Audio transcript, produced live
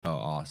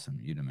Awesome.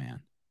 You the man.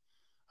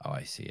 Oh,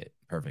 I see it.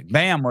 Perfect.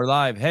 Bam, we're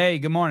live. Hey,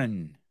 good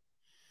morning.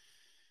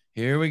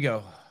 Here we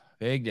go.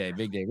 Big day,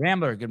 big day.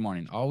 Rambler, good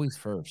morning. Always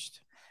first.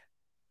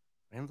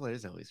 Rambler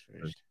is always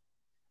first.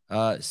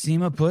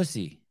 Seema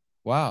Pussy.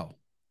 Wow.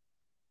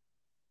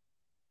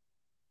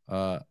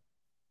 Wow.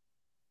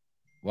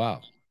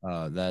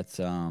 That's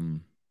is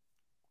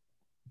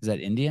that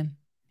Indian?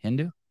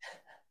 Hindu?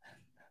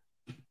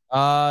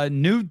 No,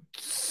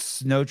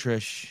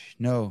 Trish.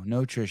 No,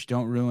 Trish.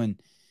 Don't ruin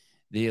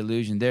the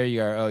illusion. There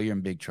you are. Oh, you're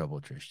in big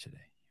trouble, Trish, today.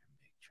 You're in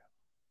big trouble.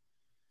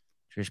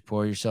 Trish,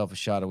 pour yourself a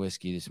shot of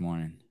whiskey this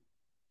morning.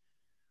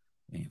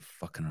 We ain't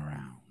fucking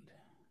around.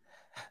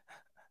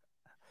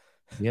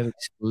 We have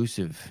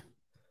exclusive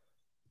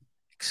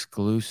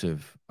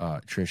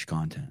Trish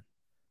content.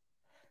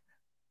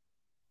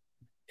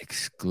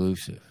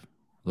 Exclusive.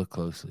 Look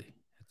closely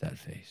at that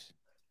face.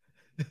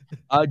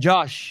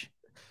 Josh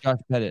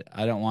Pettit.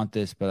 I don't want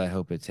this, but I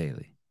hope it's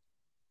Haley.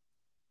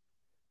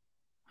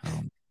 Oh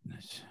my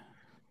goodness.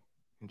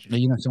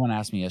 You know, someone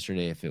asked me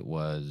yesterday if it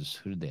was,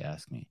 who did they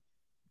ask me?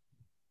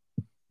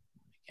 I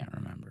can't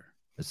remember.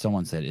 But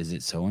someone said, is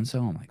it so-and-so?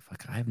 I'm like,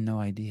 fuck, I have no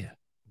idea.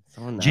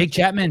 Jake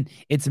Chapman,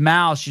 it's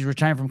Mal. She's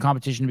retiring from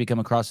competition to become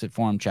a CrossFit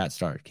Forum chat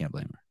star. Can't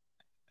blame her.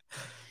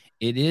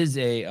 It is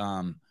a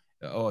I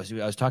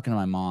was talking to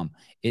my mom.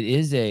 It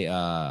is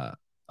a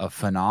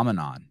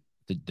phenomenon.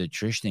 The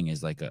Trish thing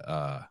is like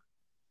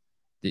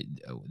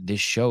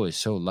this show is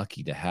so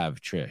lucky to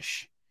have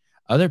Trish.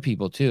 Other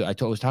people too. I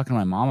was talking to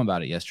my mom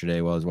about it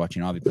yesterday while I was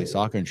watching Avi play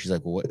soccer, and she's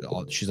like, "Well,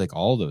 what?" She's like,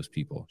 "All those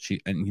people."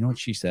 And you know what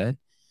she said?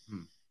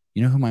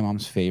 You know who my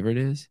mom's favorite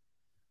is?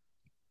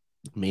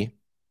 Me.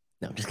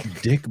 No, I'm just kidding.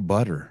 Dick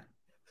Butter.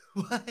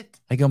 What?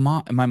 I go,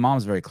 Mom. My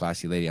mom's a very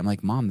classy lady. I'm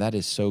like, Mom, that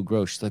is so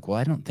gross. She's like, well,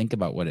 I don't think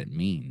about what it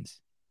means.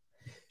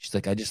 She's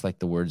like, I just like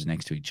the words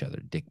next to each other.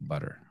 Dick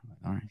Butter. I'm like,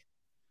 all right.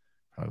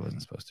 Probably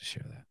wasn't supposed to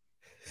share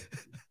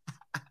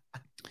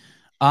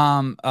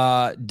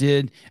that.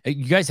 Did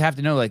you guys have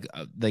to know, like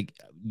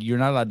you're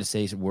not allowed to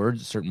say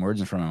certain words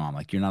in front of my mom.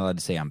 Like, you're not allowed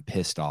to say I'm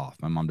pissed off.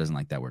 My mom doesn't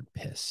like that word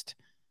pissed.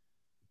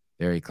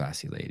 Very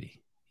classy lady.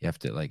 You have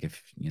to, like,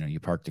 if you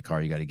park the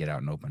car, you got to get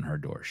out and open her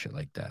door, shit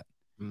like that.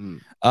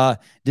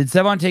 Did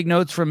Sevon take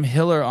notes from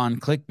Hiller on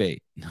clickbait?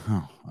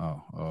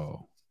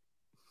 Oh.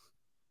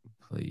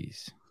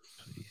 Please.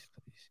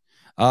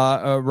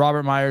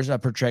 Robert Myers,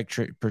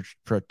 prophylactic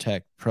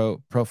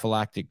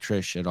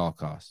Trish at all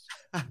costs.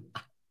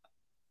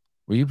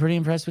 Were you pretty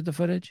impressed with the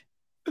footage?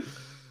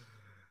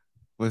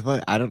 With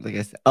what? I don't think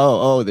I said.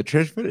 Oh, the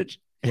Trish footage?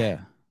 Yeah.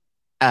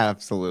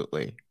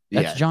 Absolutely.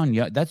 That's John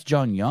Young. That's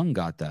John Young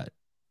got that.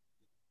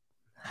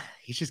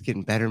 He's just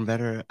getting better and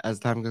better as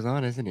time goes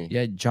on, isn't he?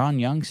 Yeah, John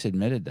Young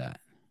submitted that.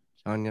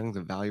 John Young's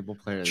a valuable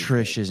player.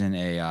 Trish is an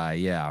AI.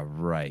 Yeah,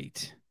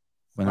 right.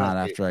 But not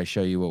after I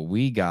show you what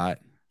we got.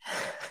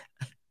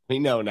 We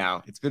know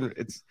now.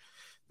 The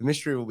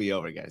mystery will be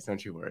over, guys.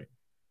 Don't you worry.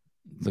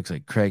 Looks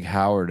like Craig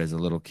Howard as a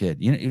little kid.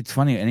 It's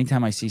funny.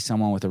 Anytime I see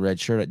someone with a red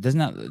shirt, it does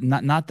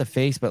not the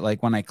face, but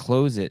like when I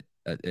close it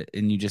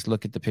and you just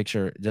look at the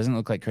picture, it doesn't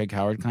look like Craig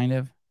Howard kind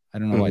of. I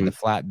don't know why. The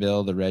flat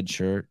bill, the red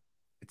shirt.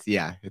 It's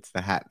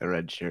the hat, the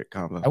red shirt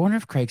combo. I wonder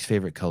if Craig's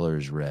favorite color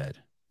is red.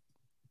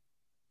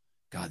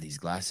 God, these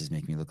glasses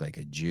make me look like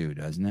a Jew,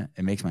 doesn't it?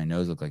 It makes my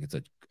nose look like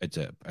it's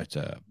a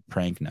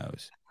prank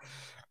nose.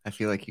 I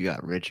feel like you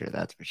got richer,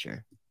 that's for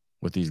sure.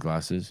 With these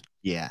glasses?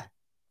 Yeah.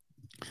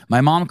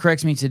 My mom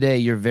corrects me today,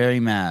 you're very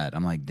mad.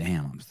 I'm like,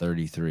 damn, I'm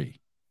 33.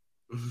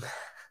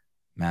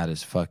 Mad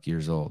as fuck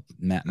years old.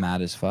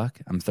 Mad as fuck?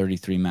 I'm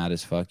 33 mad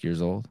as fuck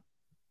years old.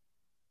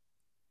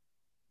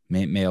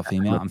 Male,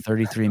 female? I'm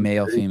 33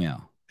 male,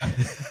 female.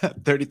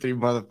 33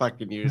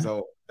 motherfucking years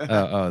old.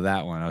 Oh,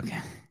 that one. Okay.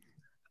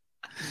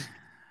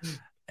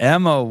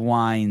 Emma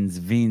Wines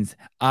Veens.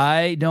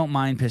 I don't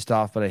mind pissed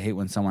off, but I hate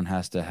when someone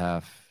has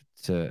to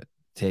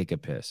take a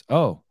piss.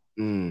 Oh.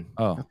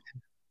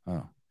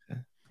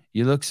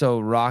 You look so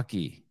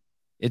rocky.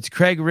 It's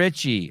Craig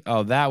Ritchie.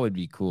 Oh, that would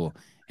be cool.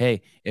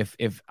 Hey,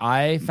 if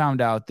I found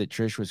out that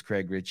Trish was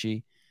Craig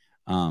Ritchie,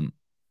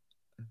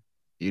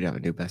 you'd have a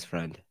new best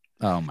friend.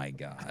 Oh my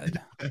God.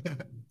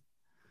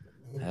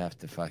 I have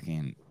to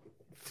fucking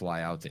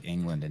fly out to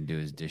England and do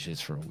his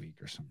dishes for a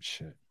week or some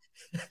shit.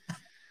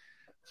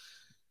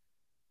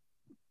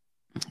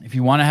 If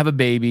you want to have a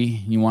baby,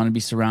 you want to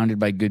be surrounded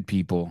by good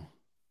people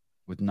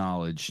with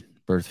knowledge,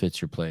 birth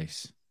fits your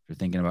place. If you're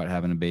thinking about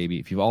having a baby,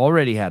 if you've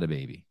already had a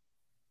baby,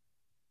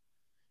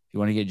 if you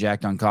want to get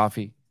jacked on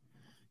coffee,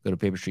 go to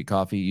Paper Street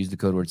Coffee, use the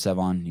code word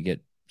Sevon, you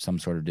get some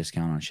sort of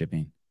discount on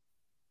shipping.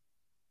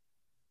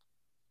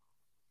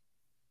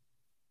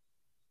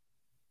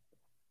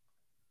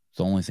 It's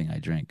the only thing I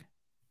drink.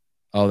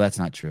 Oh, that's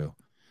not true.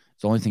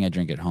 It's the only thing I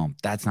drink at home.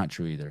 That's not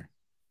true either.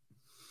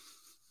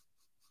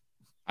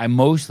 I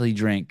mostly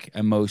drink.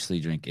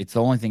 It's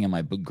the only thing in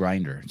my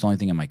grinder. It's the only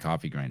thing in my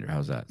coffee grinder.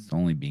 How's that? It's the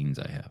only beans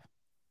I have.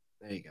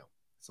 There you go.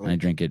 And I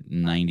drink it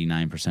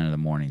 99% of the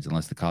mornings,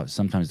 unless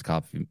sometimes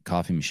the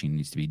coffee machine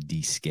needs to be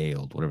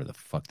descaled, whatever the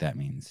fuck that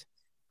means.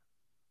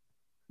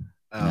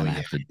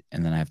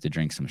 And then I have to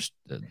drink some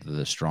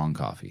the strong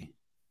coffee.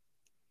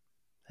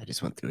 I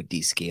just went through a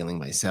descaling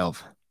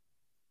myself.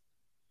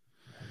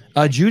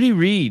 Judy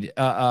Reed,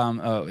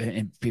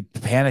 in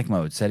panic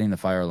mode, setting the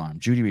fire alarm.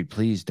 Judy Reed,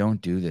 please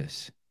don't do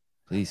this.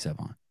 Please,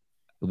 Savon.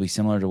 It'll be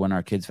similar to when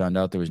our kids found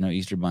out there was no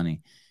Easter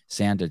Bunny,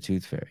 Santa,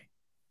 Tooth Fairy.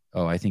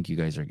 Oh, I think you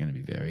guys are going to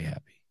be very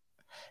happy.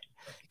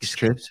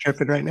 Exclusive.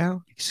 Tripping right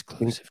now?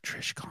 Exclusive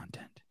Trish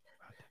content.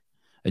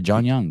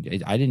 John Young.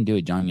 I didn't do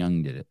it. John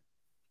Young did it.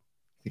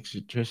 I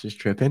think Trish is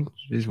tripping.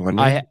 She's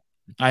wondering.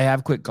 I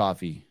have quit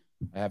coffee.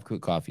 I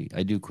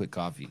do quit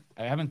coffee.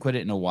 I haven't quit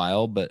it in a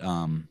while, but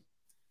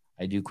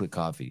I do quit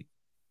coffee.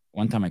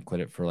 One time I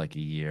quit it for like a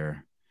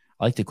year.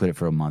 I like to quit it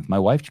for a month. My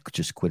wife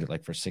just quit it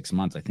like for 6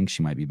 months. I think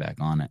she might be back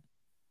on it.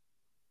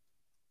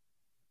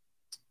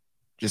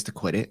 Just to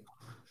quit it?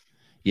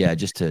 Yeah,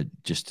 just to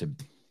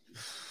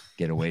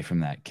get away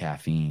from that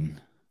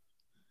caffeine.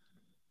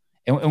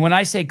 And when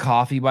I say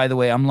coffee, by the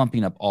way, I'm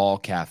lumping up all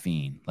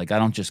caffeine. Like I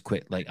don't just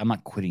quit. Like I'm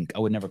not quitting. I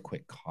would never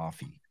quit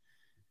coffee.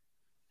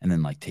 And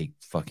then like take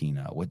fucking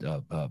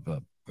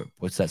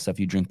what's that stuff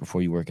you drink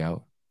before you work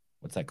out?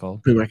 What's that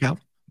called?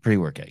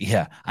 Pre-workout.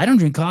 Yeah, I don't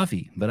drink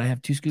coffee, but I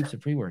have 2 scoops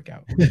of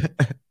pre-workout.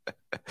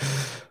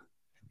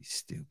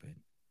 Stupid.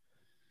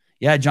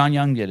 Yeah, John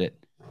Young did it.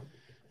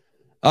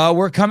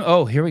 We're coming.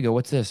 Oh, here we go.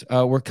 What's this?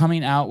 We're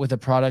coming out with a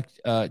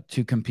product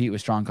to compete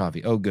with strong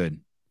coffee. Oh,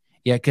 good.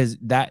 Yeah, because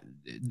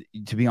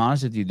to be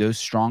honest with you, those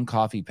strong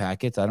coffee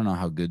packets, I don't know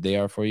how good they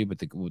are for you, but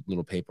the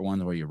little paper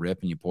ones where you rip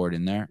and you pour it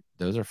in there,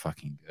 those are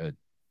fucking good.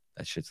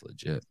 That shit's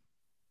legit.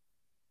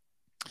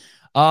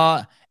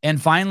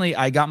 And finally,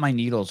 I got my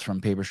needles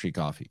from Paper Street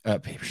Coffee. I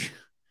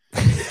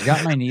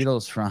got my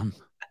needles from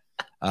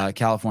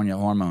California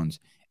Hormones,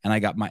 and I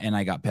got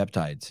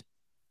peptides.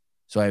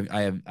 So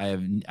I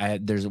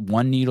have. There's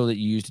one needle that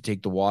you use to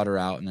take the water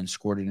out and then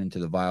squirt it into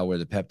the vial where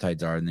the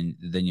peptides are, and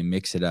then you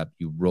mix it up,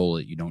 you roll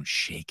it, you don't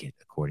shake it,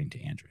 according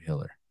to Andrew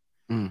Hiller.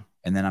 And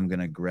then I'm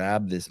gonna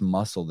grab this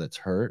muscle that's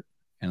hurt,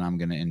 and I'm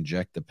gonna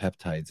inject the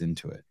peptides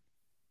into it.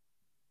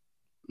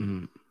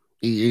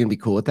 You're gonna be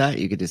cool with that?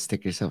 You could just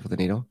stick yourself with a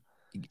needle?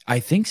 I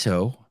think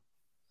so.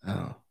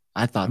 Oh,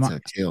 I thought so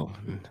too.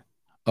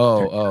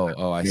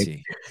 Oh, I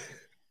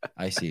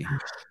see.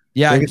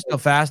 Yeah, I'm still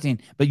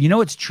fasting. But you know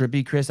what's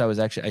trippy, Chris?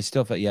 I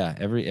still felt,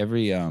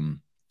 every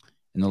in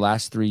the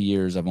last 3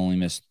 years, I've only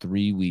missed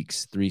 3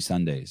 weeks, 3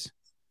 Sundays.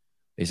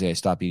 Basically, I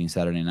stopped eating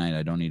Saturday night.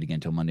 I don't eat again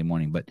until Monday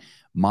morning. But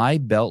my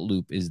belt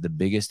loop is the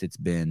biggest it's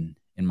been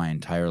in my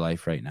entire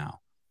life right now.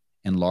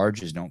 And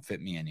larges don't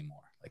fit me anymore.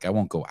 Like I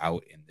won't go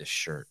out in this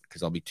shirt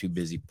because I'll be too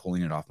busy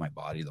pulling it off my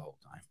body the whole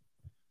time.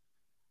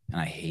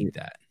 And I hate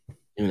that.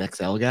 You an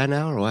XL guy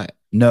now or what?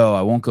 No,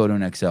 I won't go to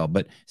an XL,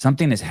 but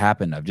something has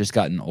happened. I've just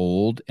gotten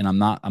old and I'm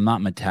not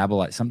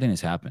metabolized. Something has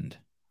happened.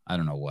 I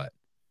don't know what.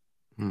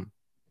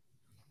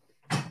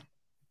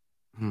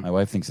 My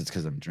wife thinks it's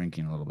because I'm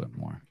drinking a little bit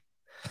more.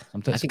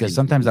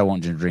 Sometimes I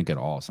won't drink at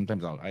all.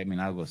 Sometimes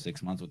I'll go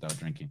 6 months without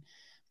drinking,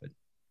 but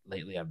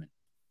lately I've been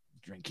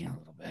drinking a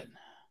little bit.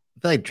 I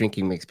feel like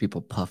drinking makes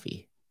people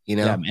puffy, you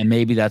know? Yeah, and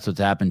maybe that's what's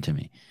happened to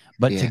me.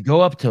 But to go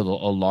up to a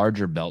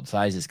larger belt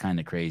size is kind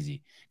of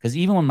crazy. Because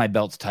even when my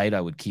belt's tight,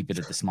 I would keep it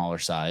at the smaller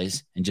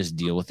size and just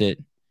deal with it.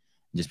 And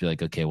just be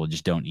like, okay, well,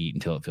 just don't eat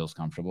until it feels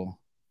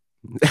comfortable.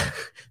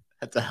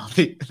 That's a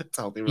healthy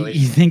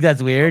relationship. You think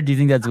that's weird? Do you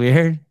think that's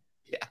weird?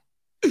 Yeah.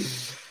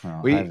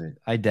 Well,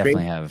 I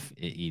definitely have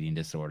eating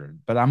disorder,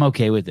 but I'm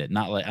okay with it.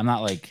 I'm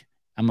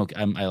okay.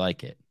 I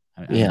like it.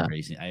 I have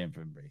embraced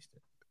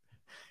it.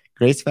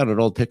 Grace found an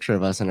old picture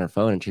of us on her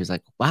phone, and she was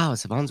like, "Wow,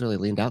 Savon's really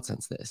leaned out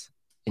since this."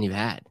 And you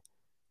had.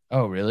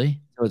 Oh,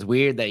 really? So it's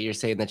weird that you're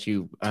saying that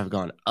you have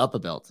gone up a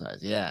belt size.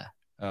 Yeah.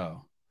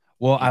 Oh,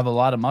 well, I have a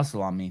lot of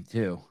muscle on me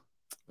too.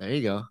 There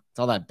you go. It's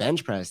all that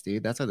bench press,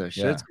 dude. That's why those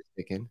shirts are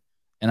sticking.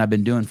 And I've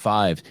been doing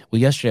 5. Well,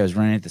 yesterday I was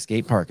running at the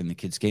skate park, and the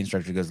kid skate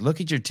instructor goes, "Look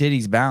at your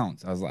titties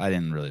bounce." I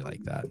didn't really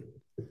like that.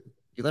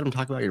 You let him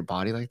talk about your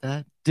body like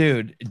that,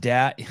 dude.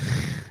 Dad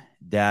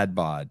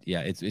bod.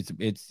 Yeah, it's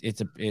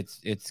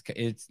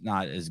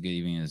not as good,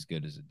 even as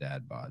good as a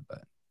dad bod,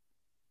 but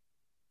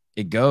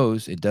it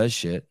does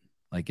shit.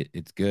 Like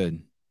it's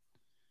good.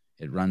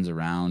 It runs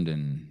around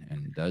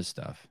and does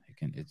stuff.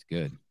 It's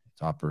good.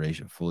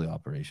 It's fully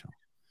operational.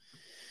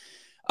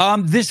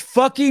 This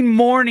fucking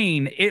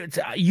morning,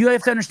 you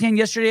have to understand,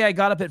 yesterday I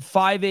got up at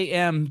 5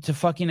 a.m. to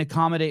fucking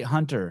accommodate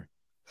Hunter.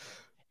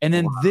 And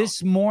then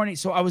this morning,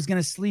 so I was going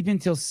to sleep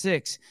until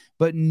 6,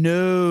 but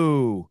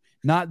no,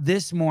 not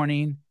this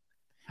morning.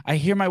 I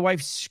hear my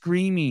wife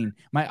screaming.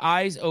 My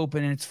eyes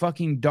open and it's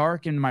fucking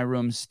dark in my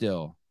room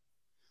still.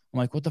 I'm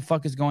like, what the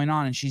fuck is going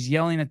on? And she's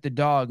yelling at the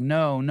dog,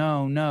 no,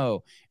 no,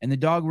 no. And the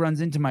dog runs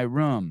into my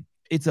room.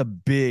 It's a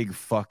big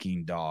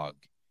fucking dog.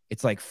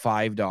 It's like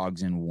 5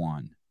 dogs in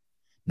one.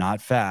 Not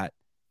fat.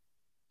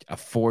 A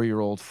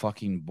 4-year-old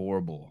fucking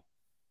Borbal.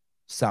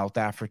 South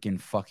African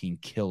fucking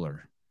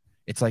killer.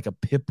 It's like a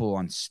pit bull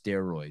on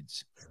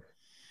steroids.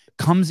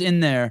 Comes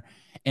in there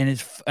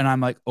and I'm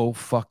like, oh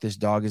fuck, this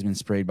dog has been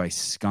sprayed by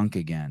skunk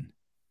again.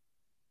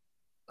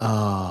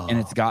 Oh, and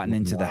it's gotten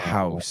into the no.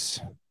 house.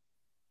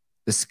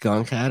 The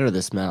skunk had or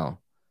the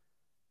smell?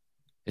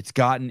 It's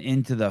gotten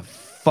into the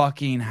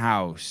fucking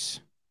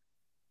house.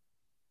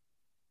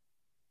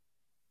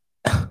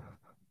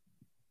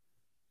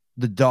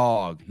 The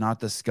dog, not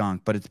the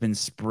skunk, but it's been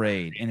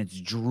sprayed and it's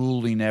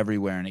drooling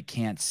everywhere and it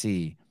can't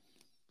see.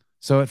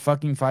 So at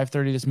fucking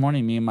 5:30 this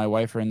morning, me and my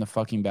wife are in the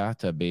fucking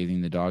bathtub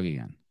bathing the dog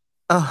again.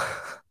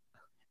 Oh.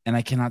 And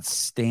I cannot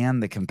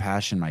stand the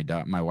compassion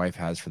my wife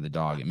has for the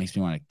dog. It makes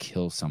me want to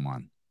kill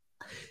someone.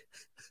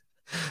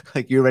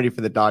 Like you're ready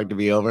for the dog to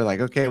be over. Like,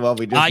 okay, well,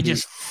 I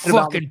just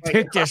fucking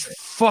pick this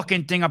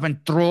fucking thing up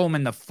and throw him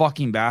in the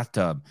fucking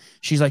bathtub.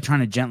 She's like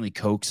trying to gently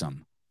coax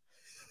him.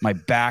 My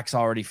back's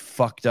already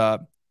fucked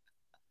up.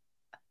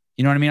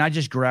 You know what I mean? I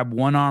just grab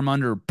one arm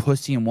under her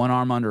pussy and one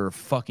arm under her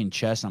fucking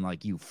chest. I'm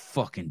like, you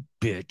fucking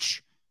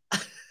bitch.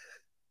 And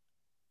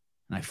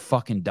I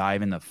fucking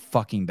dive in the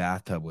fucking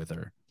bathtub with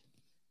her.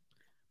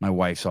 My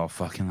wife's all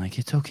fucking like,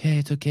 it's okay,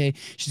 it's okay.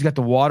 She's got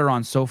the water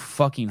on so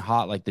fucking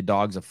hot, like the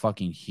dog's a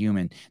fucking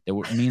human, that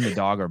me and the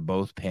dog are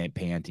both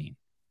panting.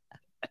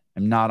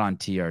 I'm not on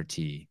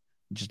TRT.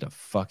 I'm just a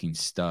fucking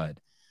stud.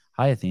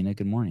 Hi, Athena.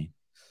 Good morning.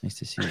 Nice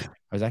to see you.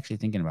 I was actually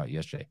thinking about you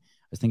yesterday.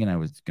 I was thinking I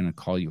was going to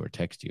call you or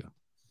text you.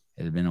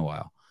 It had been a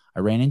while. I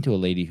ran into a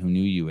lady who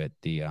knew you at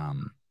the,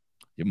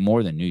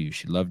 more than knew you.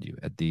 She loved you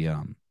at the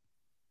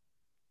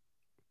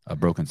a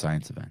Broken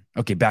Science event.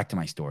 Okay, back to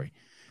my story.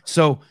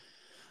 So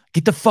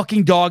get the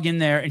fucking dog in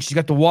there, and she's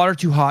got the water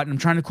too hot, and I'm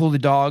trying to cool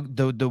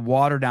the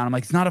water down. I'm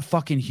like, it's not a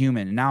fucking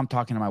human. And now I'm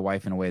talking to my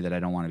wife in a way that I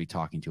don't want to be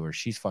talking to her.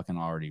 She's fucking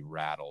already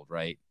rattled,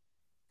 right?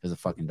 Because the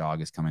fucking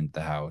dog is coming to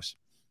the house.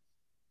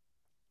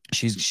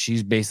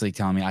 She's basically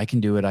telling me, I can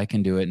do it.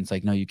 And it's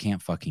like, no, you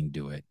can't fucking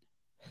do it.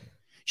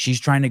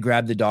 She's trying to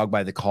grab the dog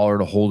by the collar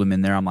to hold him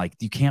in there. I'm like,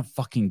 you can't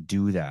fucking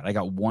do that. I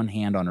got one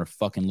hand on her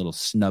fucking little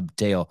snub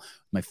tail,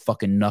 my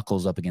fucking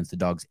knuckles up against the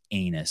dog's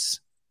anus.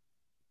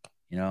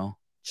 You know?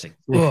 She's like,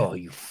 oh,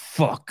 you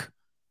fuck.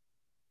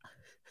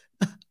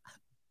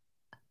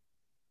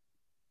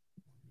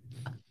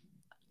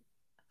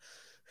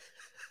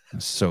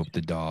 Soap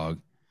the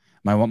dog.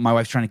 My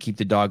wife's trying to keep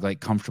the dog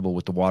like comfortable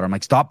with the water. I'm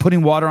like, stop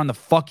putting water on the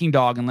fucking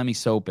dog and let me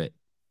soap it.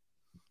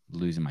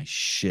 Losing my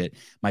shit.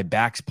 My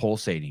back's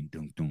pulsating.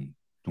 Dun, dun,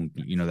 dun,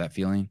 dun. You know that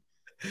feeling?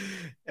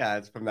 Yeah,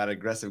 it's from that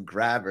aggressive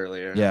grab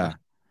earlier. Yeah.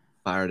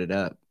 Fired it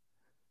up.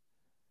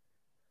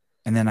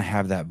 And then I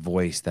have that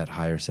voice, that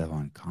higher self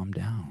on, calm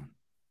down.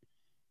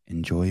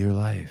 Enjoy your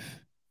life.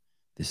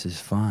 This is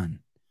fun.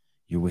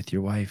 You're with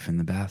your wife in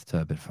the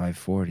bathtub at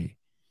 5:40.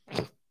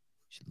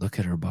 Look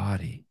at her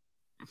body.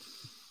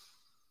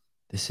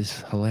 This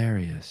is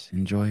hilarious.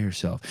 Enjoy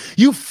yourself.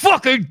 You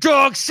fucking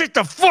dog, sit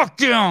the fuck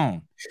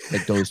down.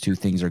 Like those two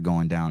things are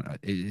going down.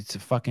 It's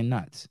fucking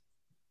nuts.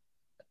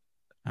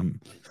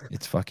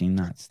 It's fucking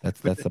nuts.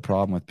 That's the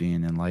problem with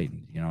being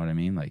enlightened. You know what I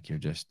mean? Like you're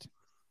just,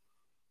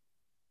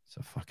 it's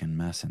a fucking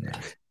mess in there.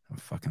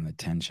 Fucking the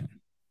tension.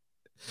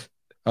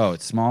 Oh,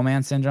 it's small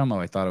man syndrome? Oh,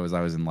 I thought I was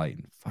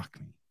enlightened. Fuck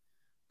me.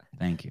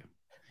 Thank you.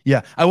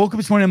 Yeah, I woke up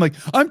this morning, I'm like,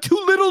 I'm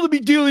too little to be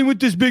dealing with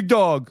this big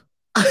dog.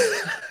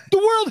 The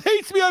world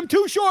hates me. I'm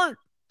too short.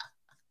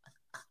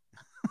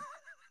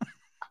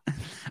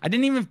 I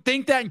didn't even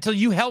think that until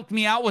you helped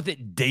me out with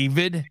it,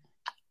 David.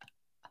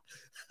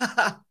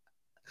 I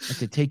have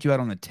to take you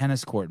out on the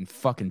tennis court and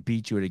fucking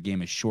beat you at a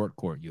game of short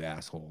court, you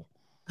asshole.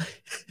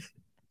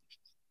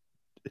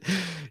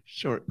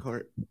 Short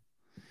court.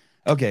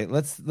 Okay,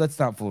 let's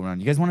not fool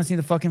around. You guys want to see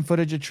the fucking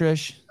footage of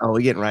Trish? Oh,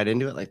 we getting right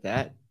into it like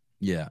that?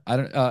 Yeah. I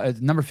don't.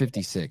 It's number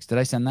 56. Did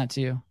I send that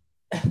to you?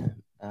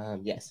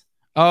 Yes.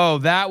 Oh,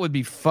 that would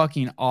be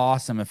fucking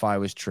awesome if I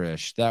was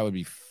Trish. That would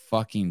be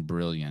fucking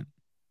brilliant.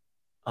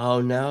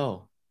 Oh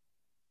no.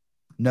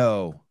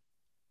 No.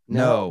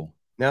 No.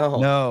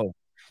 No.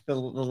 The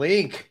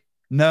link.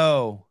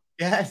 No.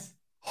 Yes.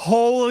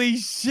 Holy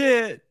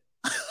shit.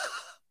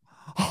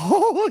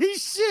 Holy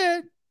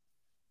shit.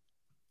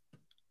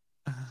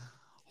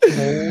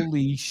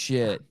 Holy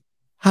shit.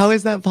 How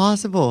is that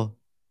possible?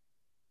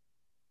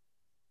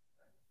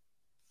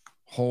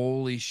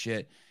 Holy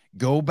shit.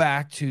 Go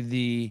back to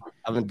the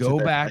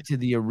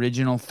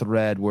original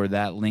thread where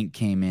that link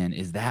came in.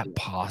 Is that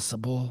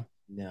possible?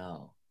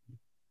 No.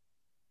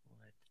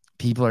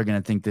 People are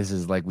going to think this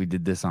is like we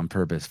did this on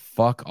purpose.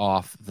 Fuck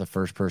off the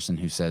first person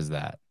who says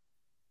that.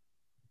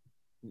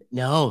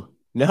 No.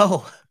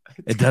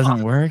 It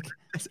doesn't work?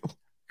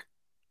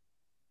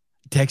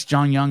 Text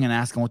John Young and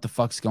ask him what the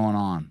fuck's going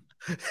on.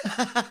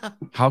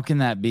 How can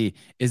that be?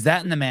 Is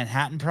that in the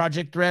Manhattan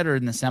Project thread or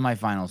in the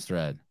semifinals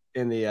thread?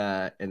 In the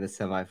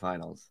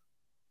semifinals.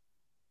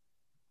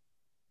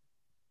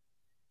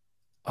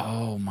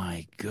 Oh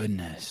my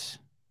goodness.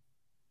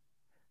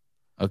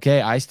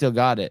 Okay, I still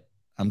got it.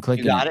 I'm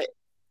clicking You got it?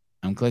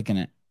 I'm clicking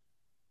it.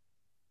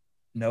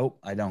 Nope,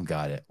 I don't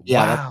got it.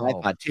 Yeah, wow. That's what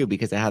I thought too,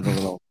 because it had the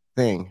little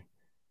thing.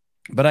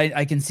 But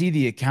I can see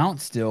the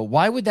account still.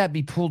 Why would that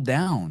be pulled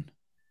down?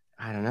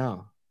 I don't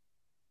know.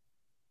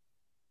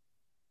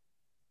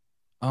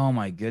 Oh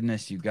my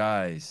goodness, you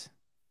guys.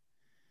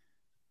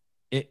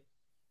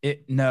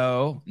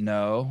 No,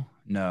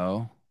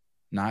 not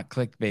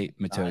clickbait,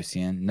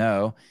 Matosian.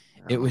 No,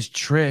 it was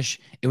Trish.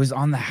 It was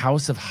on the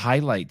House of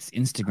Highlights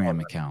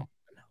Instagram account,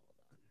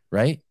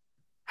 right?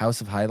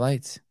 House of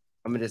Highlights.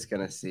 I'm just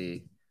gonna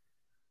see.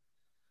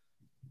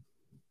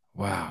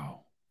 Wow.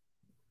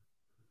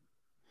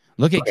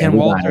 Look at Ken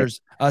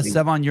Walters.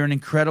 Sevon, you're an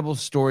incredible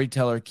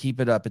storyteller. Keep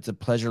it up. It's a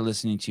pleasure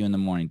listening to you in the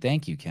morning.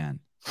 Thank you, Ken.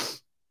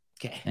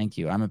 Okay. Thank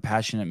you. I'm a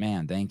passionate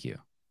man. Thank you.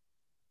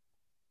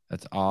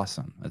 That's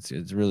awesome.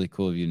 It's really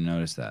cool of you to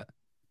notice that.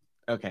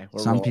 Okay.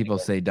 Some people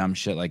say dumb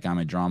shit like I'm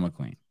a drama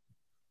queen.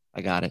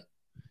 I got it.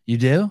 You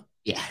do?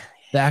 Yeah.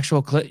 The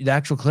actual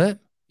clip?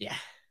 Yeah.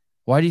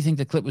 Why do you think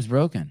the clip was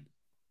broken?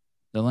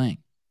 The link?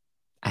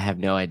 I have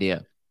no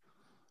idea.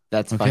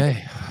 That's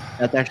okay.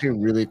 That's actually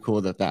really cool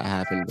that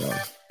happened, bro.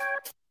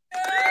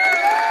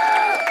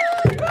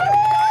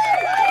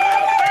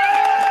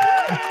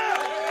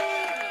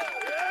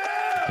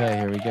 Okay,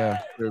 here we go.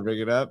 Should we bring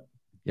it up?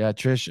 Yeah,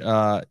 Trish,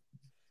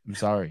 I'm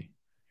sorry.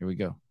 Here we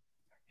go.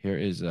 Here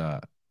is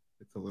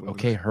it's a little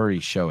okay, hurry,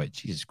 show it.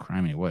 Jesus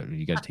Christ, what?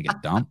 You got to take a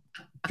dump?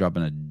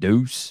 Dropping a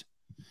deuce.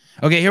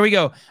 Okay, here we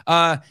go.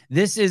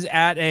 This is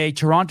at a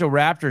Toronto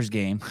Raptors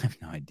game. I have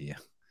no idea.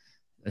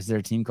 Is there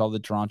a team called the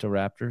Toronto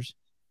Raptors?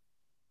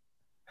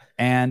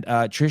 And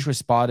Trish was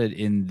spotted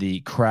in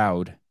the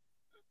crowd.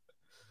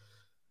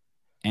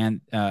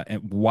 And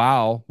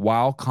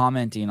while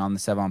commenting on the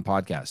Sevon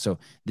podcast. So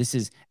this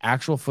is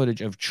actual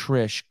footage of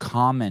Trish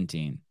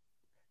commenting.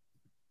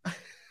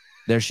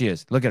 There she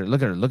is. Look at her.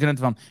 Looking at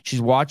the phone.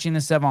 She's watching the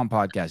Sevon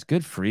podcast.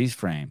 Good freeze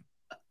frame.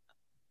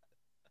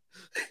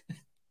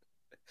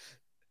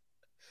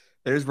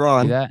 There's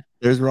Ron. See that?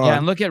 There's Ron. Yeah,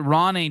 and look at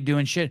Ron ain't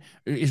doing shit.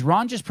 Is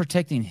Ron just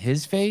protecting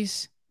his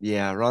face?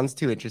 Yeah, Ron's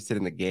too interested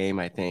in the game,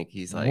 I think.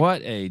 He's like...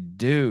 What a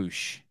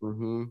douche.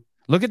 Mm-hmm.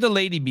 Look at the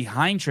lady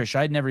behind Trish.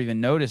 I'd never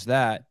even noticed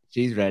that.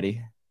 She's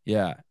ready.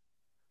 Yeah.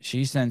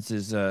 She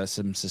senses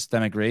some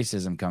systemic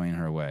racism coming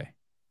her way.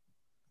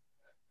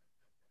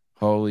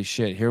 Holy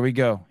shit. Here we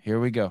go.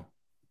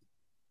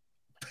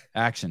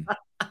 Action.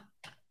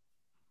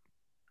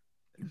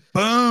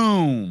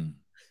 Boom.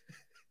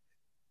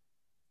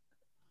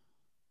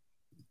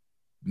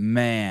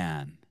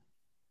 Man.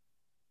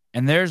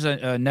 And there's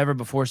a never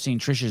before seen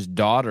Trish's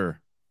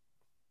daughter.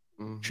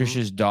 Mm-hmm.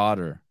 Trish's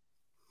daughter.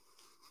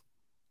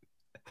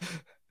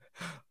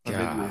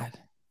 God.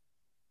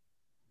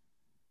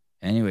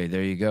 Anyway,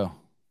 there you go.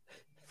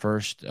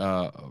 First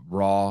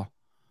raw,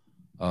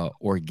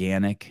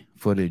 organic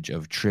footage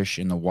of Trish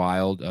in the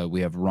wild.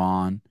 We have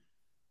Ron.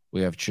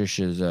 We have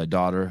Trish's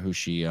daughter, who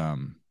she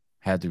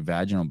had through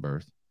vaginal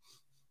birth.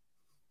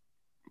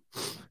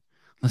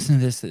 Listen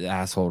to this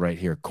asshole right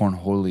here,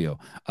 Cornholio.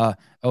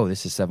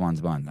 This is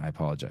Sevon's bun. I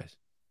apologize.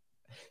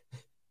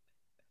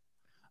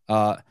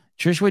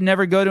 Trish would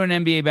never go to an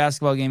NBA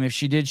basketball game. If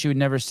she did, she would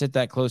never sit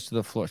that close to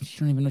the floor. You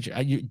don't even know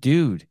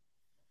dude.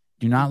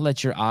 Do not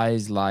let your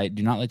eyes lie.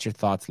 Do not let your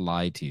thoughts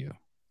lie to you.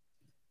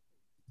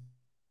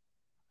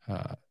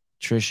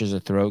 Trish is a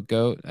throat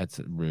goat. That's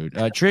rude.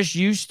 Trish is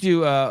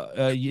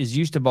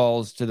used to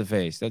balls to the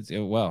face. That's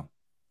well.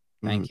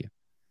 Thank you.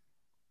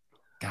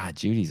 God,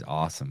 Judy's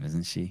awesome,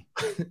 isn't she?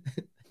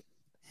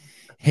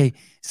 Hey,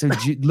 so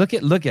look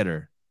at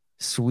her.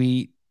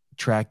 Sweet,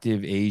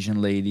 attractive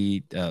Asian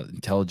lady,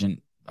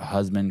 intelligent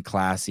husband,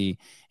 classy,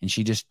 and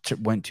she just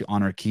went to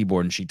on her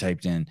keyboard and she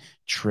typed in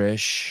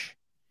Trish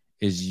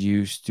is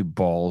used to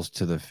balls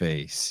to the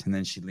face, and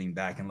then she leaned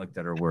back and looked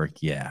at her work.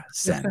 Yeah,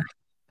 send.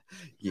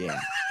 Yeah,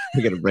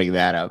 we're gonna bring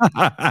that up.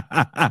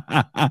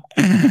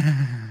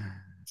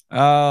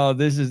 Oh,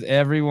 this is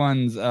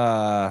everyone's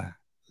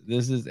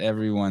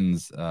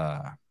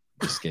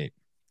escape.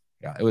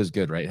 Yeah, it was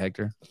good, right,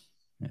 Hector?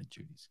 Yeah,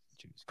 Judy's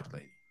good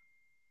lady.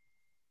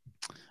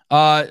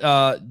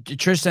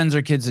 Trish sends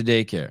her kids to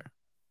daycare.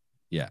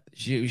 Yeah,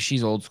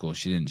 she's old school.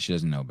 She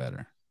doesn't know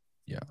better.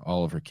 Yeah,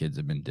 all of her kids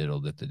have been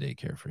diddled at the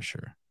daycare for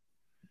sure.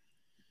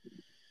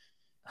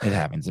 It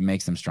happens. It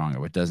makes them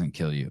stronger. It doesn't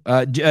kill you.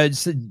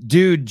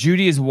 Dude,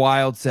 Judy is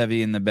wild,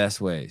 Sevy, in the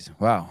best ways.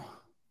 Wow.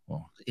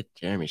 Well, look at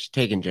Jeremy. She's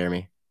taking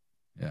Jeremy.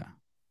 Yeah.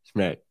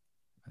 Right.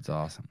 That's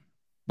awesome.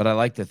 But I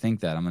like to think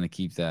that I'm gonna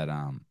keep that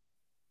in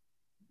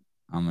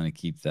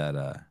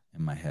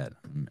my head.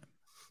 I'm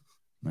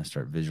gonna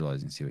start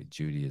visualizing, see what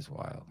Judy is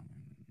wild.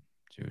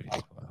 Judy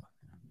is wild.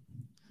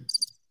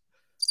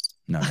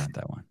 No, not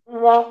that one.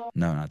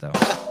 No, not that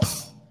one.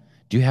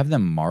 Do you have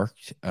them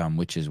marked,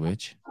 which is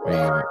which?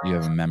 Or you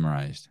have them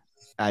memorized?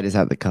 I just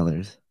have the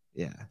colors.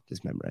 Yeah,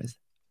 just memorized.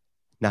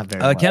 Not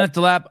very well. Kenneth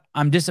DeLapp,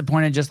 I'm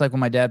disappointed, just like when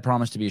my dad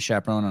promised to be a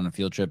chaperone on a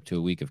field trip to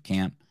a week of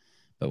camp.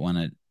 But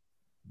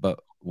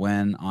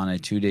when on a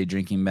 2-day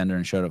drinking bender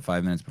and showed up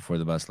 5 minutes before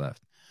the bus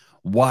left.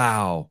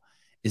 Wow.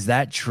 Is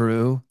that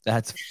true?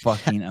 That's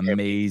fucking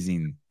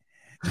amazing.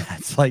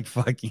 That's like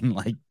fucking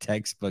like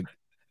textbook.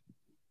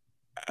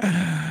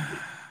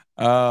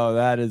 Oh,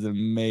 that is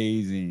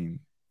amazing.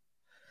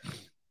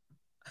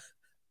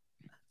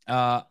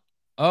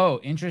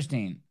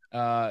 Interesting.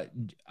 I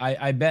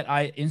bet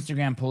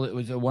Instagram pulled it.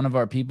 Was one of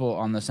our people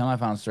on the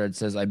semifinals thread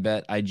says, I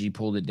bet IG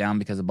pulled it down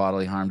because of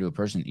bodily harm to a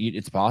person.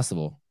 It's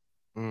possible.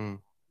 But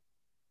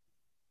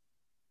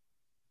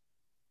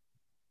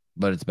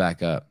it's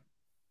back up.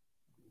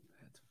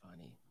 That's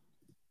funny.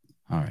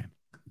 All right.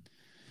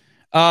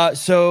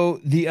 So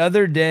the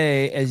other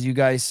day, as you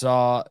guys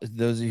saw,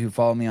 those of you who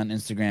follow me on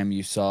Instagram,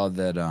 you saw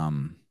that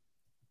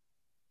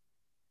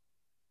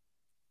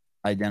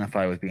I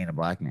identify with being a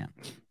black man.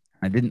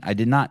 I kind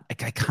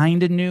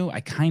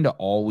of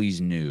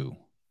always knew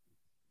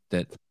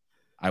that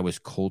I was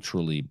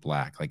culturally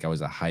black. Like I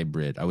was a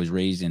hybrid. I was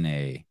raised in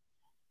I'm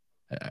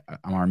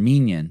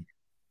Armenian,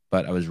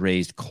 but I was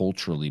raised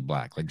culturally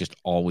black. Like just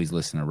always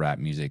listen to rap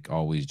music.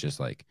 Always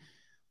just like,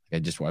 I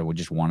just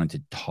wanted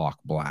to talk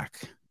black.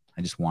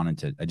 I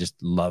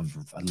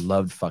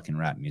loved fucking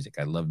rap music.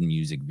 I loved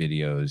music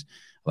videos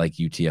like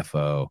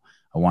UTFO.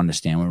 I wanted to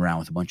stand around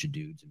with a bunch of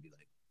dudes and be like,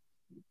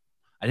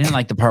 I didn't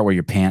like the part where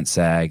your pants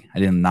sag. I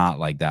did not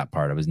like that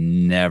part. I was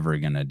never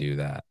going to do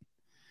that.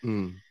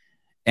 And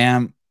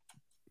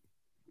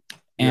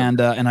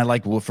I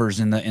liked woofers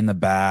in the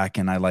back,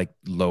 and I liked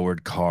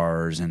lowered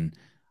cars, and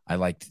I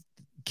liked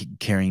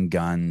carrying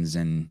guns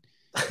and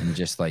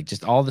just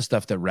all the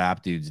stuff that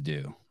rap dudes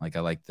do. Like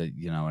I like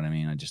you know what I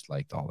mean? I just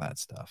liked all that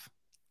stuff.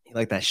 You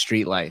like that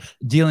street life.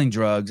 Dealing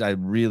drugs. I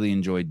really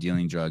enjoyed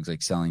dealing drugs,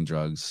 like selling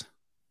drugs.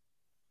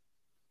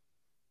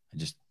 I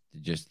just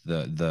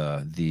the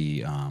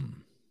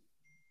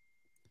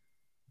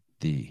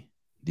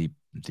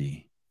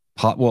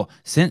pot. Well,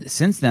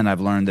 since then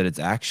I've learned that it's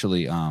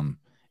actually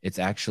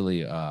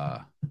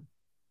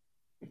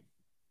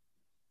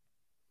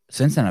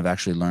since then I've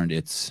actually learned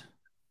it's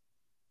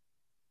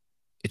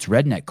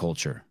redneck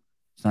culture.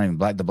 It's not even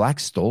black. The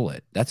blacks stole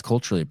it. That's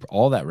culturally,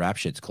 all that rap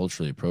shit's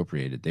culturally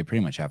appropriated. They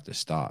pretty much have to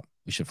stop.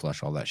 We should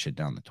flush all that shit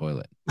down the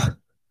toilet.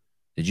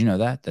 Did you know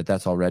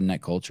that's all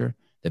redneck culture?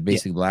 That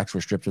basically blacks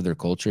were stripped of their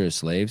culture as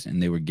slaves,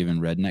 and they were given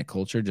redneck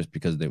culture just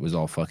because it was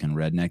all fucking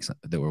rednecks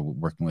that were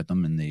working with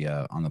them in the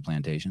on the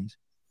plantations.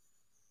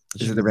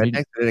 Is it the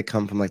redneck, or did it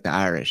come from like the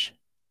Irish?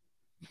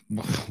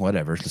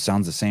 Whatever. It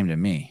sounds the same to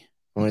me.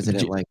 Or is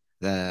it like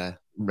the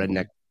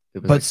redneck?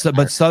 But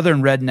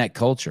Southern redneck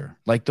culture,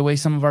 like the way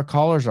some of our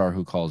callers are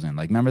who calls in.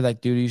 Like, remember that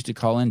dude who used to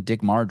call in,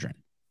 Dick Margarine?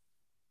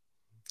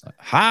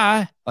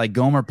 Hi, like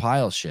Gomer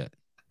Pyle shit.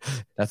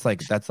 That's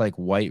like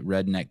white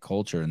redneck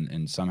culture,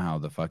 and somehow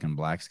the fucking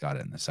blacks got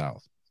it in the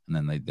South, and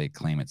then they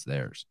claim it's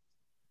theirs.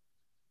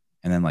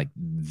 And then like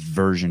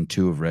version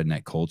 2 of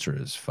redneck culture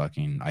is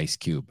fucking Ice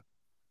Cube.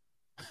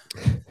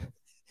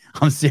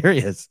 I'm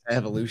serious.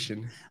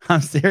 Evolution.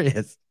 I'm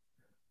serious.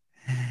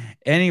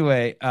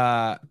 Anyway,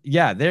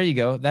 yeah, there you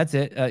go. That's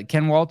it.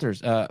 Ken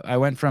Walters. I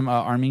went from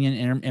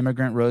Armenian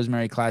immigrant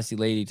Rosemary classy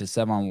lady to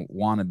Sevon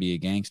wanna be a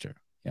gangster.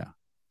 Yeah,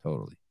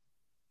 totally.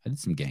 I did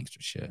some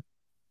gangster shit,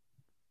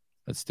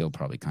 but still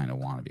probably kind of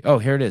wanna be. Oh,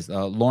 here it is.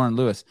 Lauren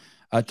Lewis.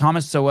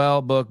 Thomas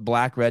Sowell book,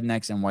 Black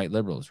Rednecks and White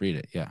Liberals. Read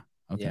it. Yeah.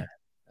 Okay. Yeah,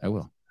 I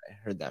will. I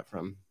heard that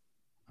from.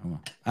 I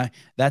will.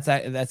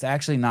 That's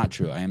actually not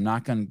true. I am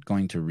not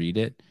going to read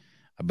it,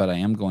 but I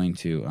am going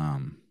to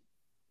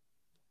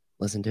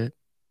listen to it.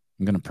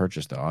 I'm going to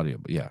purchase the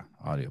audiobook. Yeah,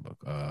 audiobook.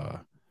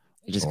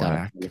 You just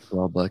got a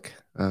small book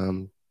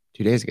 2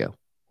 days ago.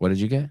 What did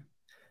you get?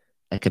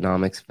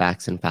 Economics,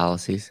 Facts, and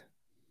Fallacies.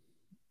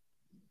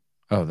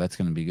 Oh, that's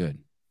going to be good.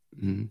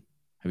 Mm-hmm.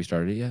 Have you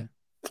started it yet?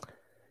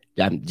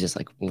 Yeah, I'm just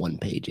like one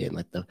page in,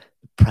 like the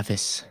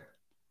preface.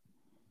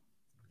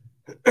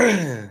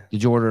 Did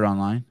you order it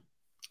online?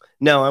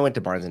 No, I went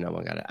to Barnes & Noble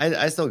and got it.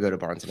 I still go to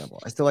Barnes & Noble.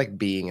 I still like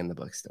being in the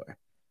bookstore.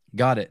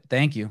 Got it.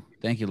 Thank you,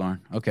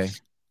 Lauren. Okay.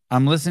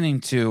 I'm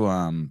listening to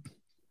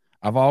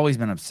I've always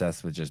been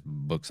obsessed with just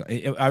books.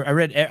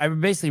 I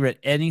basically read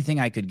anything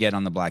I could get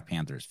on the Black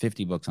Panthers.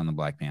 50 books on the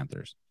Black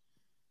Panthers.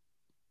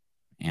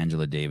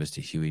 Angela Davis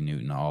to Huey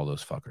Newton, all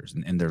those fuckers.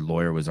 And their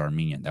lawyer was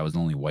Armenian. That was the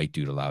only white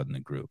dude allowed in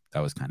the group. That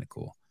was kind of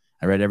cool.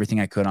 I read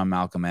everything I could on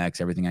Malcolm X,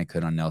 everything I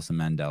could on Nelson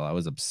Mandela. I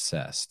was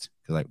obsessed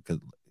because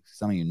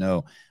some of you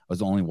know I was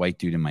the only white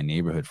dude in my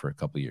neighborhood for a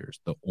couple of years.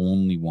 The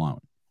only one.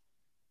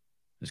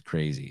 It was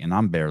crazy. And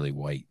I'm barely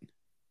white,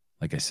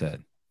 like I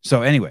said.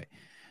 So anyway,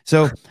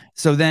 so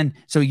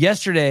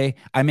yesterday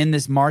I'm in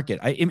this market.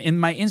 In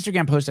my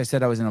Instagram post, I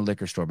said I was in a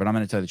liquor store, but I'm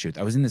going to tell you the truth.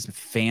 I was in this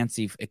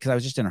fancy, because I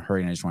was just in a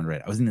hurry and I just wanted to read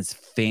it. I was in this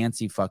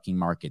fancy fucking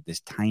market, this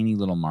tiny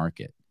little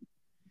market.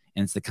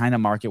 And it's the kind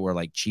of market where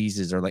like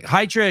cheeses are like,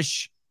 hi,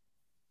 Trish.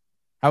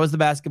 How was the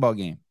basketball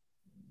game?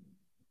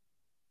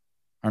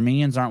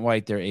 Armenians aren't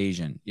white. They're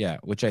Asian. Yeah.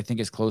 Which I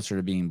think is closer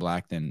to being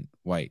black than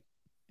white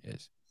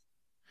is.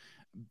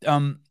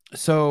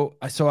 So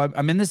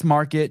I'm in this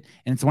market,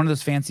 and it's one of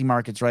those fancy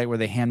markets, right, where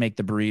they hand make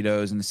the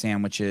burritos and the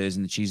sandwiches,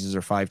 and the cheeses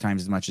are 5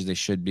 times as much as they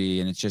should be,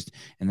 and it's just,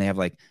 and they have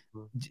like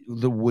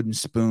the wooden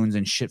spoons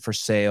and shit for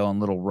sale, and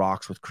little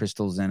rocks with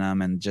crystals in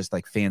them, and just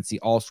like fancy,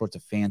 all sorts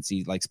of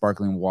fancy, like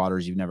sparkling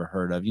waters you've never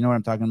heard of. You know what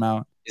I'm talking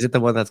about? Is it the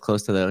one that's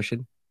close to the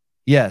ocean?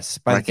 Yes,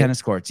 by the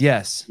tennis courts.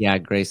 Yes. Yeah,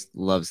 Grace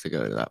loves to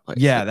go to that place.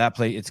 Yeah, that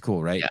place. It's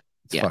cool, right? Yeah.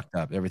 It's fucked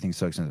up. Everything's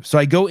so expensive. So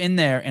I go in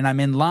there and I'm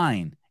in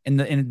line, and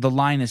the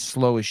line is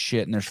slow as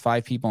shit. And there's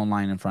 5 people in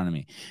line in front of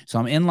me. So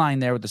I'm in line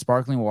there with the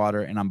sparkling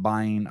water, and I'm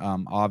buying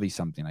Avi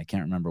something. I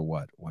can't remember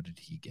what. What did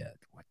he get?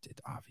 What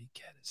did Avi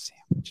get? A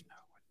sandwich? No.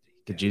 What did he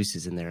get? The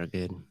juices in there are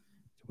good.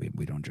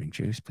 We don't drink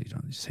juice. Please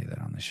don't say that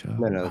on the show.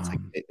 No, it's like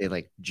they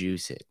like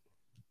juice it,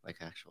 like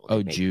actual.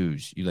 Oh,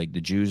 Jews. You like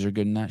the Jews are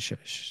good in that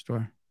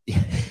store?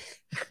 Yeah.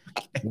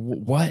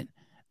 What?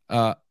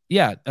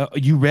 Yeah.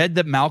 You read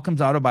that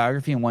Malcolm's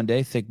autobiography in one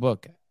day? Thick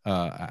book.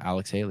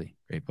 Alex Haley.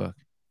 Great book.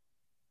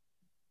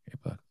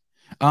 Great book.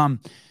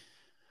 Fuck,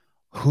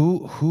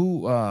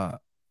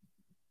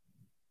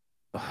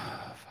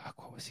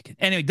 what was he getting?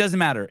 Anyway, doesn't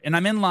matter. And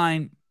I'm in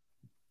line,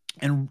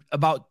 and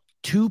about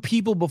 2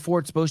 people before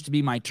it's supposed to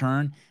be my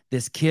turn,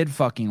 this kid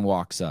fucking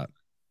walks up,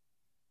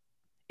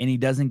 and he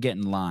doesn't get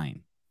in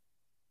line.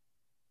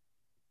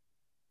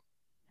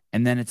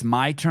 And then it's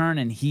my turn,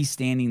 and he's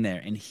standing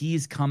there, and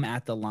he's come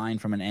at the line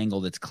from an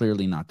angle that's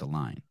clearly not the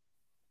line.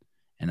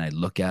 And I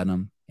look at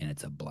him, and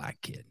it's a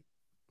black kid.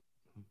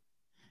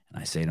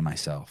 And I say to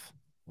myself,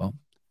 well,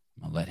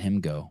 I'm going to let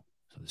him go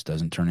so this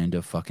doesn't turn into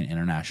a fucking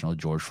international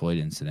George Floyd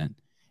incident.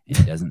 And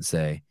he doesn't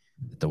say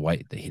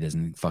that he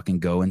doesn't fucking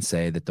go and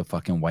say that the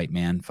fucking white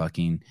man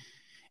fucking.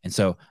 And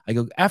so I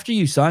go, after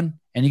you, son.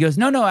 And he goes,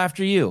 no,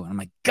 after you. And I'm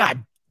like,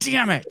 God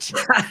damn it.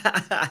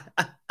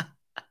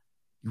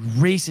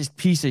 Racist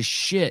piece of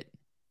shit.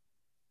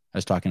 I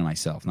was talking to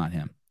myself, not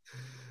him.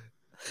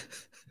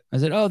 I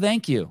said, oh,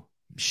 thank you.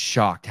 I'm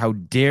shocked. How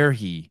dare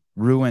he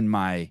ruin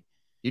my.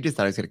 You just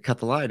thought he was going to cut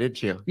the line,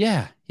 didn't you?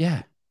 Yeah.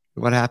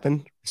 What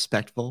happened?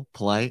 Respectful,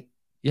 polite?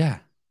 Yeah.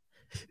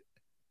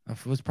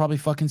 It was probably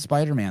fucking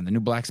Spider-Man, the new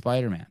black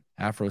Spider-Man,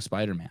 Afro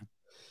Spider-Man.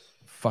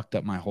 Fucked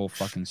up my whole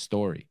fucking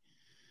story.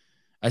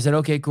 I said,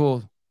 okay,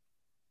 cool.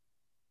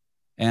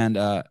 And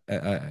I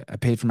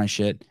paid for my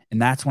shit.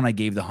 And that's when I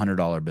gave the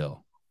 $100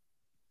 bill.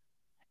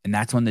 And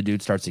that's when the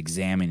dude starts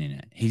examining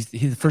it.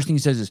 The first thing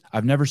he says is,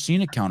 I've never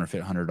seen a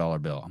counterfeit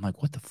 $100 bill. I'm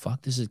like, what the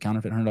fuck? This is a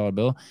counterfeit $100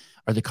 bill?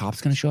 Are the cops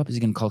going to show up? Is he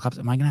going to call cops?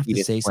 Am I going to have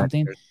to say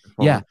something?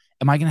 Yeah.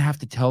 Am I going to have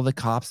to tell the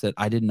cops that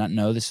I did not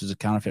know this was a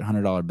counterfeit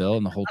 $100 bill,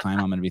 and the whole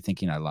time I'm going to be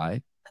thinking I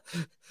lied?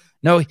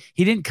 No,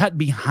 he didn't cut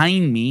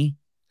behind me.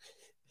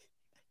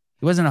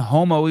 He wasn't a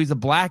homo. He was a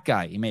black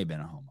guy. He may have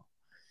been a homo.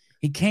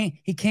 He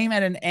came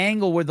at an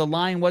angle where the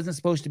line wasn't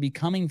supposed to be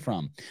coming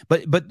from.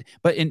 But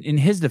in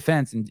his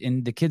defense,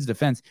 in the kid's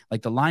defense,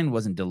 like the line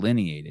wasn't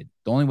delineated.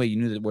 The only way you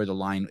knew that where the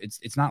line,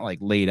 it's not like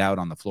laid out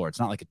on the floor.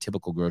 It's not like a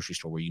typical grocery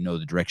store where you know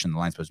the direction the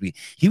line's supposed to be.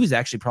 He was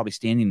actually probably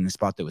standing in the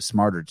spot that was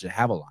smarter to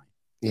have a line.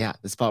 Yeah,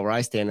 the spot where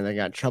I stand, and they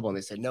got in trouble, and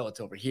they said, no,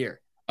 it's over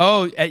here.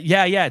 Oh,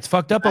 yeah, it's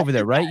fucked up over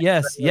there, right?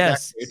 Yes. Exactly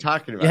what you're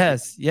talking about.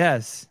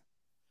 Yes.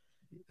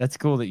 That's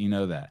cool that you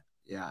know that.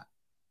 Yeah.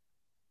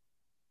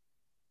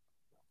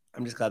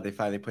 I'm just glad they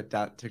finally took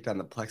down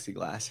the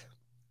plexiglass.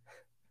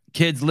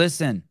 Kids,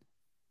 listen.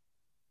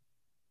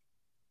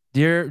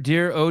 Dear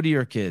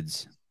Odier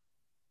kids.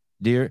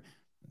 Listen,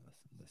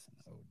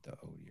 the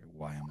Odier.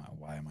 Why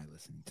am I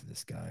listening to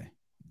this guy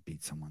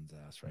beat someone's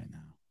ass right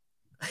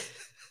now?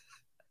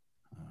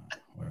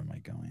 Where am I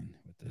going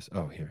with this?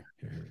 Oh, here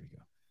we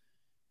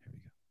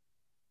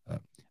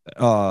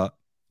go.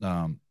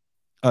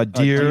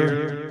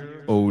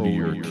 Dear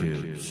Odier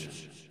kids.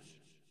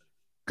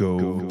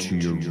 Go to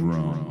your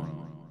room.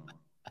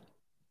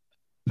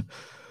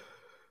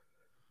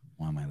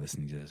 Why am I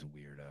listening to this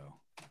weirdo?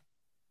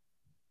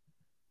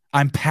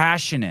 I'm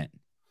passionate.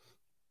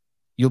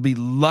 You'll be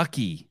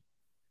lucky,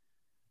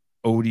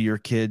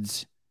 Odier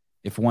kids,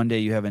 if one day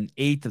you have an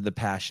 1/8 of the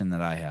passion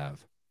that I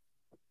have.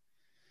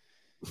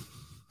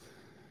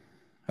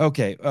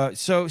 Okay,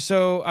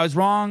 so I was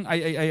wrong.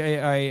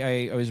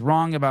 I was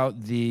wrong about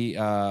the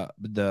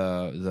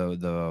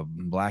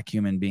black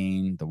human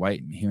being. The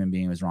white human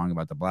being was wrong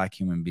about the black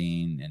human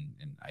being, and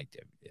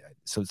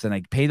so then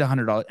I paid the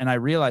 $100, and I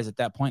realized at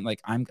that point,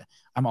 like I'm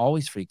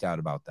always freaked out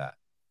about that.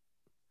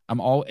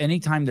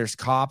 Anytime there's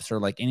cops,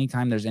 or like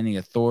anytime there's any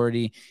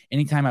authority,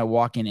 anytime I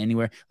walk in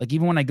anywhere, like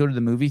even when I go to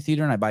the movie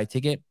theater and I buy a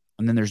ticket,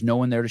 and then there's no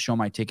one there to show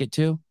my ticket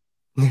to.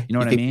 You know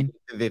what I mean?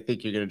 They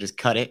think you're gonna just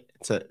cut it.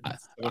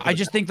 I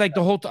just think like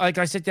the whole like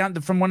I sit down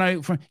from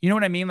you know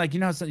what I mean? Like, you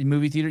know, it's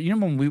movie theater. You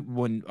know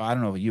when I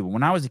don't know you, but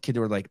when I was a kid,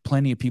 there were like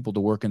plenty of people to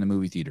work in the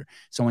movie theater.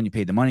 Someone you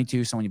paid the money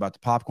to, someone you bought the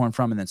popcorn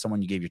from, and then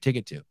someone you gave your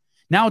ticket to.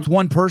 Now it's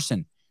one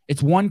person.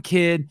 It's one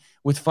kid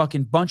with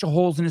fucking bunch of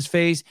holes in his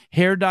face,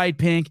 hair dyed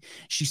pink.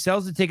 She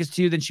sells the tickets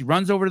to you, then she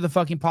runs over to the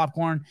fucking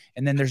popcorn,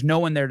 and then there's no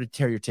one there to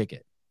tear your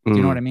ticket. Do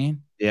you know what I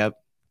mean? Yep.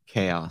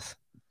 Chaos.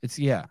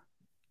 Yeah.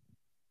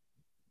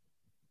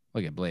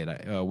 Look at Blade.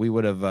 We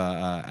would have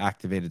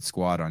activated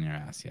squad on your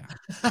ass. Yeah,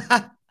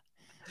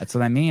 that's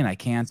what I mean. I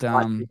can't.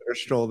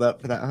 Strolled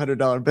up for that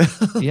 $100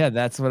 bill. Yeah,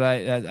 that's what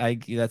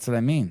that's what I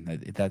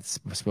mean. That's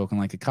spoken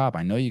like a cop.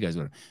 I know you guys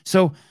would.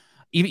 So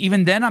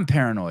even then, I'm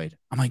paranoid.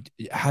 I'm like,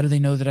 how do they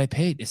know that I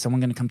paid? Is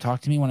someone going to come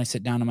talk to me when I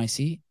sit down in my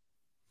seat?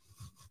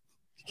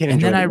 And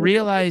then I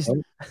realized,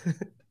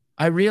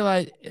 I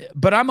realize,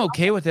 but I'm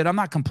okay with it. I'm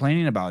not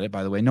complaining about it,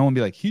 by the way. No one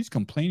be like, he's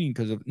complaining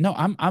because of, no,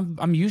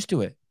 I'm used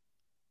to it.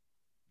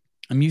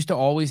 I'm used to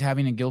always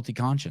having a guilty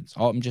conscience.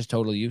 I'm just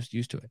totally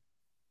used to it.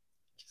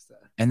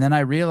 And then I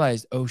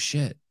realized, oh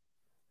shit,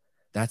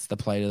 that's the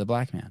plight of the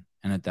black man.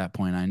 And at that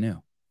point I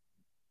knew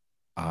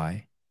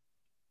that's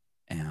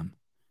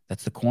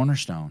the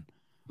cornerstone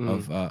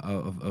of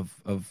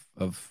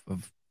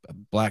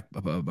black,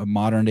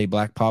 modern day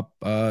black pop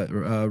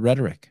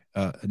rhetoric,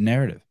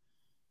 narrative.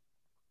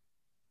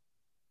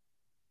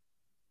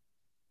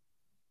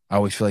 I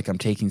always feel like I'm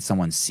taking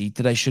someone's seat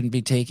that I shouldn't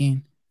be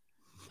taking.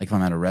 Like if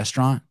I'm at a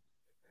restaurant.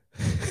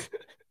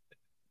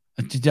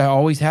 I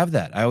always have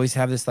that. I always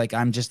have this, like,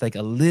 I'm just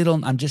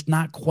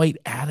not quite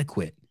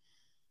adequate.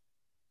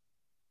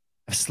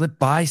 I've slipped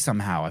by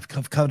somehow. I've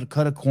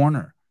cut a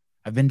corner.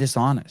 I've been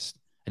dishonest.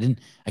 I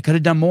could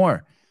have done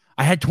more.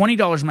 I had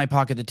 $20 in my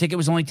pocket. The ticket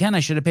was only 10.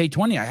 I should have paid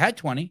 20. I had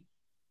 20.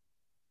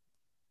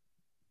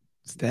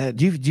 It's dead.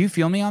 Do you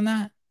feel me on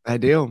that? I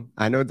do.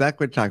 I know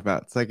exactly what you're talking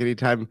about. It's like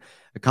anytime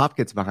a cop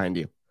gets behind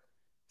you.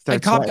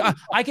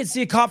 I could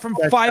see a cop from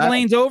 5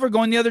 lanes over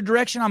going the other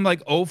direction. I'm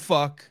like, oh,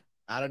 fuck.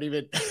 I don't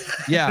even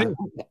yeah.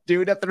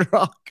 do nothing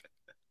wrong.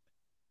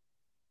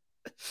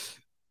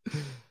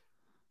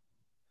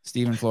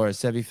 Stephen Flores,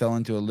 Sevi fell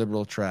into a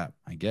liberal trap,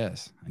 I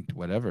guess.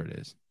 Whatever it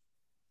is.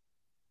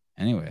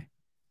 Anyway.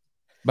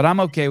 But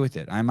I'm okay with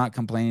it. I'm not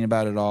complaining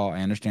about it at all.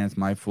 I understand it's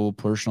my full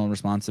personal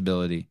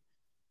responsibility.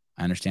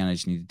 I understand I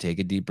just need to take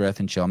a deep breath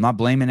and chill. I'm not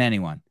blaming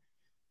anyone.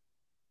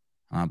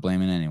 I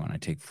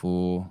take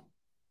full...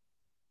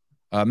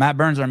 Matt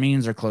Burns,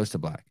 Armenians are close to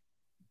black.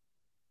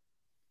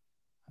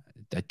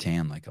 That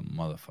tan like a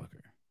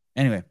motherfucker.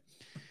 Anyway,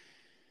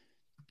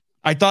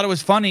 I thought it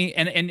was funny,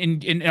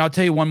 and I'll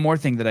tell you one more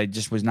thing that I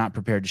just was not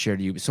prepared to share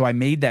to you. So I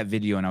made that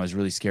video, and I was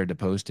really scared to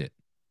post it.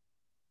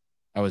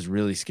 But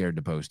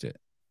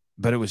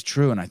it was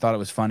true, and I thought it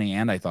was funny,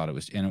 and it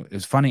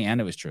was funny,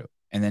 and it was true.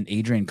 And then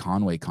Adrian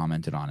Conway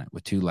commented on it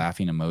with 2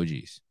 laughing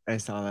emojis. I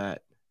saw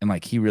that. And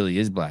like, he really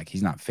is black.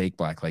 He's not fake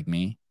black like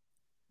me.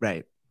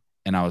 Right.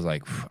 And I was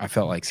like, I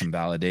felt like some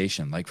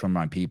validation, like from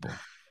my people.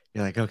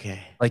 You're like, okay.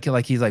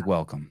 Like he's like,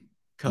 welcome.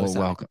 Well,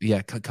 welcome.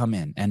 Yeah, come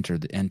in. Enter,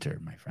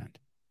 my friend.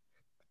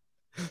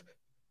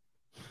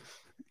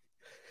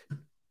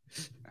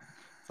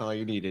 That's all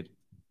you needed.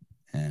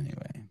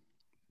 Anyway.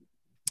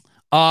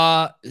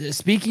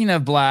 Speaking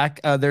of black,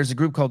 there's a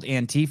group called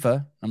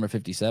Antifa, number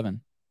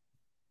 57.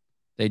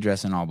 They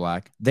dress in all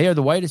black. They are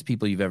the whitest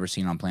people you've ever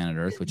seen on planet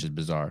Earth, which is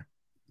bizarre.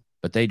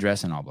 But they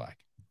dress in all black.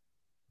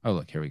 Oh,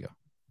 look, here we go.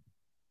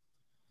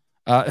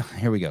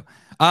 Here we go.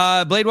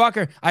 Blade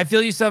Walker, I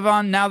feel you,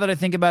 Savon. Now that I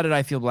think about it,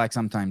 I feel black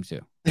sometimes too.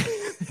 There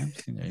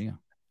you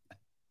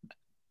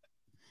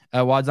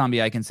go. Wad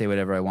Zombie, I can say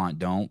whatever I want.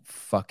 Don't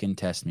fucking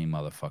test me,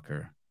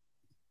 motherfucker.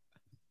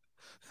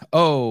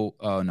 Oh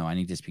no, I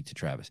need to speak to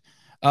Travis.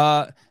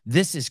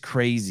 This is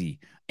crazy.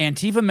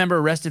 Antifa member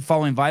arrested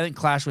following violent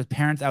clash with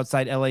parents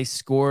outside LA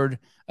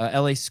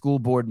LA school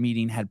board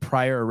meeting had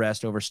prior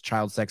arrest over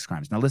child sex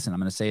crimes. Now listen, I'm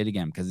going to say it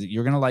again because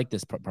you're going to like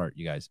this part,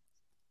 you guys.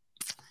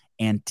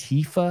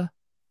 Antifa.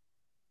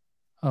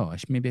 Oh,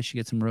 maybe I should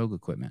get some Rogue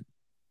equipment.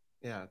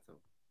 Yeah.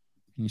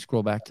 Can you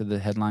scroll back to the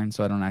headline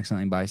so I don't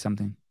accidentally buy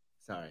something?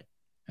 Sorry.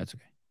 That's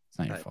okay. It's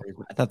not your fault.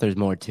 I thought there's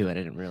more to it. I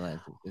didn't realize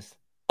this.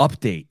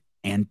 Update.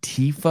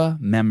 Antifa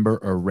member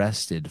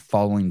arrested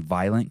following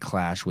violent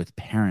clash with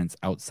parents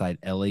outside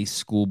LA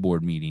school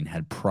board meeting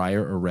had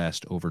prior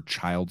arrest over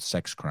child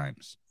sex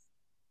crimes.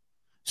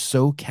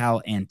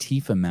 SoCal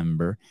Antifa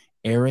member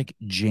Eric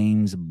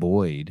James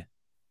Boyd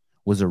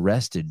was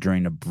arrested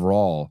during a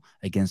brawl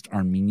against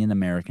Armenian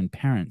American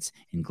parents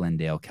in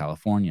Glendale,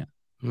 California.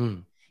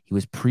 He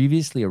was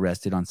previously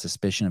arrested on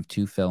suspicion of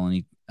 2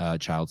 felony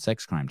child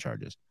sex crime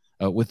charges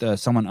with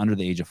someone under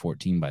the age of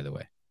 14, by the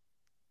way.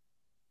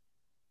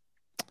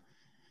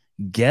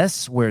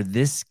 Guess where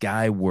this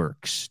guy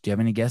works? Do you have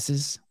any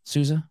guesses,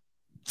 Souza?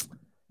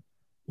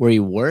 Where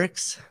he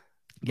works?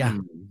 Yeah.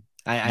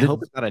 I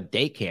hope it's not a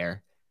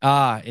daycare.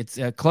 It's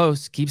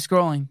close. Keep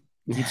scrolling.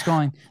 Keep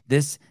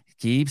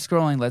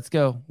scrolling. Let's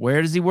go.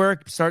 Where does he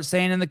work? Start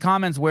saying in the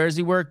comments, where does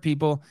he work,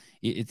 people?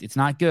 It's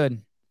not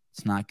good.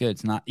 It's not good.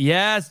 It's not.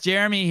 Yes,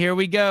 Jeremy, here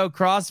we go.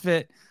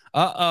 CrossFit.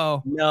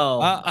 Uh-oh.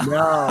 No.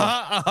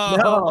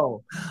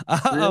 Uh-oh.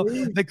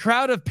 Really? The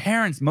crowd of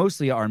parents,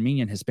 mostly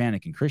Armenian,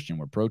 Hispanic, and Christian,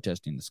 were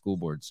protesting the school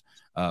board's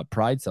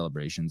pride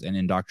celebrations and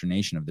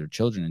indoctrination of their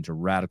children into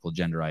radical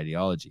gender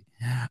ideology.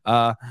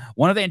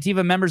 One of the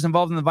Antifa members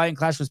involved in the violent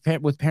clash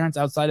with parents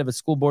outside of a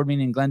school board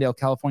meeting in Glendale,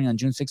 California on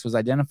June 6th was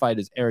identified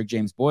as Eric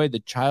James Boyd.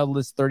 The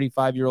childless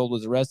 35-year-old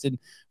was arrested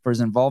for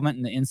his involvement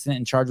in the incident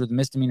and charged with a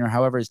misdemeanor.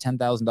 However, his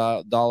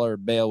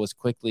 $10,000 bail was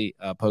quickly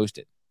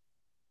posted.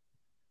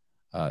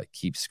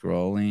 Keep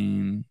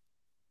scrolling.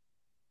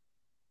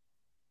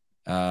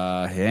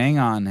 Hang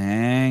on.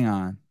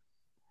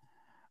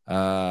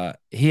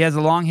 He has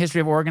a long history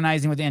of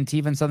organizing with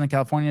Antifa in Southern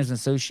California, is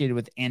associated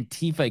with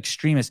Antifa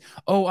extremists.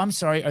 Oh, I'm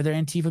sorry. Are there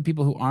Antifa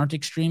people who aren't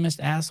extremist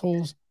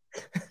assholes?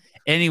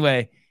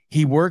 Anyway,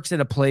 He works at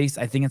a place,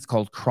 I think it's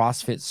called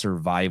CrossFit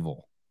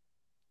Survival.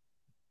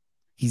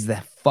 He's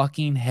the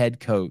fucking head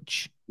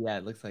coach. Yeah,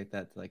 it looks like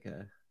that's like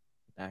a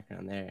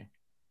background there.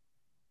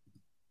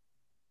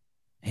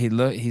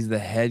 He's the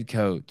head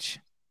coach.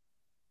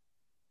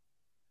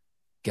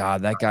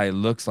 God, that guy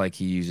looks like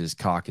he uses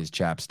cock as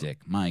chapstick.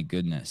 My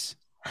goodness.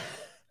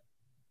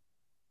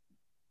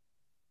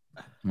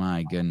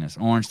 My goodness.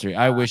 Orange Theory.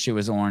 I wish it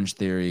was Orange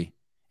Theory.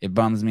 It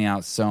bums me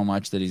out so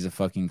much that he's a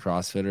fucking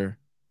CrossFitter.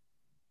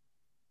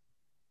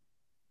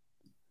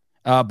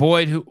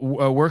 Boyd, who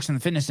works in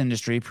the fitness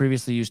industry,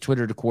 previously used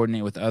Twitter to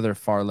coordinate with other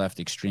far left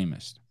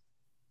extremists.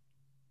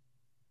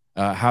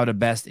 How to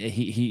best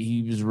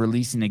he was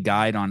releasing a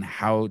guide on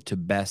how to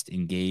best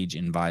engage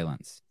in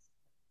violence.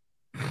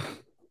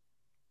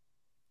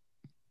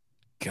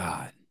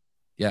 God.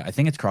 Yeah, I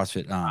think it's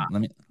CrossFit.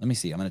 Let me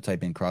see. I'm going to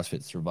type in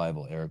CrossFit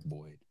Survival Eric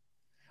Boyd.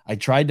 I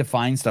tried to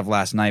find stuff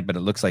last night, but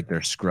it looks like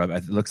they're scrubbed.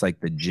 It looks like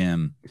the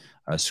gym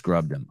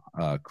scrubbed him.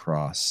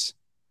 Cross.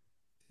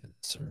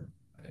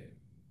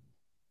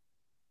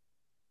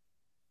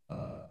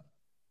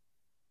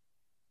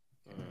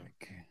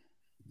 Okay.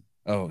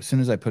 Oh, as soon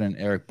as I put in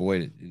Eric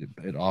Boyd,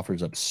 it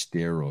offers up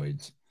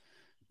steroids.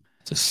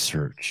 It's a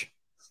search.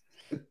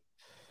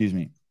 Excuse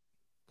me.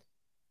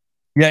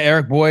 Yeah,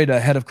 Eric Boyd,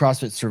 head of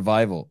CrossFit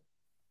Survival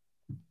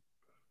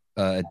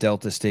at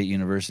Delta State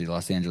University,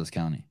 Los Angeles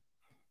County.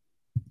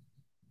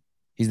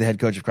 He's the head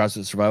coach of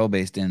CrossFit Survival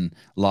based in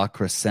La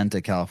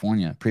Crescenta,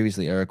 California.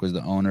 Previously, Eric was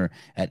the owner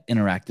at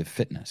Interactive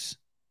Fitness.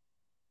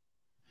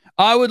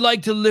 I would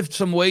like to lift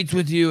some weights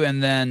with you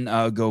and then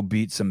go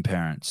beat some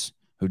parents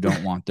who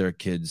don't want their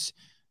kids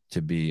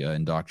to be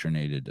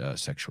indoctrinated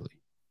sexually.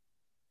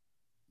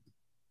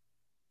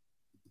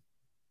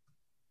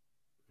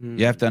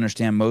 You have to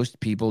understand, most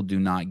people do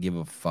not give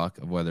a fuck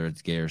of whether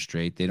it's gay or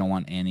straight. They don't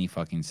want any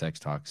fucking sex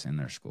talks in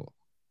their school.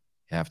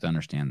 You have to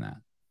understand that.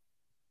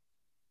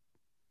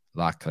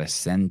 La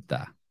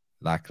Crescenta.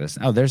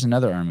 Oh, there's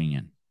another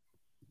Armenian.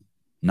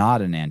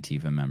 Not an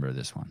Antifa member,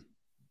 this one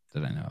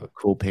that I know of.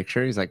 Cool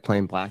picture. He's like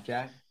playing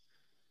blackjack.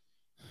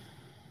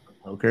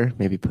 Poker.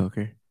 Maybe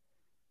poker.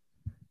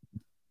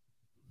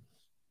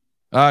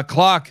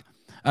 Clock.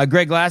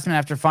 Greg Glassman,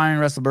 after firing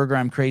Russell Berger,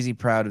 I'm crazy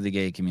proud of the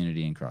gay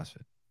community in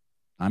CrossFit.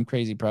 I'm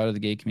crazy proud of the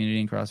gay community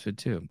in CrossFit,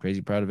 too. I'm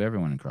crazy proud of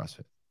everyone in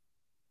CrossFit.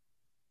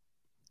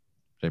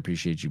 But I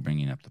appreciate you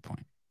bringing up the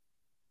point.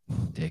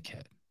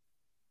 Dickhead.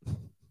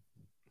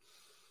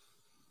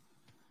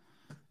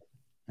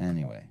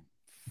 Anyway,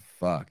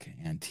 fuck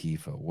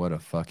Antifa. What a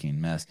fucking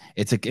mess.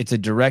 It's a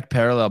direct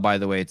parallel, by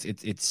the way.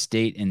 It's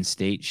state and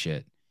state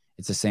shit.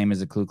 It's the same as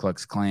the Ku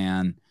Klux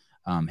Klan.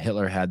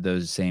 Hitler had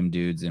those same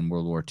dudes in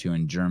World War II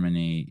in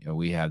Germany.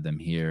 We have them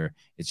here.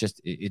 It's just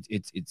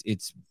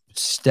it's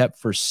step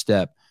for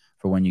step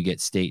for when you get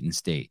state and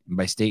state. And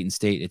by state and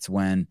state, it's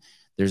when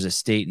there's a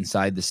state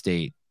inside the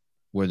state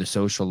where the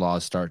social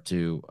laws start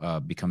to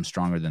become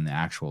stronger than the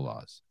actual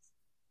laws.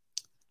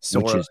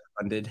 Which is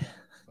funded.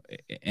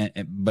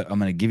 But I'm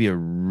going to give you a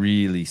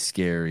really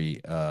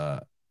scary.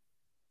 I'm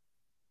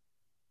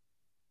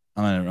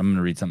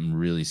gonna read something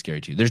really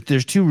scary to you.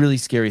 There's two really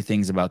scary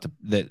things about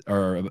that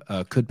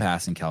are could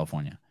pass in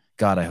California.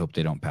 God, I hope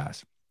they don't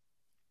pass.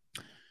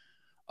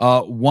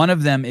 One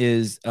of them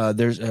is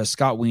there's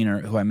Scott Wiener,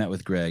 who I met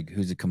with Greg,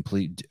 who's a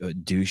complete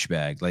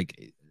douchebag.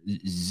 Like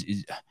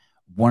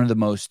one of the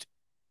most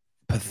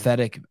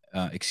pathetic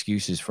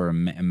excuses for a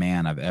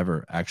man I've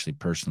ever actually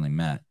personally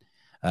met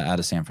out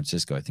of San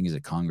Francisco. I think he's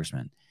a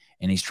congressman,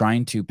 and he's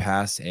trying to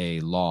pass a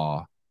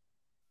law.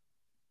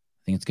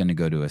 I think it's going to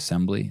go to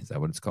assembly. Is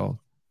that what it's called?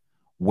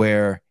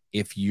 Where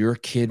if your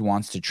kid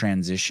wants to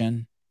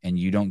transition and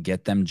you don't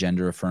get them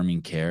gender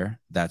affirming care,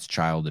 that's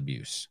child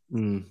abuse.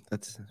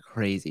 That's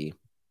crazy.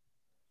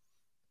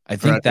 I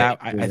think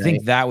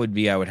that would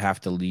be, I would have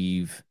to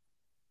leave.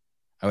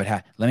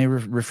 Let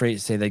me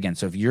say that again.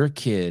 So if your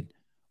kid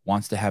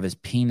wants to have his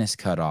penis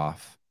cut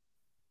off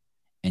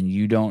and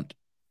you don't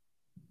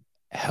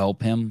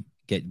help him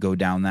go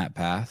down that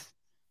path,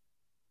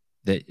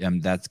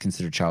 that's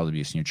considered child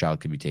abuse and your child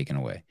could be taken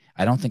away.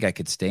 I don't think I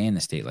could stay in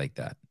a state like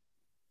that.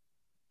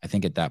 I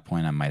think at that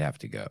point I might have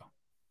to go.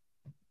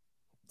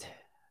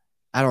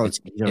 I don't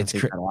think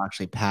that'll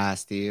actually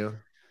pass, do you?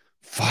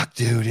 Fuck,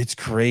 dude, it's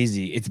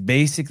crazy. It's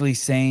basically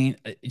saying,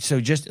 so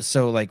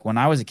like when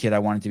I was a kid, I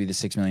wanted to be the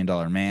 $6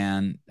 million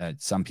man.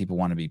 Some people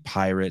want to be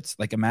pirates.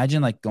 Like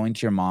imagine like going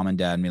to your mom and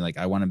dad and be like,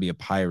 I want to be a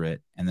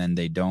pirate. And then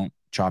they don't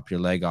chop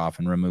your leg off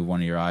and remove one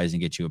of your eyes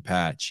and get you a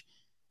patch.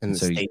 And the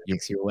state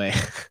takes you away.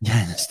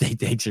 Yeah, the state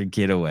takes your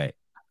kid away.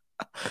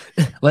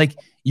 Like,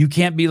 you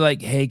can't be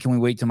like, hey, can we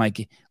wait till my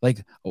kid?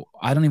 Like,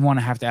 I don't even want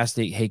to have to ask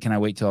state, hey, can I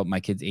wait till my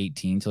kid's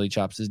 18 till he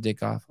chops his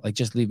dick off? Like,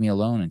 just leave me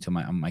alone until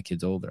my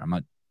kid's older. I'm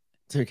not.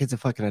 So your kid's a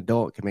fucking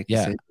adult, can make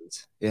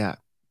decisions. Yeah.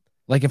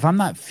 Like, if I'm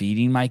not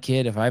feeding my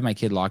kid, if I have my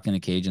kid locked in a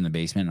cage in the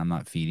basement and I'm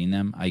not feeding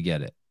them, I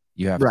get it.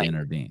 You have to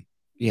intervene.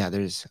 Yeah,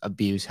 there's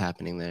abuse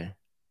happening there.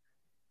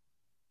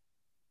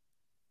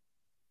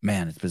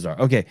 Man, it's bizarre.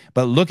 Okay,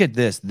 but look at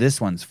this. This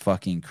one's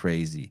fucking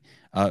crazy.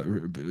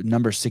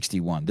 Number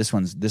 61. This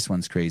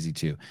one's crazy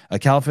too.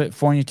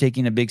 California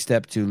taking a big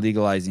step to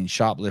legalizing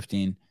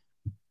shoplifting.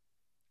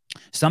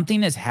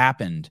 Something has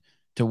happened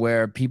to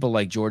where people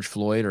like George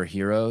Floyd are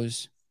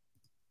heroes.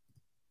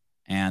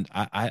 And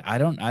I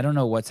don't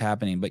know what's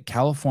happening, but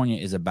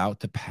California is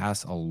about to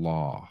pass a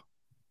law.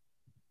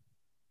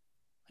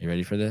 You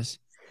ready for this?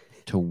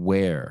 To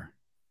where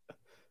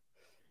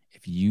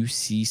if you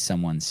see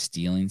someone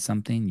stealing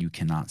something, you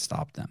cannot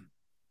stop them.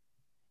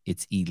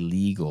 It's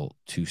illegal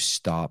to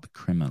stop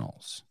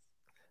criminals.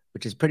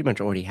 Which is pretty much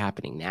already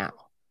happening now.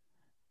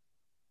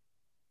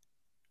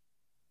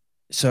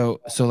 So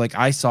like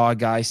I saw a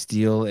guy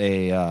steal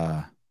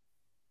saw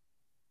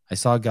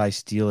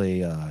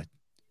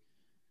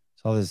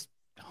this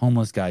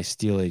homeless guy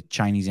steal a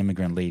Chinese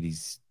immigrant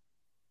lady's.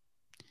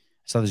 I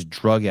saw this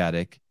drug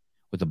addict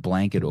with a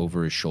blanket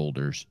over his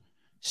shoulders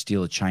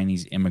steal a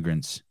Chinese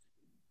immigrant's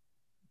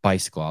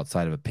bicycle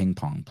outside of a ping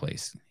pong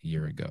place a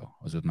year ago.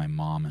 I was with my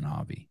mom and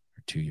Avi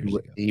 2 years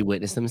ago. Did you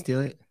witness him steal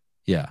it?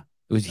 Yeah.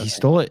 It was, okay. He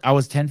stole it. I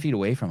was 10 feet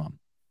away from him.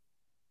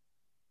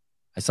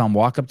 I saw him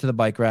walk up to the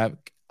bike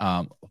rack,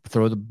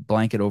 throw the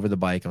blanket over the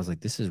bike. I was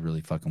like, this is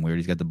really fucking weird.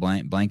 He's got the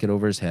blanket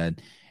over his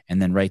head.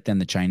 And then right then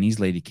the Chinese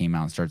lady came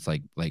out and starts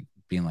like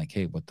being like,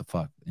 hey, what the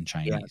fuck in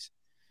Chinese? Yeah.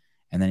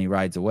 And then he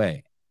rides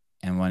away.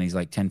 And when he's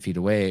like 10 feet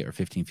away or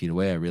 15 feet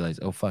away, I realized,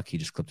 oh, fuck, he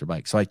just clipped her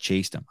bike. So I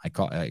chased him. I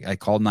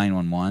called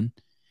 911.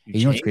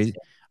 You know what's crazy?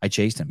 I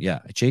chased him. Yeah.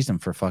 I chased him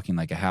for fucking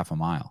like a half a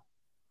mile.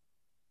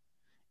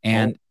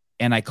 And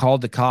I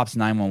called the cops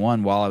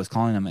 911 while I was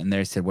calling them. And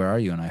they said, where are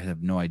you? And I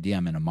have no idea.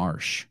 I'm in a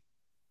marsh.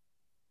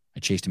 I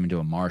chased him into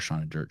a marsh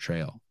on a dirt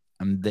trail.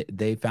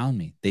 They found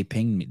me. They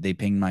pinged me. They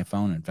pinged my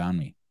phone and found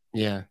me.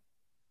 Yeah.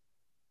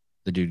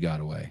 The dude got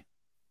away.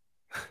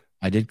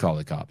 I did call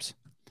the cops.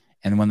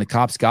 And when the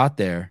cops got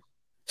there,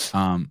 they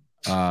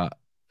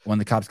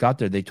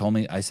told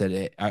me, I said,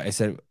 hey,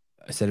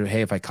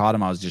 if I caught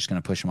him, I was just going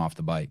to push him off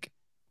the bike.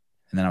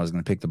 And then I was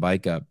going to pick the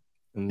bike up.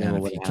 And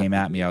if he came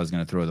at me, I was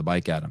going to throw the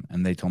bike at him.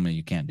 And they told me,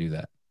 you can't do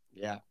that.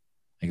 Yeah.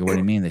 I go, what do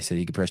you mean? They said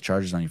he could press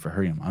charges on you for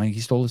hurting him. I mean, he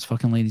stole this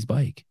fucking lady's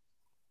bike.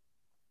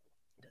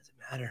 It doesn't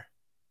matter.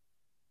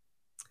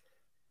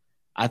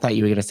 I thought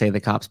you were going to say the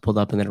cops pulled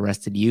up and then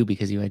arrested you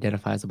because you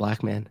identify as a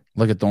black man.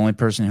 Look at the only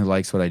person who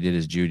likes what I did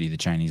is Judy, the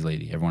Chinese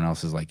lady. Everyone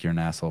else is like, you're an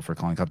asshole for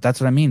calling cops.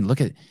 That's what I mean.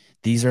 Look at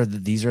these are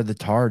the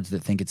tards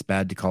that think it's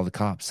bad to call the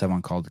cops.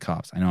 Someone called the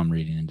cops. I know I'm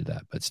reading into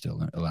that, but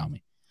still allow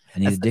me. I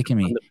need a dick in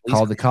me.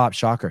 Called the cop.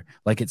 Shocker.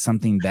 Like it's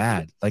something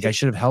bad. Like I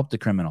should have helped the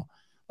criminal.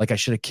 Like I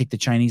should have kicked the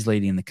Chinese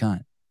lady in the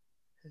cunt.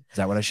 Is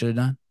that what I should have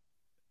done?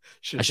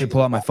 I should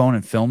pull out my phone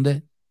and filmed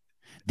it.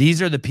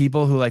 These are the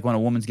people who, like, when a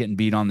woman's getting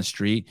beat on the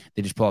street,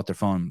 they just pull out their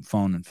phone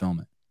and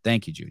film it.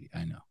 Thank you, Judy.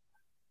 I know.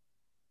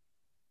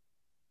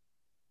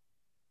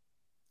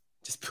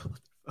 Just pull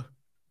it.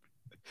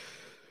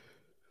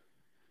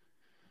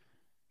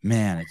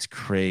 Man, it's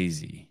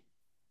crazy.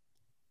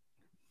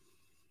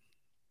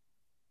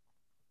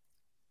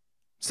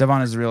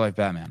 Stevan is a real life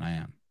Batman. I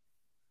am.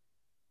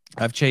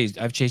 I've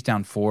chased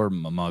down 4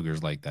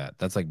 muggers like that.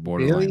 That's like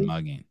borderline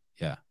mugging.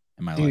 Yeah,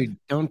 in my life. Dude,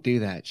 don't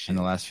do that shit. In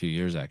the last few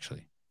years,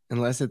 actually.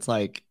 Unless it's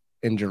like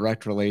in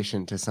direct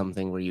relation to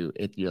something where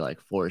you're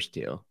like forced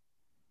to.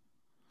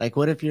 Like,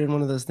 what if you're in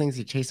one of those things,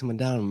 you chase someone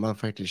down and a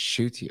motherfucker just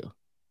shoots you?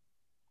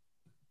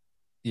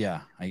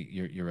 Yeah,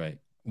 you're right.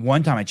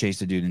 One time I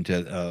chased a dude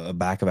into a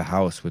back of a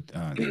house with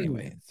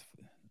anyway.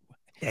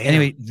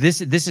 Anyway,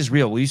 this is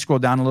real. Will you scroll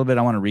down a little bit?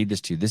 I want to read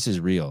this to you. This is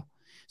real.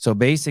 So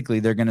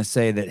basically, they're going to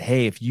say that,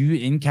 hey, if you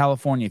in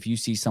California, if you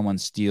see someone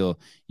steal,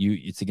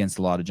 it's against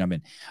the law to jump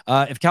in.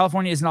 If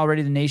California isn't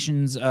already the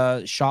nation's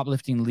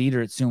shoplifting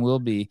leader, it soon will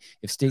be.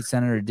 If State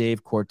Senator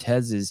Dave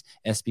Cortez's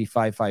SB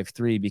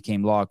 553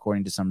 became law,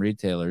 according to some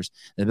retailers,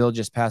 the bill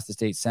just passed the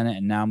state Senate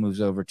and now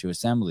moves over to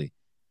Assembly.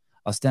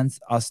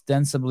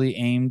 Ostensibly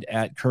aimed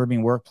at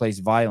curbing workplace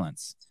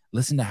violence.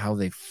 Listen to how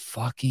they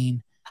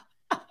fucking...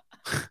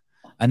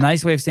 A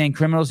nice way of saying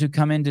criminals who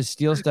come in to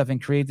steal stuff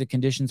and create the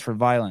conditions for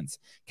violence.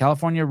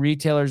 California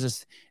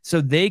retailers, so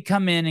they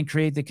come in and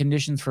create the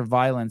conditions for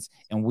violence,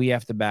 and we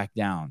have to back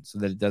down so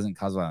that it doesn't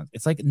cause violence.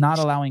 It's like not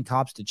allowing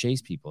cops to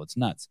chase people. It's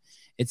nuts.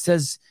 It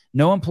says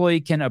no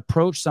employee can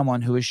approach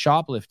someone who is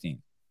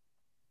shoplifting.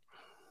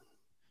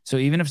 So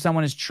even if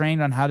someone is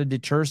trained on how to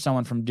deter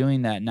someone from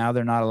doing that, now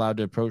they're not allowed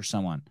to approach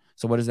someone.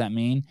 So what does that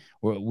mean?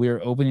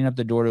 We're opening up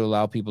the door to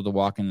allow people to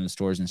walk into the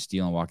stores and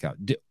steal and walk out.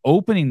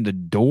 Opening the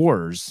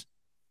doors...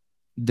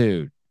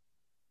 Dude,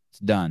 it's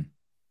done.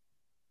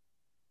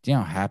 Do you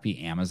know how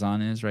happy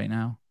Amazon is right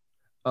now?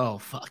 Oh,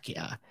 fuck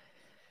yeah.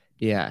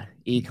 Yeah,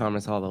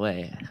 e-commerce all the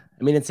way.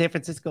 I mean, in San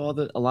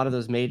Francisco, a lot of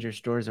those major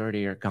stores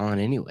already are gone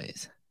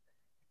anyways.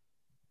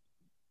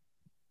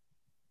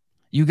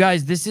 You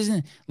guys, this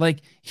isn't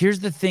like,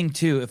 here's the thing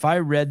too. If I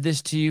read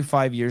this to you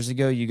 5 years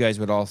ago, you guys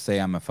would all say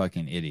I'm a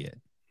fucking idiot.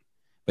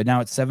 But now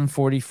it's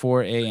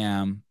 7:44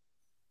 a.m.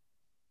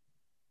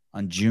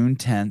 on June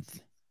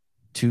 10th.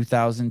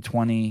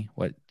 2020,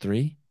 what,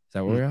 3? Is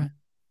that where we're at?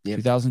 Yep.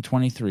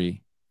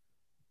 2023.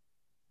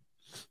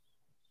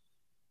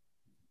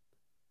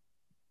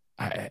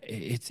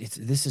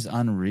 this is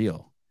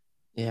unreal.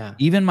 Yeah.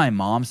 Even my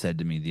mom said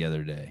to me the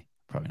other day,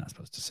 probably not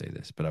supposed to say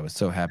this, but I was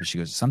so happy. She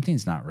goes,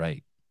 something's not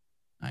right.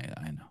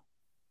 I know.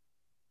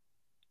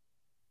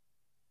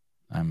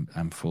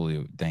 I'm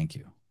fully, thank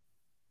you.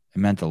 It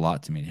meant a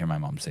lot to me to hear my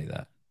mom say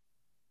that.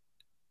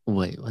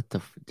 Wait, what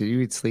the? Did you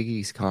read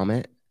Sleeky's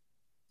comment?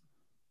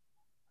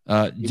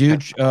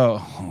 Dude,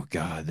 oh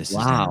God, this is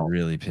gonna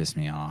really piss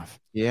me off.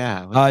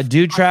 Yeah.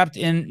 Dude trapped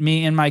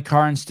me in my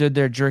car and stood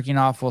there jerking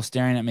off while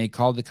staring at me,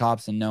 called the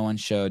cops and no one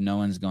showed. No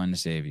one's going to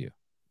save you.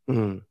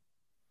 Mm.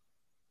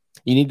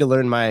 You need to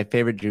learn my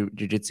favorite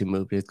jiu-jitsu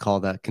move. It's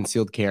called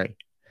concealed carry.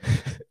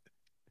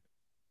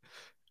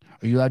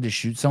 Are you allowed to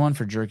shoot someone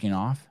for jerking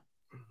off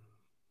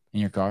in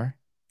your car?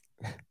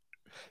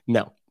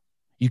 No.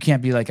 You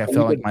can't be like, I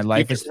felt like my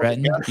life was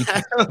threatened.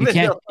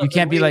 You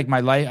can't be like,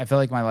 my life, I felt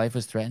like my life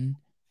was threatened.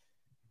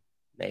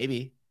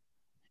 Maybe.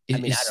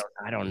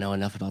 I don't know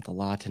enough about the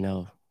law to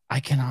know. I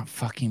cannot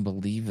fucking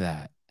believe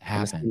that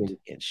happened. You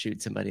can't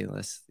shoot somebody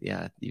unless,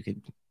 you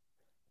could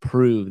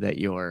prove that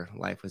your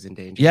life was in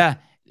danger. Yeah.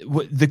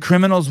 The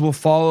criminals will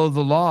follow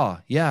the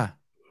law. Yeah.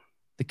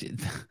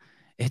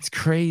 It's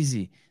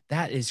crazy.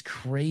 That is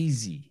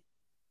crazy.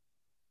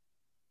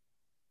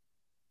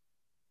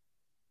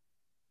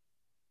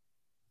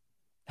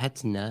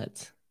 That's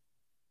nuts.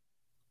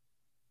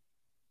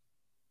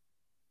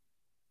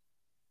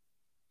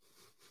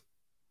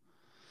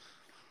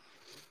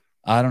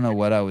 I don't know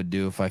what I would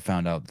do if I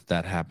found out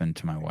that happened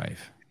to my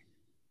wife.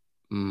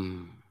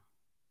 Wouldn't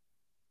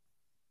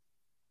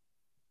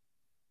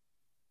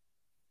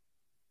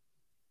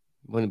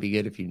it be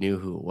good if you knew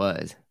who it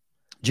was?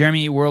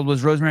 Jeremy World,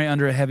 was Rosemary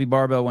under a heavy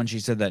barbell when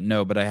she said that?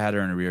 No, but I had her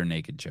in a rear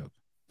naked choke.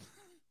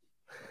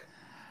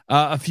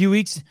 A few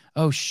weeks.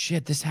 Oh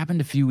shit, this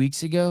happened a few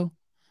weeks ago.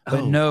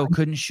 But no,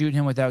 couldn't shoot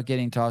him without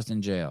getting tossed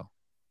in jail.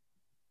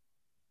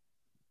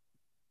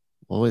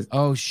 What was?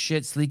 Oh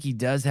shit, Sleeky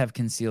does have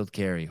concealed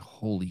carry.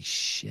 Holy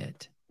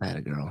shit. I had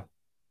a girl.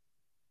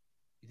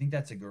 You think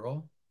that's a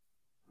girl?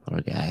 Or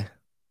a guy?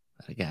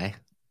 A guy.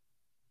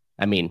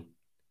 I mean,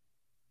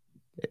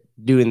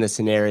 doing the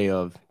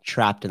scenario of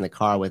trapped in the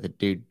car with a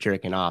dude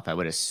jerking off, I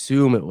would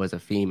assume it was a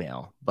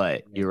female,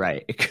 but you're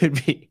right. It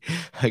could be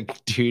a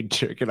dude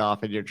jerking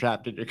off and you're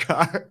trapped in your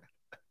car.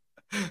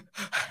 I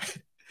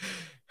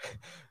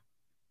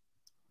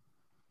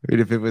mean,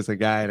 if it was a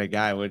guy and a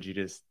guy, would you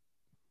just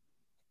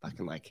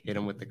fucking like hit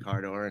him with the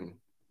car door? And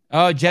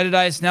oh,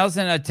 Jedediah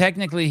Snelson,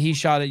 technically he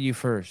shot at you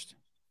first.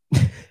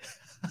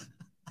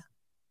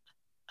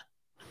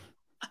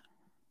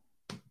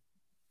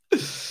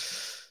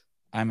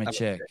 I'm a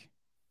chick.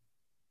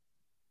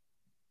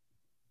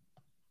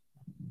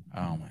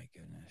 Oh my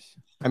goodness.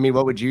 I mean,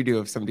 what would you do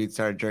if some dude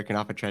started jerking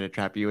off and tried to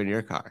trap you in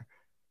your car?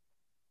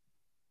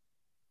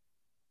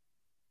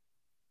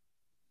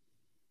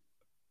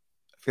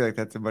 I feel like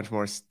that's a much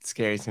more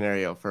scary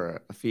scenario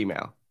for a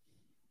female.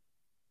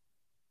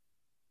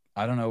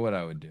 I don't know what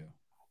I would do.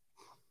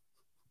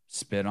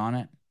 Spit on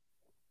it?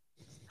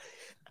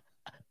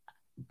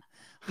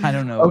 I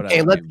don't know.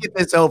 Okay, let's get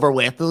this over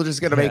with. We're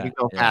just gonna make it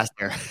go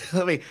faster.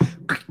 Let me.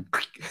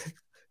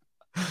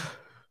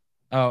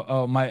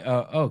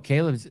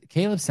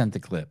 Caleb sent the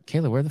clip.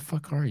 Caleb, where the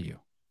fuck are you?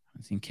 I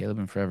haven't seen Caleb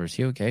in forever. Is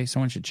he okay?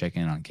 Someone should check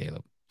in on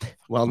Caleb.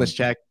 Wellness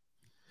check.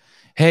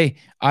 Hey,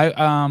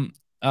 my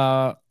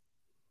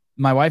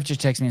wife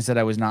just texted me and said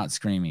I was not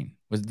screaming.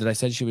 Did I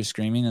said she was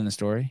screaming in the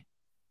story?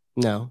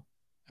 No.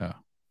 Oh.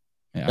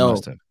 Yeah, no. I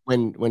must have.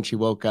 When she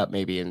woke up,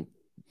 maybe, and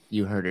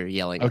you heard her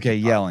yelling. Okay,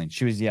 yelling.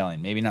 She was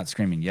yelling. Maybe not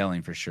screaming.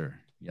 Yelling for sure.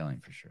 How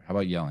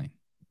about yelling?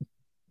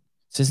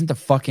 This isn't the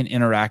fucking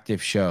interactive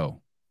show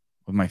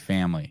with my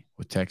family,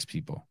 with text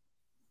people.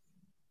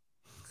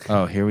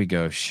 Oh, here we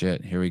go.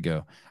 Shit. Here we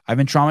go. I've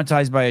been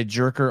traumatized by a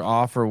jerker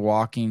off for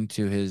walking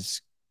to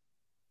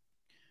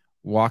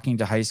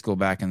high school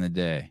back in the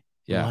day.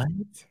 Yeah. What?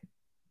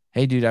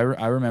 Hey, dude, I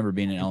remember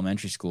being in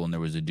elementary school and there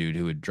was a dude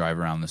who would drive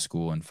around the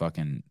school and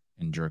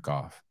jerk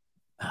off.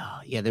 Oh,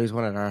 yeah. There was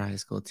one at our high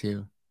school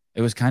too.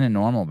 It was kind of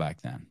normal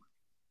back then.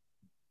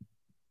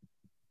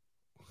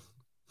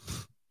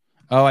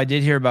 Oh, I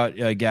did hear about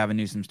Gavin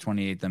Newsom's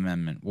 28th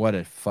Amendment. What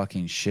a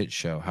fucking shit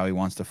show. How he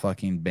wants to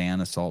fucking ban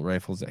assault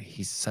rifles.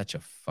 He's such a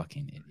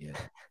fucking idiot.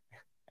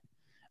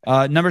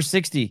 Number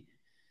 60.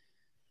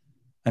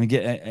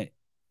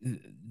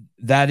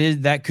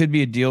 That could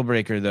be a deal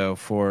breaker though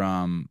for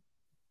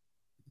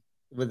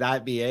Would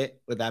that be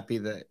it? Would that be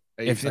the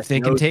if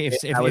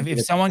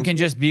someone can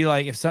just be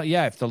like if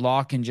the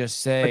law can just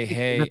say,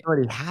 hey, it's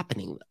already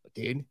happening though,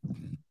 dude.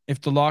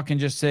 If the law can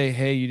just say,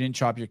 hey, you didn't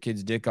chop your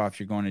kid's dick off,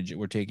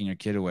 we're taking your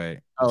kid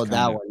away. Oh,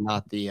 that one,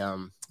 not the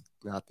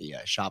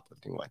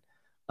shoplifting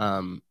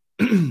one.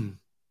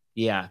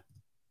 Yeah.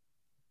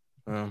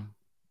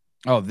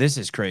 Oh, this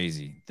is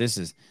crazy.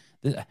 This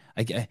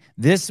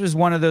was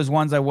one of those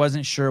ones I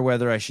wasn't sure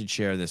whether I should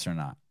share this or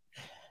not.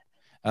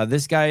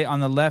 This guy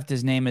on the left,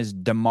 his name is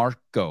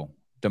DeMarco.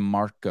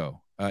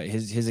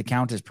 His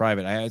account is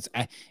private.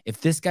 If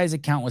this guy's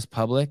account was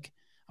public,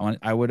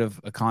 I would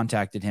have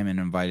contacted him and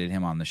invited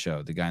him on the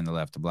show. The guy on the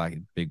left,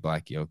 the big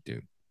black yoke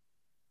dude.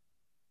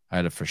 I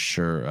had a for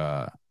sure.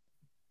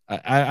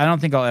 I don't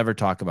think I'll ever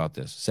talk about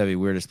this. Sevi,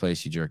 weirdest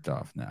place you jerked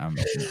off. No, I'm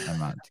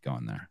not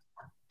going there.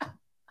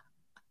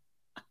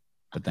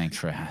 But thanks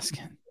for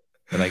asking.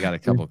 But I got a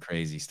couple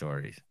crazy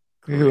stories.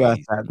 Who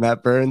asked that?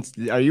 Matt Burns.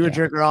 Are you a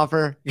jerker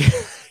offer?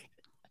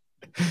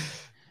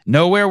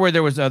 Nowhere where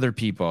there was other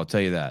people. I'll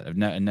tell you that. I've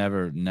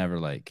never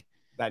like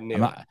that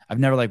new. I've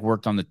never like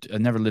worked on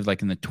I've never lived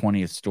like in the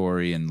 20th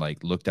story and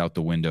like looked out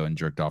the window and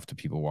jerked off to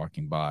people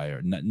walking by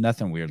or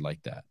nothing weird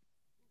like that.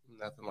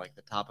 Nothing like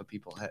the top of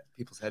people's head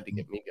to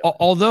get me going.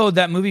 Although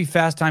that movie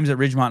Fast Times at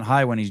Ridgemont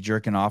High, when he's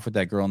jerking off with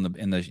that girl in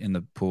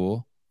the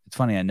pool, it's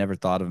funny. I never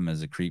thought of him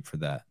as a creep for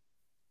that,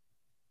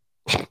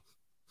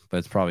 but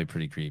it's probably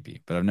pretty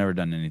creepy. But I've never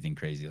done anything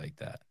crazy like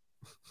that.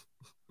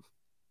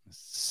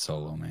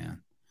 Solo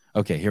man.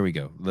 Okay, here we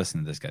go. Listen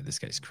to this guy. This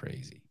guy's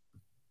crazy.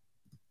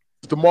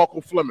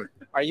 DeMarco Fleming.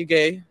 Are you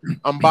gay?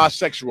 I'm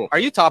bisexual. Are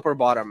you top or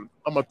bottom?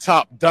 I'm a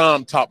top,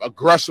 dom top,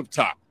 aggressive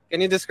top. Can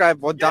you describe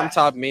what dom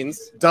top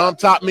means? Dom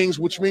top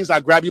which means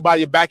I grab you by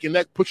your back and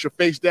neck, put your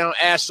face down,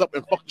 ass up,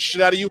 and fuck the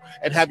shit out of you,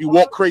 and have you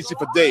walk crazy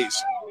for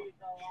days.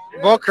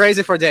 Walk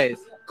crazy for days.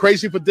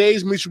 Crazy for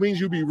days, which means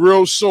you'll be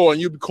real sore, and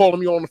you'll be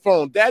calling me on the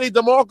phone. Daddy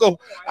DeMarco,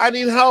 I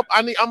need help.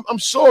 I'm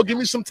sore. Give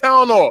me some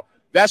Tylenol.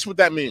 That's what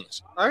that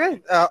means.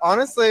 Okay.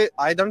 Honestly,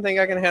 I don't think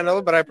I can handle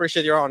it, but I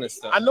appreciate your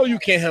honesty. I know you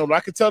can't handle it.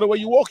 I can tell the way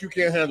you walk, you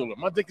can't handle it.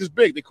 My dick is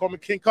big. They call me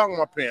King Kong in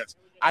my pants.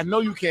 I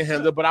know you can't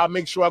handle it, but I'll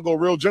make sure I go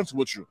real gentle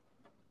with you.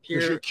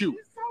 Because you're cute.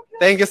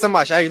 Thank you so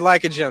much. I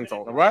like it gentle.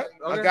 All right?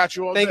 Okay. I got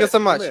you all Thank day. you so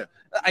much.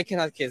 I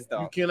cannot kiss,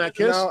 though. You cannot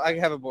kiss? No, I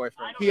have a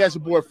boyfriend. He has a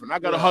boyfriend. I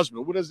got a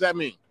husband. What does that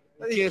mean?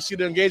 You can't see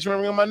the engagement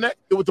ring on my neck?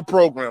 Get with the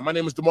program. My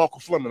name is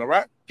DeMarco Fleming, all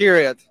right?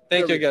 Period.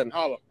 Thank you again.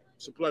 Holla.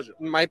 It's a pleasure.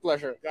 My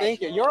pleasure.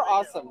 Thank you. You're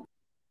awesome.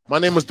 My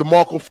name is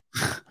DeMarco.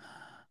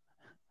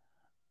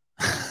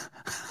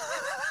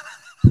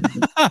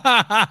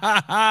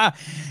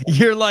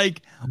 You're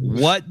like,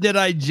 what did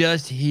I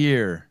just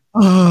hear?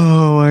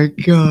 Oh my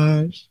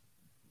gosh.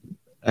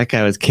 That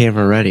guy was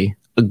camera ready.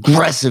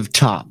 Aggressive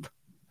top.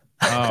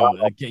 Oh,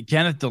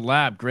 Kenneth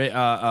DeLab. Great.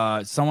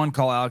 Someone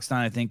call Alex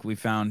Stein. I think we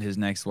found his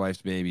next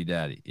wife's baby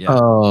daddy. Yeah.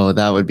 Oh,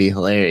 that would be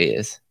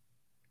hilarious.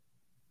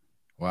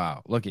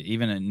 Wow. Look at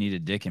even Anita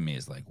Dick in me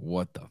is like,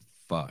 what the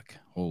fuck?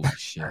 Holy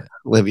shit.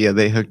 Olivia,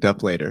 they hooked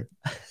up later.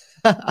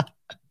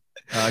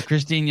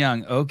 Christine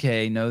Young.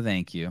 Okay. No,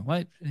 thank you.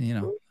 What?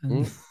 You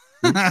know.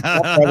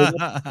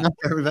 Not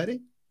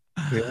everybody.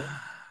 Yeah.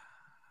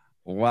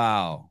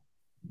 Wow.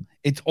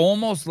 It's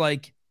almost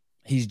like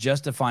he's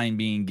justifying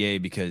being gay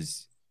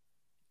because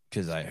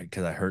I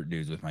hurt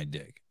dudes with my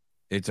dick.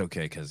 It's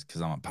okay because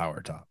I'm a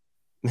power top.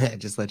 Yeah,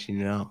 just let you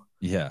know.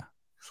 Yeah.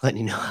 Just letting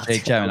you know. Hey,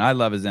 Kevin, I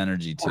love his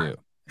energy too.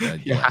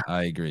 Yeah.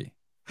 I agree.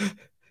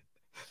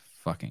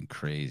 Fucking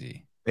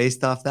crazy.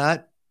 Based off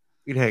that,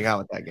 you'd hang out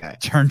with that guy.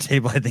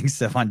 Turntable, I think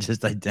Stefan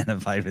just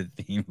identified with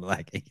Theme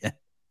Black again.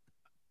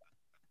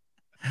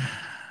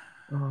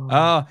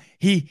 Oh,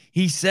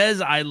 he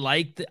says I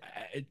like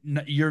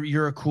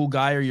you're a cool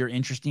guy or you're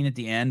interesting at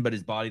the end, but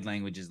his body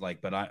language is like,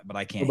 but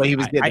I can't. But he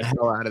was getting the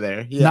hell out of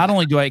there. Yeah. Not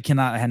only do I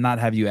cannot not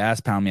have you ass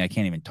pound me, I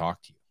can't even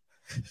talk to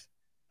you.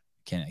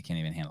 I can't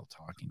even handle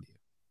talking to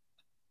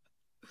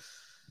you.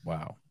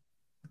 Wow.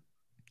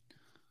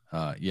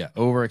 Yeah,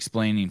 over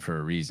explaining for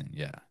a reason.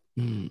 Yeah.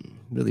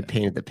 Really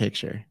painted the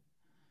picture.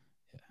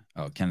 Yeah.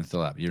 Oh, Kenneth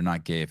Phillip, you're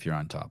not gay if you're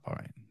on top. All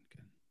right.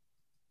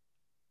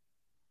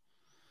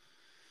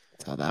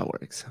 That's how that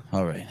works.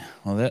 All right.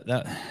 Well,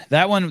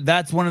 that one,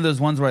 that's one of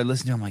those ones where I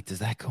listen to. I'm like, does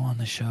that go on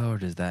the show or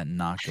does that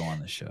not go on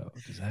the show?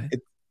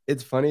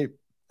 It's funny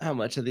how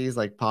much of these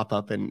like pop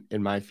up in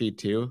my feed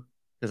too,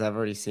 because I've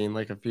already seen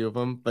like a few of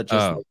them. But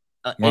just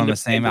we're on the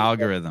same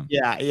algorithm.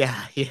 Yeah.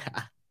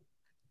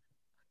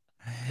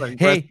 Like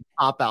hey,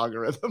 top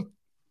algorithm.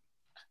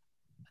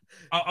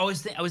 I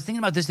was thinking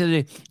about this the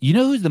other day. You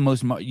know who's the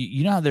most?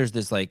 You know how there's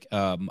this like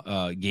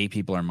gay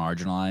people are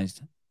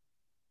marginalized.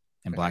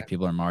 And black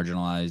people are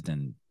marginalized,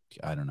 and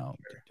I don't know,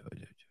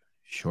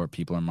 short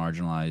people are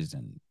marginalized,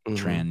 and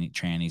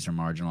trannies are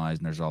marginalized,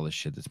 and there's all this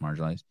shit that's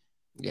marginalized.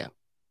 Yeah,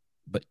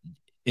 but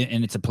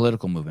and it's a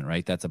political movement,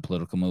 right? That's a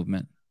political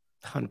movement.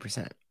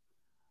 100%.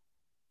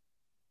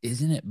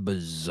 Isn't it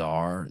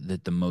bizarre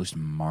that the most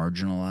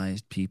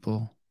marginalized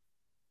people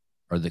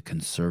are the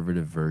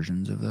conservative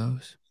versions of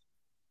those?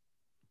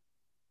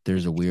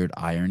 There's a weird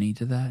irony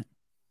to that.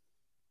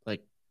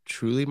 Like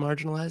truly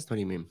marginalized? What do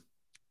you mean?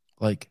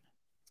 Like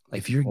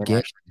if you're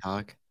gay,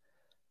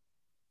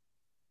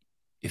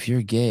 if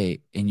you're gay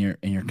and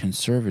you're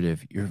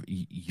conservative,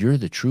 you're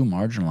the true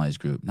marginalized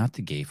group, not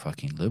the gay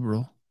fucking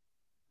liberal.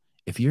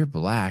 If you're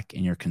black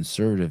and you're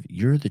conservative,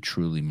 you're the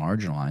truly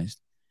marginalized.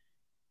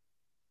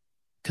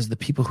 Because the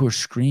people who are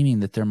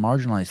screaming that they're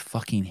marginalized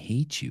fucking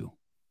hate you.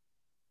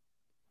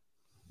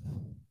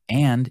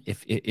 And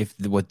if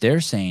what they're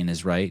saying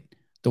is right,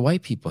 the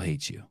white people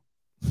hate you.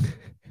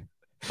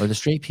 Or the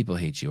straight people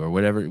hate you, or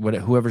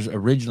whoever's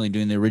originally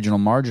doing the original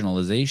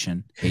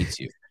marginalization hates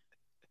you.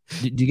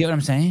 Do you get what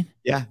I'm saying?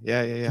 Yeah.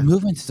 The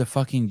movement is a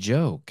fucking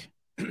joke.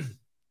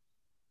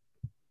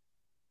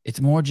 It's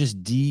more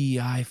just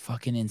DEI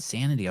fucking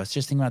insanity. I was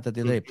just thinking about that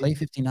the other day. Play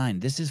 59.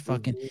 This is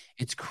fucking,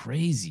 it's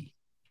crazy.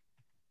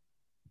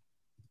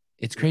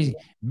 It's crazy.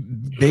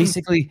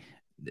 Basically,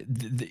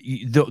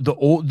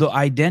 the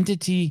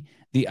identity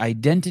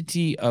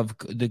of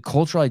the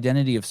cultural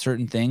identity of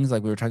certain things,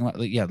 like we were talking about.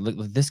 Like, yeah, look,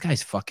 this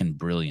guy's fucking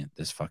brilliant.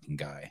 This fucking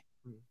guy.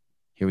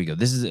 Here we go.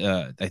 This is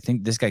I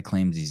think this guy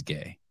claims he's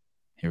gay.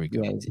 Here we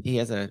go. Yeah, he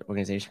has an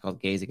organization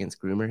called Gays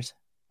Against Groomers.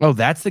 Oh,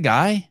 that's the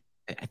guy?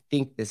 I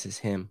think this is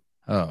him.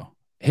 Oh,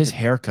 his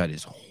haircut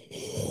is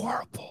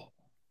horrible.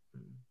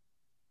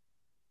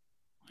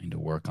 I need to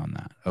work on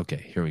that.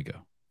 Okay, here we go.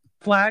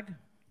 Flag,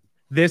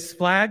 this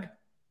flag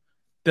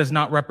does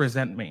not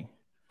represent me.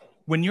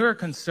 When you're a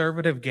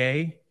conservative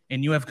gay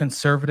and you have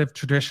conservative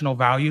traditional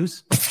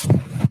values,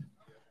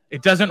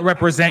 it doesn't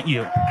represent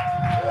you.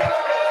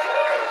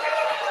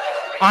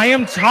 I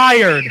am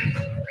tired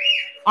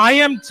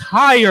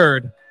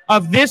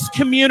of this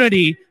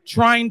community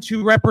trying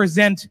to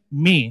represent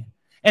me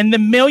and the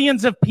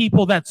millions of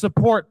people that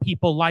support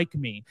people like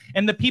me.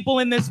 And the people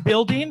in this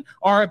building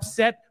are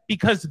upset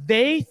because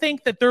they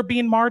think that they're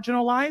being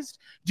marginalized.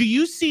 Do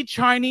you see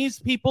Chinese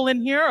people in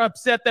here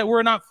upset that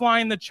we're not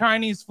flying the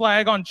Chinese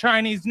flag on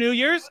Chinese New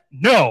Year's?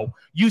 No.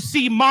 You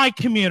see my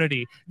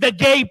community, the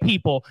gay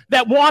people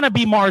that want to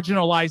be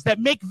marginalized, that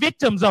make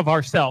victims of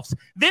ourselves.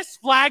 This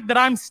flag that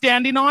I'm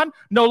standing on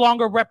no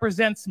longer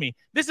represents me.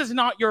 This is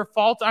not your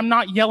fault. I'm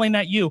not yelling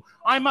at you.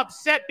 I'm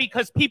upset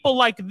because people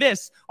like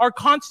this are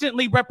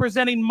constantly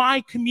representing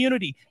my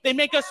community. They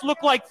make us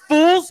look like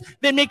fools.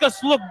 They make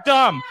us look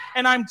dumb.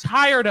 And I'm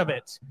tired of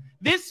it.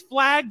 This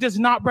flag does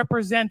not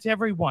represent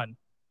everyone.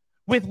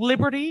 With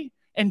liberty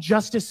and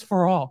justice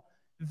for all.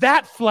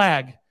 That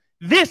flag,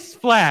 this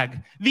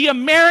flag, the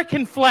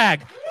American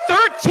flag,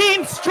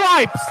 13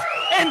 stripes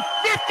and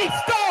 50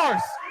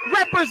 stars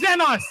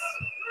represent us.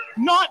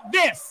 Not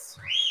this.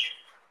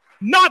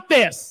 Not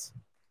this.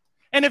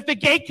 And if the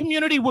gay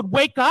community would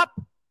wake up,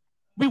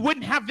 we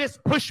wouldn't have this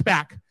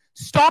pushback.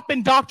 Stop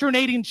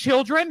indoctrinating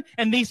children,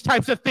 and these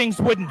types of things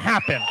wouldn't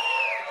happen.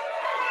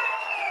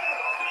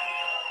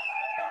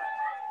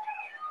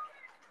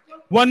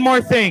 One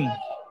more thing.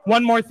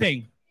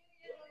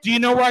 Do you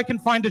know where I can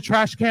find a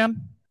trash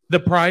can?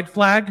 The pride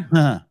flag?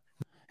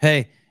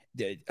 Hey,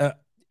 do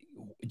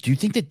you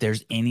think that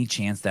there's any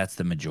chance that's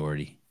the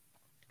majority?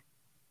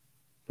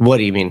 What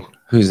do you mean?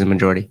 Who's the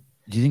majority?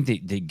 Do you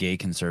think that gay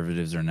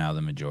conservatives are now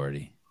the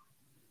majority?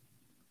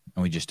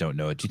 And we just don't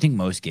know it. Do you think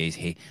most gays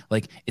hate?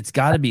 Like, it's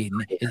got to be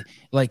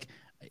like,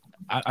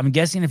 I'm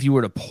guessing if you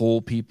were to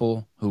poll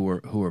people who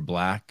were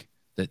black,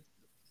 that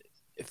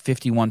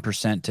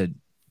 51%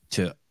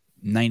 to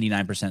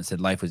 99%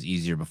 said life was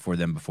easier before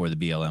the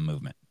BLM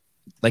movement.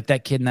 Like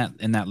that kid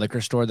in that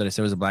liquor store that I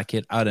said was a black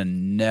kid, I'd have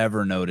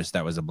never noticed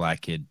that was a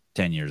black kid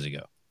 10 years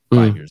ago,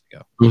 5 years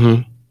ago.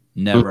 Mm-hmm.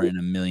 Never in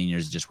a million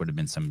years just would have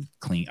been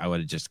I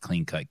would have just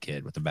clean cut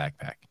kid with a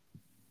backpack.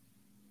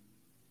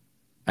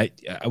 I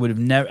would have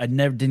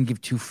never didn't give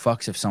two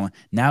fucks if someone.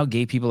 Now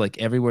gay people, like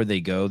everywhere they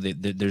go,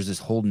 there's this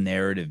whole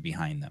narrative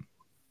behind them.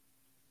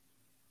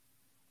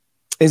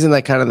 Isn't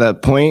that kind of the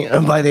point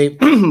of why they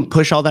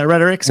push all that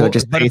rhetoric? So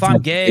but if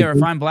I'm gay or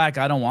if I'm black,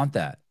 I don't want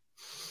that.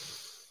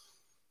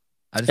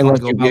 I just want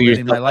to go about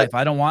living my life.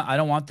 I don't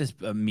want this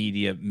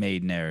media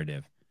made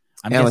narrative.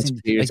 I'm guessing,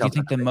 like, you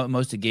think that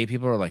most of gay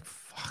people are like,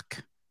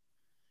 fuck,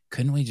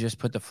 couldn't we just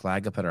put the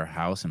flag up at our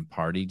house and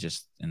party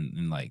just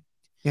and like,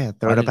 yeah,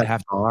 throw it up at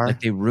the bar. Like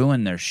they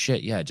ruin their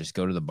shit. Yeah, just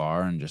go to the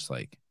bar and just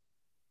like.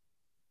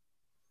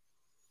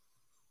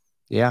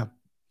 Yeah,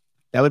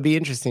 that would be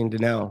interesting to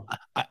know.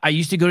 I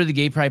used to go to the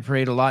Gay Pride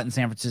Parade a lot in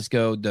San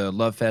Francisco, the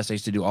Love Fest. I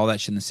used to do all that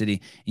shit in the city.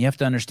 And you have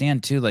to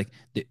understand too, like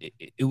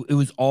it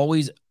was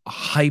always a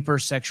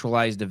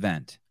hyper-sexualized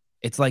event.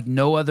 It's like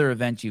no other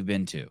event you've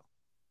been to.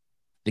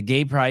 The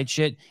gay pride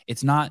shit,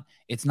 it's not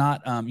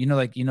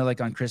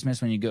like on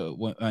Christmas when you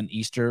go on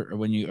Easter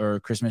or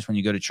Christmas when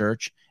you go to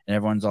church and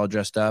everyone's all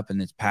dressed up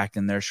and it's packed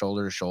in there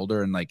shoulder to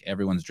shoulder and like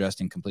everyone's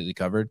dressed and completely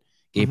covered.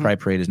 Gay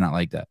pride parade is not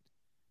like that.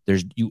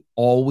 You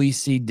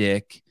always see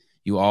dick,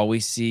 you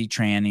always see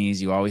trannies,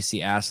 you always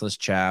see assless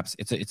chaps.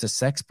 It's a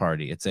sex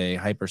party. It's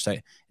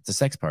a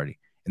sex party.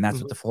 And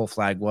that's what the full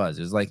flag was.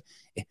 It was like,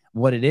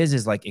 what it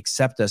is like,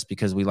 accept us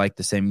because we like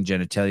the same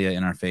genitalia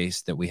in our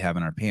face that we have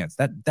in our pants.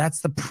 That's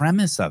the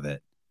premise of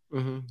it.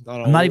 I'm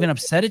not even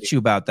upset at you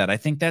about that. I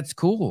think that's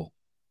cool.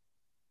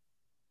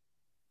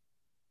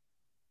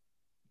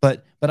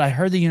 But I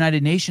heard the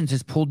United Nations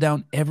has pulled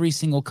down every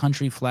single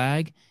country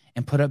flag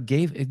and put up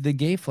the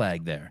gay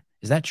flag there.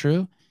 Is that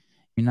true?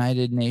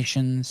 United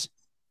Nations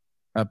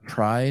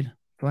pride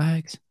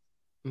flags?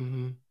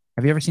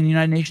 Have you ever seen the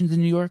United Nations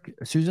in New York,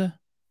 Sousa?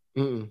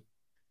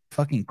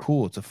 Fucking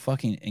cool. It's a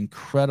fucking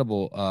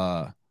incredible.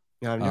 No,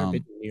 I've never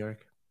been to New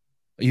York.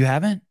 You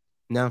haven't?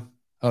 No.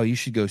 Oh, you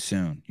should go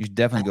soon. You should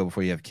definitely go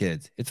before you have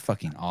kids. It's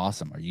fucking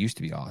awesome, or it used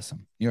to be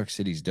awesome. New York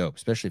City's dope,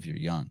 especially if you're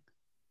young.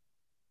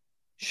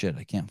 Shit,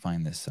 I can't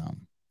find this.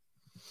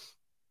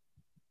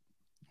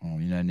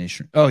 United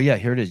Nations. Oh yeah,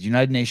 here it is.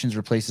 United Nations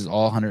replaces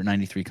all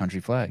 193 country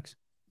flags.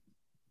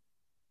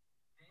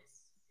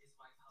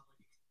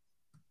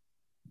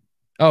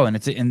 Oh, and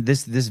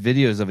this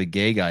video is of a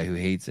gay guy who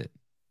hates it.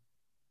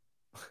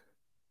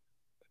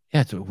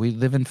 Yeah, we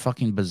live in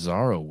fucking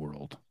bizarro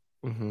world.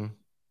 Mm-hmm.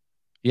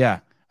 Yeah.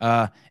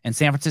 And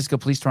San Francisco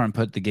Police Department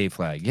put the gay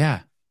flag.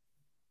 Yeah.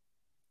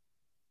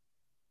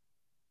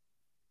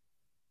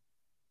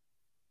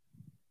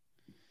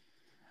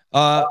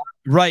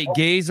 Right.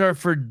 Gays are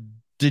for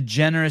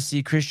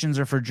degeneracy. Christians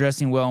are for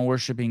dressing well and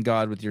worshiping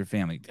God with your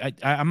family.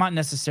 I'm not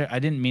necessarily, I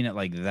didn't mean it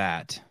like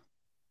that.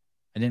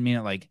 I didn't mean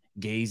it like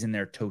gays in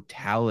their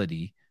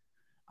totality.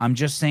 I'm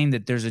just saying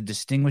that there's a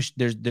distinguished,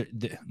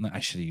 I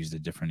should have used a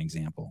different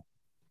example.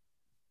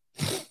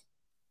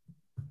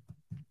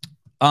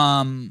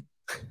 When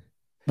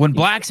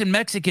blacks and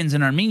Mexicans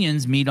and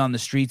Armenians meet on the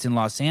streets in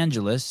Los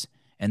Angeles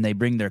and they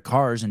bring their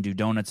cars and do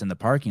donuts in the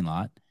parking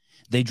lot,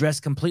 they dress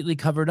completely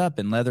covered up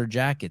in leather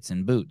jackets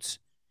and boots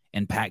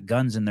and pack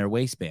guns in their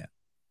waistband.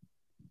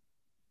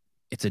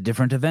 It's a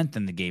different event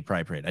than the Gay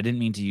Pride Parade. I didn't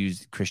mean to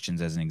use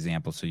Christians as an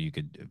example so you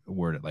could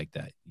word it like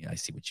that. Yeah, I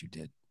see what you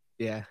did.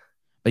 Yeah.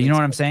 But you know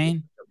what I'm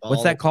saying?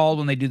 What's that called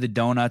when they do the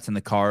donuts and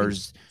the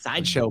cars?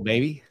 Sideshow,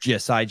 baby. Yeah,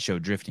 sideshow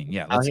drifting.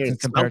 Yeah, Out let's here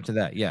compare it to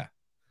that. Yeah.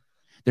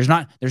 There's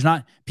not,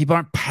 people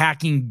aren't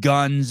packing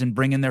guns and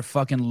bringing their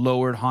fucking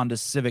lowered Honda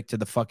Civic to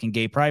the fucking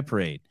Gay Pride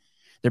Parade.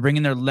 They're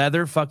bringing their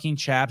leather fucking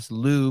chaps,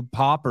 lube,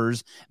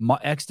 poppers,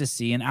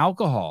 ecstasy, and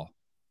alcohol.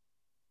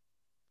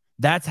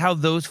 That's how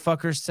those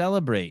fuckers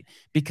celebrate,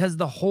 because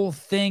the whole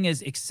thing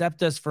is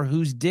accept us for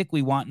whose dick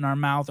we want in our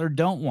mouth or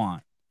don't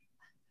want.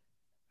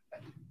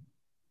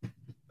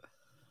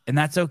 And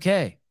that's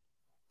okay.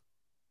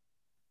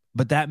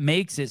 But that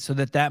makes it so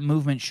that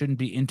movement shouldn't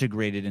be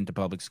integrated into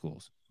public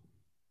schools.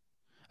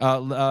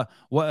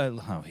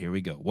 Here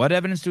we go. What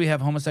evidence do we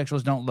have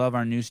homosexuals don't love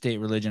our new state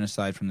religion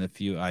aside from the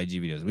few IG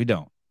videos? We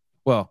don't.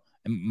 Well,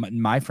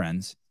 my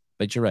friends,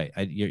 but you're right.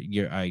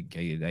 I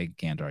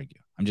can't argue.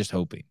 I'm just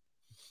hoping.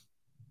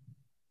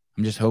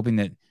 I'm just hoping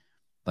that,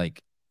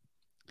 like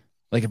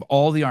if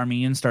all the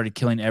Armenians started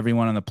killing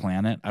everyone on the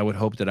planet, I would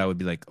hope that I would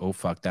be like, oh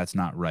fuck, that's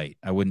not right.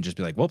 I wouldn't just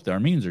be like, well, the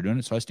Armenians are doing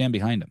it, so I stand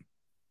behind them.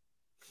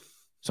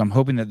 So I'm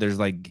hoping that there's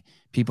like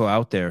people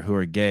out there who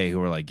are gay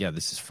who are like, yeah,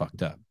 this is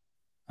fucked up.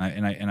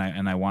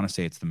 I want to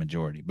say it's the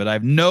majority, but I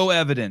have no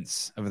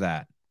evidence of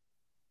that.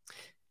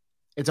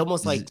 It's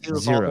almost like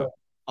zero.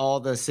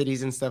 All the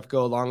cities and stuff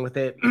go along with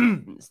it,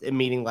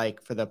 meaning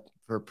like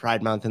for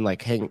Pride Month and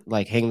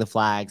hang the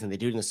flags, and they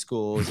do it in the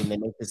schools, and they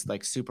make this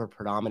like super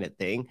predominant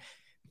thing,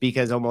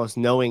 because almost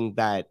knowing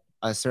that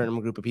a certain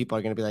group of people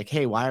are going to be like,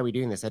 hey, why are we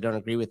doing this? I don't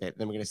agree with it.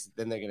 Then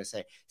they're going to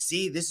say,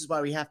 see, this is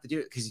why we have to do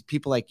it, because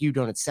people like you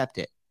don't accept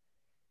it.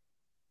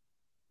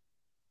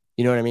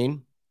 You know what I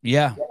mean?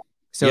 Yeah.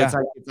 So it's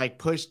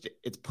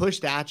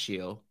pushed at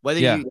you,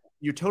 whether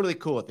you're totally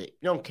cool with it.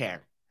 You don't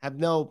care. Have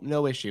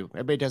no issue.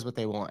 Everybody does what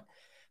they want.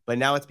 But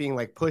now it's being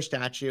like pushed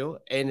at you,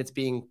 and it's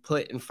being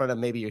put in front of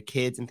maybe your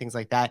kids and things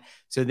like that.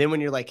 So then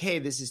when you're like, hey,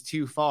 this is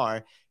too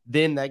far,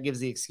 then that gives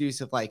the excuse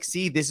of like,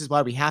 see, this is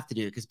why we have to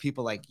do it, because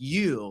people like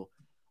you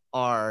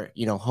are,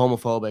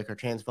 homophobic or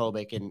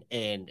transphobic,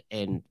 and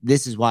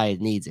this is why it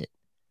needs it.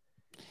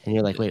 And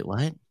you're like, wait,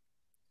 what?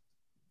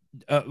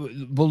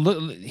 Well,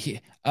 look,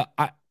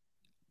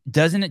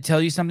 doesn't it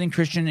tell you something?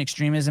 Christian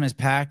extremism is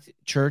packed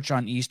church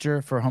on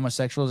Easter. For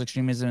homosexuals,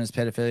 extremism is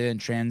pedophilia and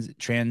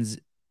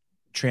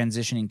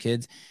transitioning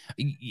kids.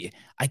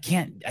 I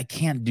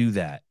can't do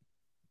that,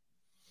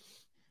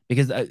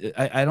 because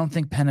I don't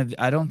think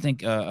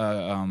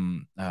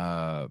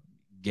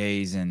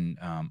gays and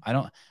I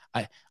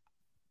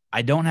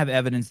don't have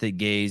evidence that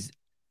gays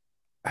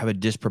have a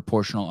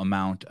disproportional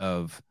amount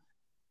of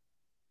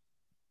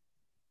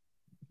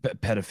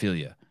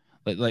pedophilia.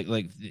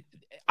 Like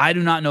I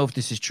do not know if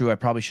this is true. I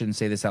probably shouldn't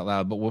say this out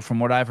loud, but from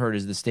what I've heard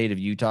is the state of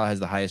Utah has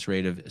the highest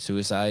rate of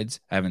suicides.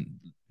 I haven't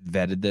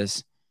vetted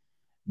this,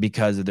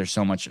 because there's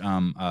so much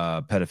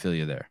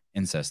pedophilia there,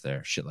 incest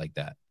there, shit like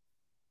that.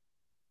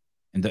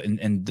 And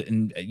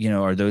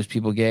are those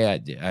people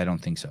gay? I don't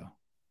think so.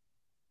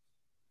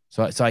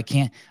 So I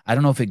can't. I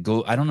don't know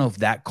if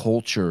that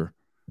culture.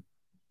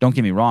 Don't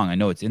get me wrong. I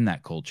know it's in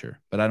that culture,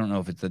 but I don't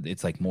know if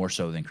it's like more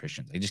so than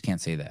Christians. I just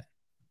can't say that.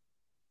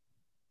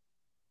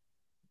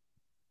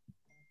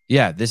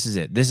 Yeah, this is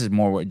it. This is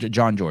more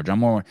John George. I'm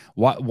more.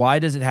 Why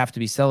does it have to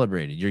be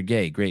celebrated? You're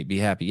gay. Great. Be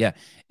happy. Yeah,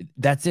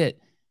 that's it.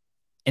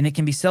 And it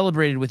can be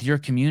celebrated with your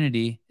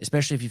community,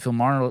 especially if you feel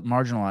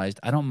marginalized.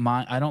 I don't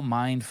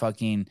mind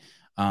fucking.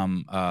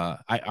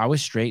 I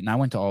was straight and I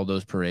went to all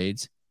those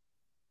parades.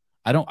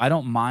 I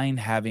don't mind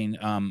having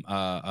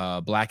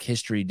Black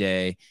History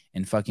Day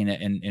and fucking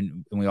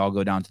and we all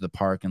go down to the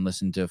park and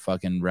listen to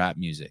fucking rap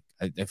music.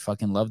 I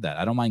fucking love that.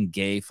 I don't mind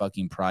gay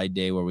fucking Pride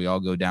Day where we all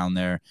go down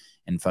there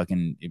and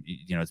fucking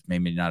it's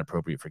maybe not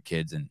appropriate for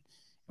kids and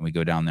we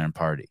go down there and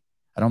party.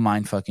 I don't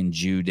mind fucking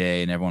Jew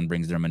Day and everyone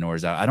brings their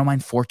menorahs out. I don't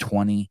mind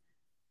 420.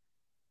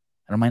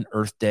 I don't mind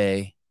Earth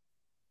Day.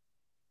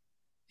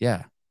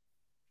 Yeah.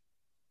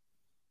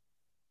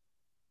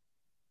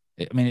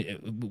 I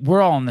mean,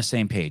 we're all on the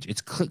same page.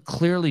 It's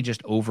clearly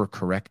just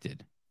overcorrected.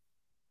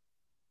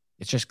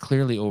 It's just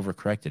clearly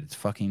overcorrected. It's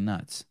fucking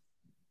nuts.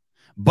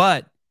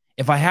 But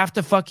if I have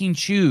to fucking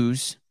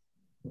choose,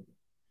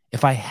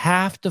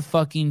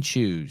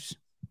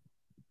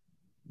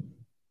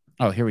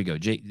 oh, here we go.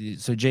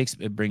 So Jake's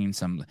bringing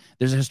some.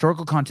 There's a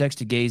historical context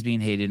to gays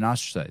being hated and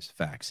ostracized.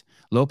 Facts.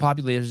 Low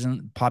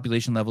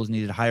population levels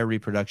needed higher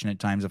reproduction at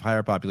times of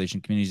higher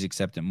population. Communities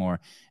accept it more.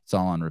 It's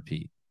all on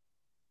repeat.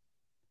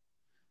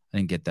 I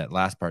didn't get that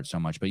last part so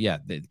much, but yeah.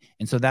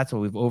 And so that's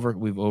what we've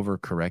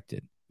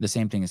overcorrected. The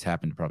same thing has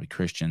happened to probably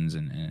Christians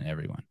and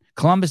everyone.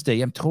 Columbus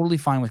Day. I'm totally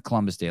fine with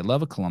Columbus Day. I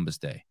love a Columbus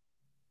Day.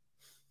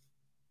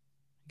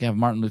 Can have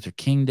Martin Luther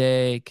King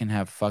Day, can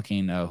have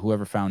fucking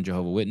whoever found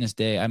Jehovah Witness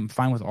Day. I'm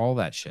fine with all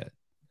that shit.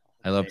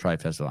 I love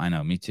Pride Festival. I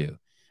know, me too.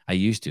 I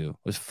used to. It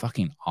was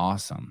fucking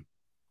awesome.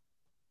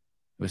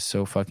 It was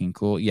so fucking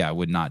cool. Yeah, I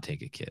would not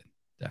take a kid.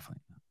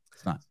 Definitely not.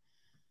 It's not.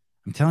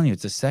 I'm telling you,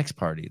 it's a sex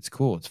party. It's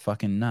cool. It's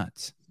fucking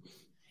nuts.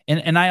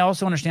 And I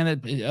also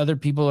understand that other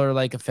people are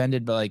like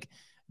offended, but like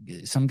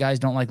some guys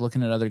don't like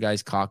looking at other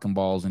guys' cock and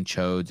balls and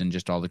chodes and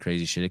just all the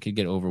crazy shit. It could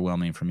get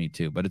overwhelming for me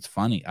too, but it's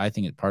funny. I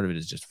think part of it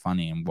is just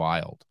funny and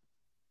wild.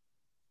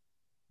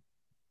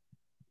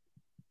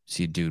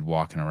 See a dude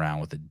walking around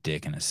with a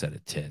dick and a set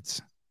of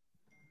tits.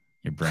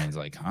 Your brain's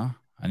like, huh?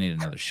 I need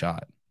another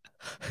shot.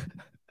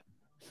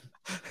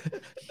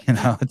 You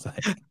know, it's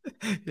like,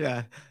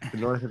 yeah, the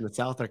North and the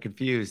South are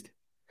confused.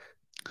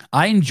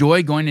 I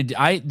enjoy going to,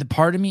 the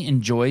part of me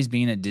enjoys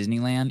being at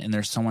Disneyland and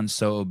there's someone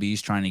so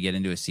obese trying to get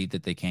into a seat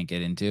that they can't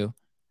get into.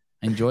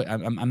 I'm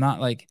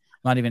not like,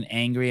 I'm not even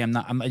angry.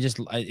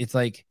 It's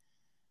like,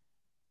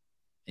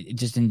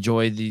 just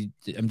enjoy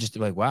I'm just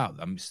like, wow,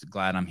 I'm just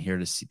glad I'm here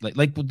to see,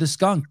 like the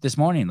skunk this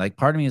morning. Like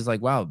part of me is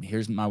like, wow,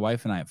 here's my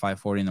wife and I at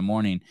 5:40 in the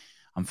morning.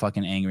 I'm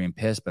fucking angry and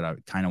pissed, but I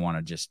kind of want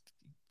to just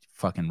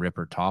fucking rip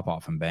her top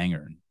off and bang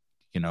her.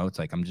 You know, it's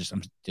like, I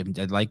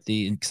like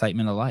the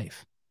excitement of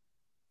life.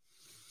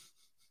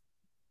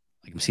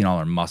 Like I'm seeing all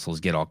her muscles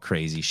get all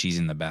crazy. She's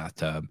in the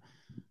bathtub.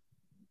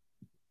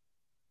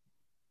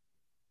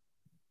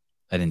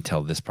 I didn't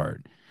tell this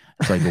part.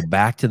 So I go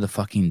back to the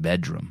fucking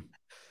bedroom.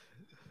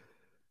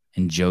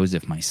 And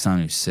Joseph, my son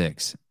who's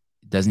 6,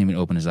 doesn't even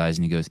open his eyes.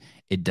 And he goes,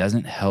 it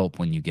doesn't help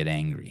when you get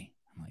angry.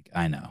 I'm like,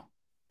 I know.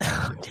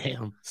 Oh,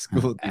 damn.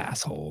 School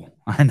asshole.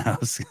 I know.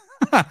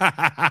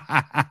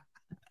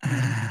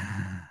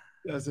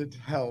 Doesn't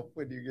help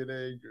when you get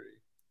angry.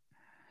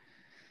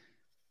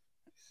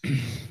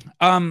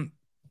 Sevon,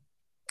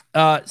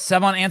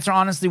 answer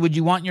honestly, would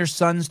you want your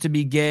sons to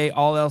be gay,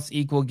 all else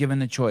equal, given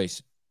the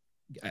choice?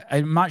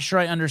 I'm not sure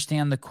I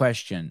understand the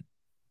question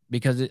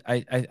because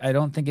I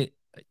don't think it.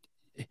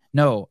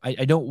 No,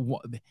 I don't.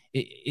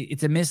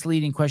 It's a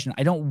misleading question.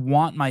 I don't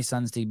want my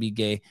sons to be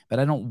gay, but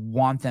I don't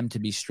want them to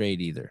be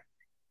straight either.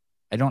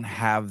 I don't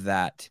have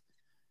that.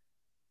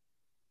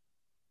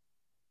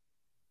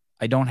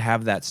 I don't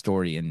have that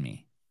story in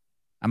me.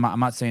 I'm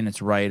not saying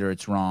it's right or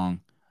it's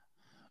wrong.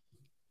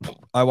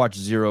 I watch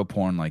zero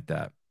porn like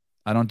that.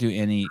 I don't do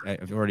any.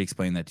 I've already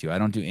explained that to you. I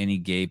don't do any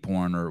gay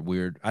porn or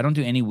weird. I don't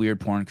do any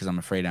weird porn because I'm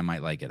afraid I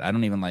might like it. I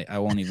don't even like. I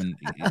won't even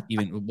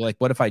even like.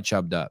 What if I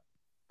chubbed up?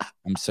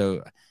 I'm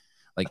so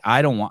like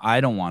I don't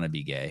want to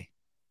be gay.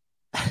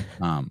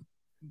 I'm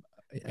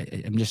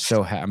just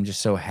so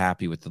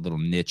happy with the little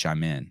niche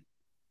I'm in.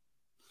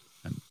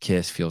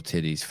 Kiss, feel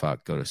titties,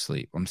 fuck, go to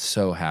sleep. I'm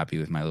so happy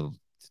with my little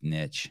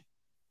niche.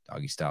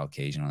 Doggy style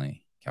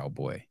occasionally,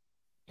 cowboy.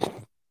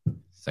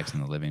 Sex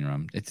in the living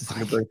room. It's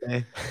your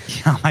birthday.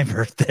 Yeah, my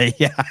birthday.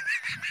 Yeah.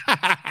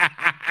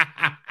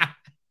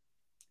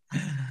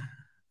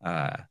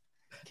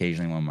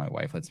 Occasionally when my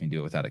wife lets me do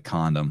it without a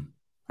condom.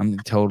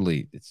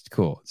 It's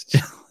cool.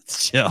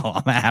 It's chill.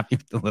 I'm happy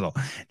with the little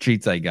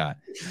treats I got.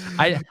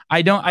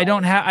 I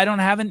don't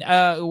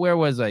have where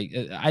was I?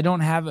 I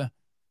don't have a.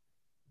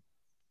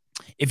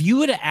 If you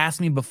would have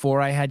asked me before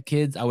I had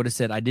kids, I would have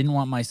said I wouldn't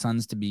want my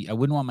kids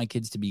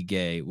to be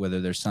gay, whether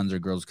they're sons or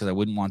girls, because I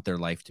wouldn't want their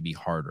life to be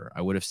harder.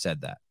 I would have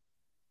said that.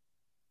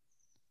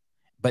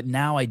 But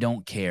now I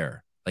don't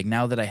care. Like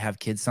now that I have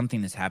kids,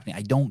 something is happening.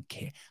 I don't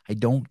care. I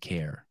don't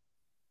care.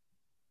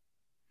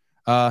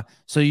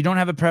 So you don't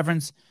have a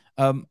preference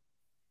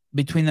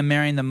between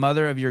marrying the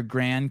mother of your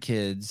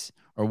grandkids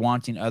or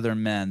wanting other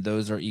men.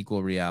 Those are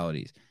equal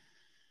realities.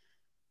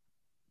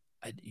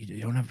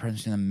 You don't have a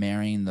preference between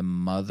marrying the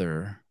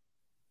mother.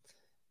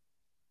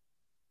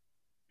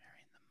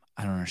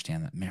 I don't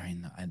understand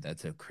that.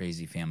 That's a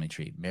crazy family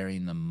tree.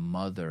 Marrying the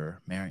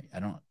mother. Marrying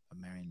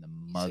the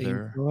mother. So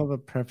you don't have a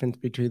preference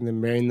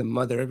between marrying the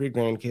mother of your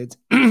grandkids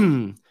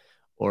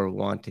or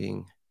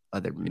wanting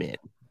other men.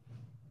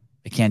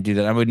 I can't do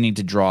that. I would need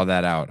to draw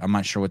that out. I'm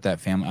not sure what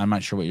I'm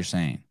not sure what you're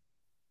saying.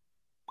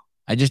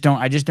 I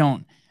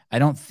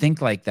don't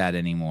think like that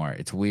anymore.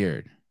 It's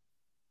weird.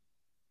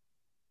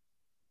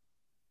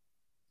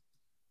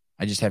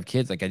 I just have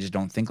kids. Like, I just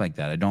don't think like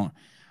that.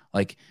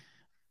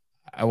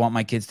 I want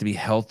my kids to be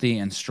healthy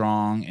and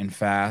strong and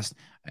fast.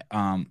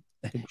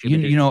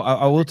 You know,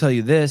 I will tell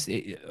you this.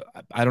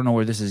 I don't know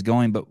where this is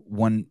going, but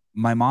when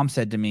my mom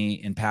said to me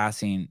in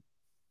passing,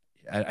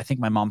 I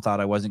think my mom thought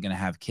I wasn't going to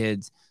have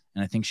kids.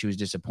 And I think she was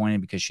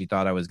disappointed because she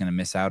thought I was going to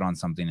miss out on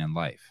something in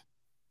life.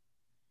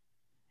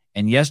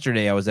 And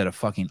yesterday I was at a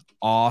fucking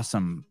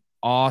awesome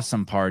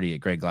party at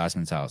Greg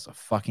Glassman's house. A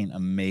fucking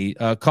amazing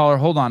caller.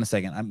 Hold on a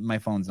second. My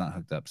phone's not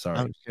hooked up. Sorry.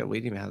 Oh shit, we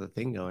didn't even have the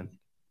thing going.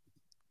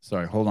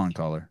 Sorry. Hold on,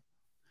 caller.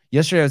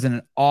 Yesterday I was in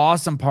an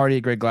awesome party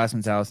at Greg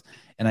Glassman's house,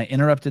 and I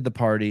interrupted the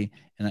party.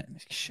 And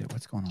shit,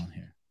 what's going on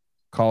here?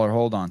 Caller,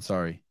 hold on.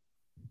 Sorry.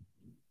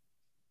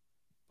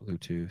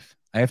 Bluetooth.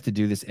 I have to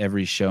do this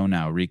every show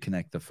now.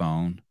 Reconnect the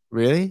phone.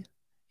 Really?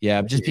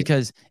 Yeah, just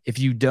because if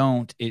you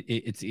don't,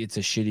 it's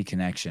a shitty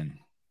connection.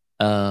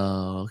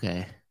 Oh,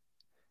 okay.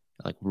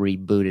 Like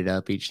reboot it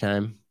up each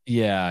time.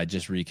 Yeah,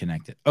 just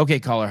reconnect it. Okay,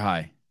 caller,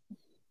 hi.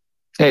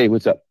 Hey,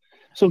 what's up?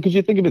 So could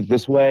you think of it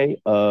this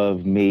way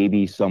of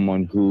maybe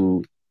someone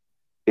who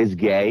is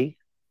gay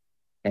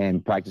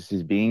and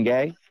practices being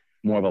gay,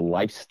 more of a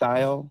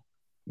lifestyle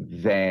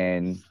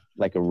than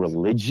like a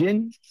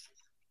religion?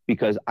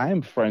 Because I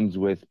am friends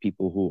with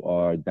people who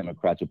are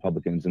Democrats,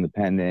 Republicans,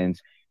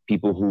 Independents,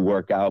 people who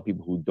work out,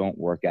 people who don't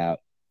work out.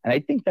 And I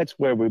think that's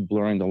where we're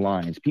blurring the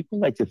lines. People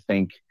like to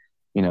think,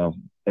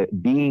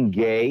 being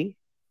gay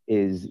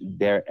is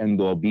their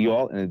end all be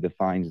all and it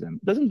defines them.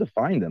 It doesn't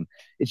define them.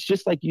 It's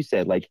just like you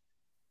said, like,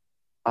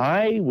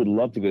 I would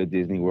love to go to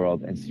Disney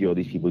World and see all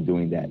these people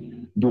doing that.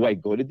 Do I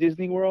go to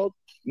Disney World?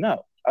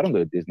 No, I don't go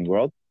to Disney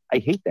World. I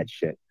hate that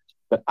shit.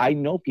 But I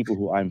know people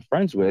who I'm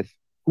friends with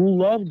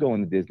who love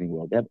going to Disney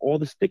World. They have all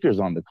the stickers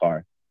on the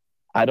car.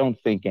 I don't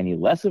think any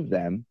less of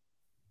them.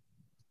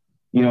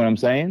 You know what I'm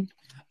saying?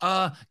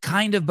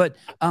 Kind of, but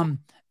I'm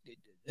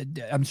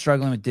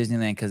struggling with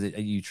Disneyland because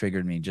you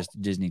triggered me.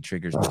 Just Disney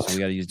triggers me, so we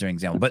got to use their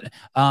example. But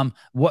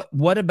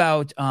what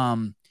about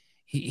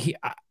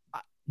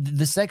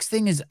the sex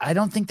thing? Is I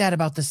don't think that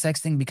about the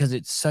sex thing because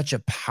it's such a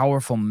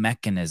powerful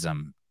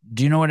mechanism.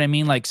 Do you know what I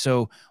mean? Like,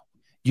 so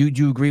do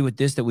you agree with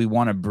this, that we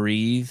want to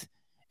breathe,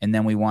 and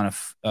then we want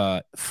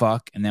to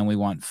fuck, and then we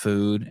want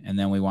food, and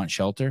then we want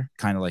shelter,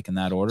 kind of like in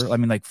that order? I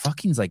mean, like,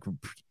 fucking's like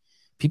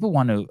people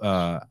want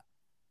to.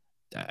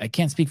 I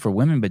can't speak for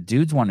women, but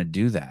dudes want to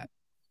do that.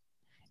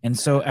 And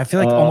so I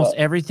feel like almost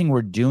everything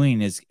we're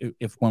doing is,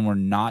 if when we're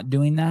not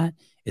doing that,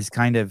 is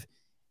kind of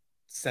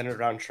centered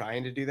around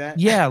trying to do that.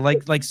 Yeah,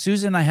 like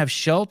Susan and I have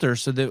shelter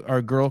so that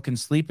our girl can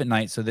sleep at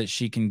night so that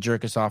she can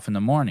jerk us off in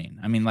the morning.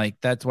 I mean,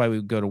 like, that's why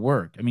we go to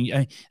work. I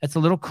mean, that's a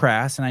little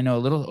crass, and I know a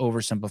little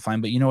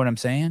oversimplifying, but you know what I'm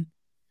saying?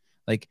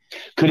 Like,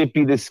 could it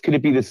be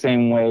the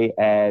same way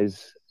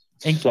as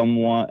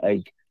someone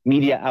like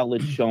media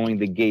outlets showing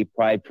the gay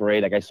pride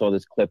parade? Like, I saw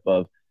this clip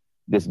of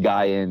this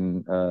guy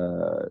in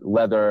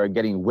leather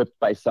getting whipped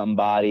by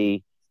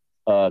somebody.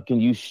 Can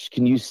you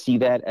see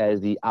that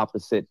as the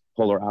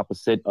polar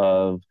opposite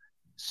of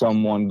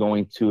someone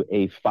going to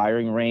a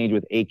firing range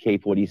with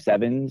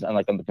AK-47s, and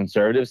like on the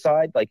conservative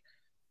side? Like,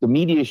 the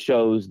media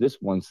shows this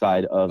one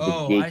side of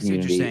the gay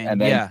community, and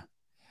then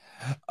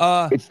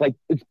it's like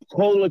it's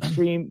polar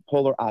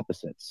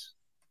opposites.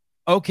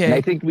 Okay, and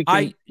I think we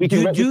can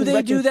do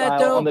they do that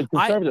though on the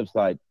conservative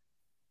side?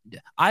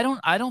 I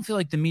don't feel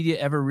like the media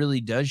ever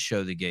really does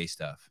show the gay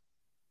stuff.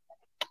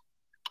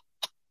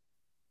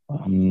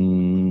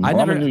 I'm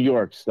in New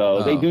York,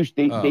 so they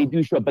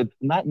do show, but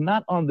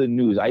not on the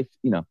news.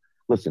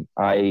 Listen,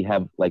 I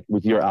have, like,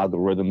 with your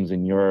algorithms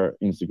and your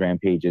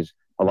Instagram pages,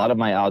 a lot of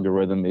my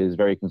algorithm is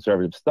very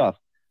conservative stuff,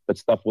 but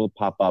stuff will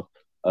pop up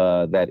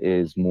that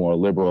is more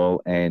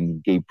liberal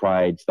and gay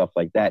pride, stuff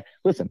like that.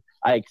 Listen,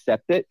 I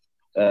accept it.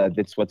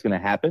 That's what's going to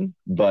happen,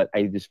 but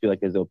I just feel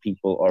like as though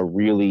people are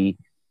really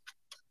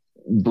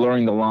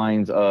blurring the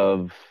lines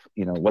of,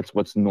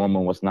 what's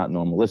normal, what's not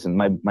normal. Listen,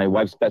 my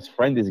wife's best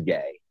friend is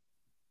gay,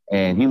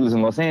 and he lives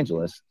in Los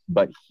Angeles,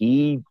 but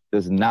he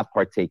does not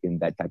partake in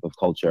that type of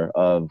culture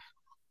of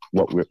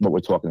what we're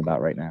talking about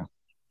right now.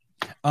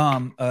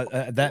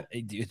 That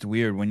it's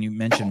weird when you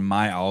mentioned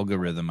my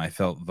algorithm. I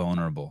felt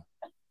vulnerable.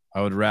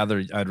 I'd rather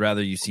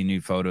you see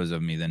nude photos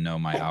of me than know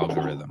my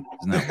algorithm.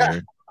 Isn't that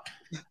weird?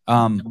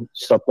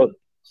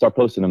 Start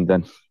posting them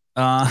then.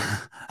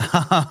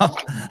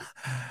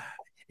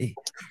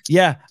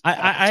 Yeah,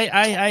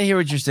 I hear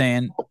what you're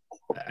saying.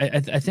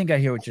 I think I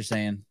hear what you're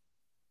saying.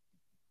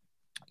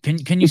 Can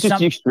you? It's just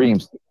the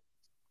extremes.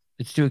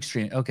 It's too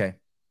extreme. Okay.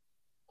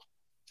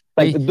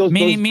 Like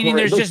meaning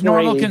there's just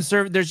normal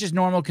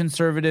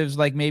conservatives,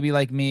 like maybe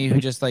like me, who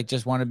just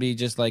want to be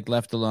just like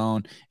left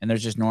alone, and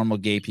there's just normal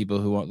gay people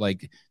who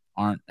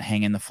aren't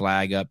hanging the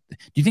flag up. Do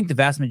you think the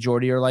vast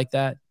majority are like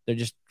that? They're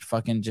just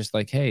fucking just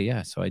like, hey,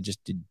 yeah, so I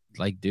just did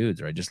like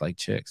dudes, or I just like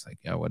chicks, like,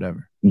 yeah,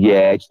 whatever.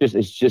 Yeah, it's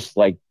just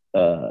like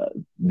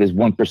there's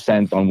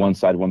 1% on one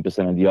side,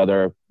 1% on the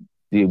other.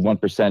 The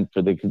 1%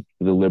 for the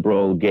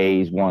liberal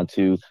gays want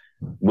to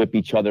whip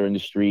each other in the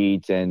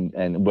streets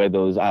and wear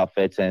those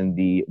outfits, and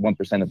the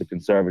 1% of the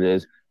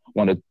conservatives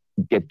want to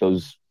get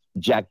those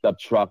jacked up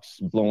trucks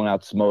blowing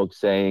out smoke,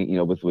 saying,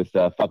 with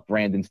fuck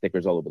Brandon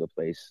stickers all over the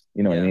place.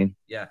 You know what I mean?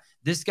 Yeah.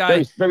 This guy,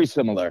 very, very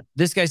similar.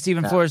 This guy,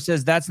 Stephen Flores,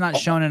 says that's not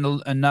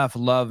shown enough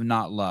love,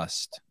 not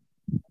lust.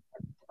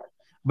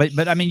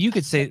 But I mean, you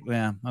could say,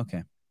 yeah,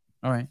 okay,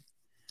 all right.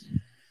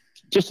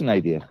 Just an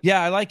idea.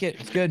 Yeah, I like it.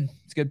 It's good.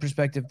 It's good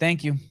perspective.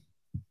 Thank you.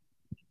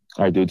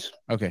 All right, dudes.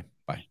 Okay,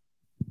 bye.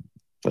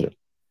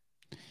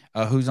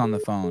 Who's on the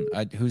phone?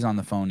 Who's on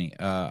the phony?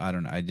 I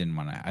don't know. I didn't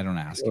want to. I don't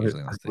ask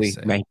usually unless they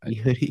say. Nike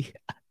hoodie.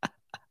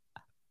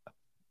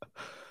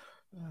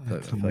 I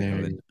feel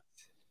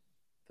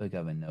like I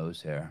have a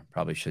nose hair.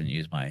 Probably shouldn't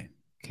use my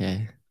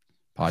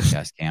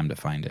podcast cam to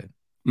find it.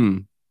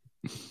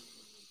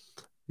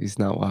 He's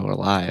not while we're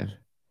live.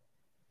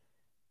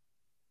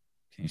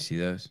 Can you see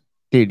those?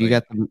 Dude, you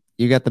got the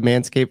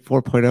Manscaped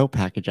 4.0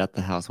 package at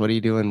the house. What are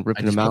you doing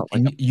ripping them out?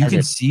 You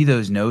can see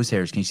those nose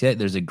hairs. Can you see it?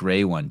 There's a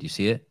gray one. Do you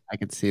see it? I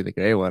can see the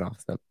gray one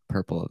off the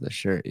purple of the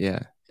shirt. Yeah.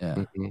 Yeah.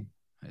 Mm-hmm.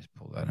 I just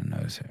pulled out a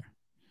nose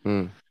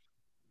hair.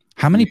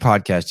 How many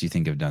podcasts do you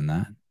think have done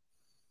that?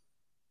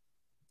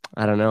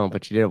 I don't know,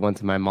 but you did it once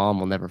and my mom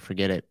will never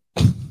forget it.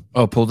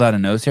 Oh, pulled out a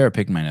nose hair or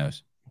picked my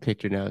nose?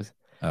 Picked your nose.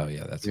 Oh,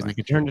 yeah, that's fine. Like,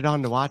 I turned it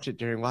on to watch it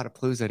during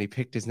Wadapalooza and he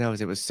picked his nose.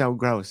 It was so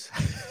gross.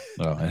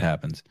 Oh, it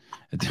happens.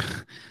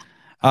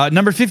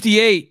 Number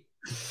 58,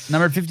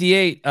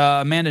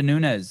 Amanda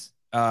Nunes.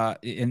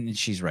 And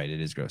she's right.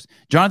 It is gross.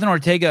 Jonathan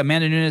Ortega,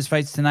 Amanda Nunes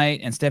fights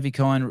tonight, and Steffi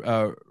Cohen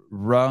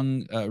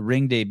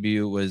ring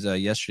debut was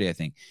yesterday, I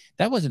think.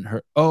 That wasn't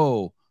her.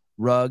 Oh,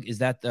 Rug. Is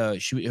that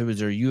it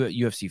was her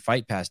UFC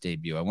Fight Pass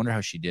debut. I wonder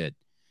how she did.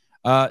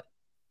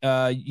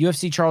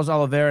 UFC Charles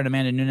Oliveira and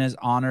Amanda Nunes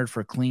honored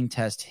for clean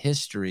test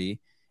history.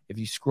 If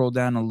you scroll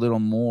down a little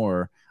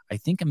more, I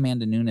think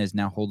Amanda Nunes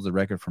now holds the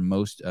record for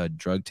most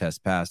drug tests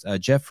passed.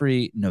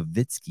 Jeffrey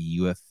Nowitzki,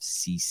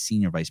 UFC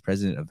Senior Vice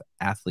President of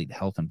Athlete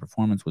Health and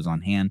Performance, was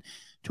on hand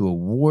to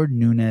award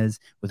Nunes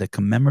with a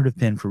commemorative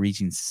pin for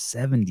reaching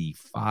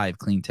 75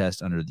 clean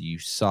tests under the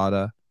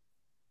USADA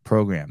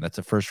program. That's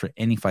a first for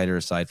any fighter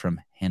aside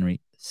from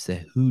Henry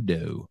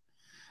Cejudo.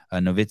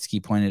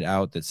 Nowitzki pointed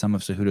out that some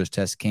of Cejudo's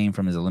tests came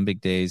from his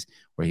Olympic days,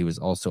 where he was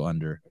also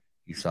under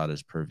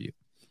USADA's purview.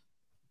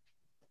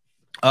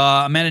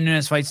 Amanda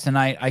Nunes fights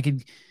tonight.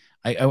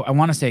 I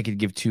want to say I could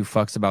give two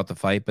fucks about the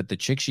fight, but the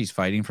chick she's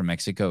fighting from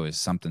Mexico is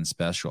something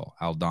special,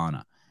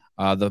 Aldana.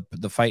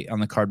 The fight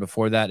on the card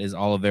before that is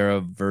Oliveira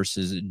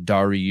versus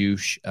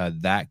Dariush.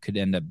 That could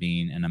end up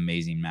being an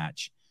amazing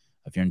match.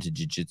 If you're into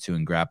jiu-jitsu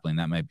and grappling,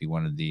 that might be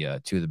one of the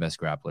two of the best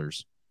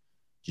grapplers,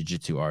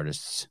 jiu-jitsu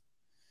artists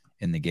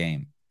in the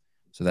game.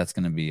 So that's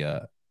gonna be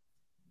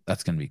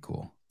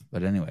cool.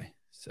 But anyway,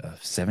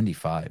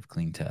 75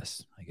 clean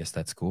tests. I guess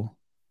that's cool.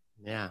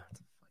 Yeah.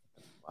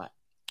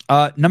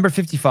 Number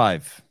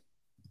 55.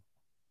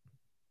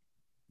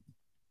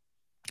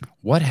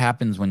 What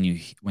happens when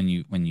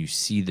you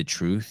see the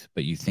truth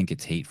but you think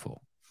it's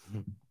hateful?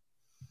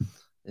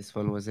 This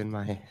one was in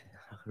my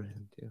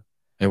algorithm too.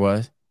 It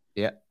was?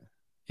 Yeah.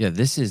 Yeah,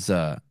 this is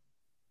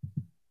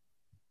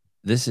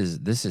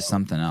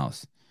something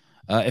else.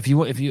 If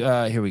you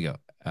here we go.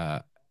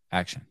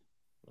 Action.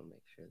 We'll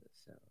make sure this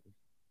sounds.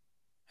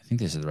 I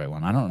think this is the right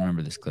one. I don't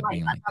remember this clip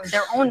being like have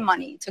their own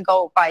money to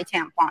go buy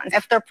tampons.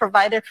 If they're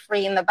provided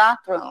free in the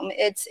bathroom,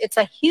 it's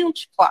a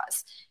huge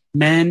plus.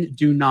 Men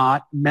do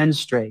not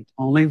menstruate.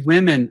 Only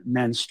women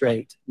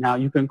menstruate. Now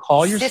you can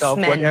call yourself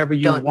whatever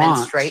you want. Don't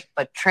menstruate,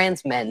 but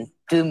trans men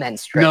do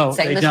menstruate. No,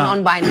 Same they as don't.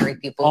 non-binary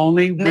people.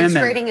 Only women.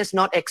 Menstruating is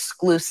not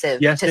exclusive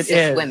to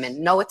cis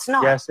women. No, it's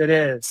not. Yes, it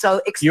is. So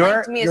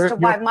explain to me as to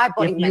why my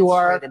body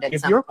menstruated at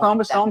if some your point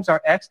chromosomes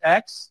are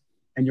XX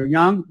and you're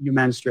young, you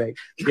menstruate.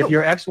 If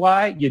you're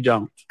XY, you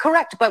don't.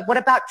 Correct, but what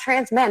about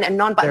trans men and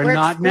non-binary?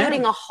 We're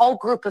excluding a whole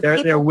group of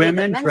people. They're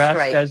women that dressed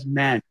menstruate. as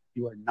men.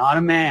 You are not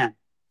a man.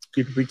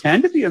 You can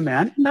pretend to be a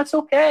man, and that's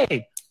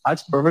okay.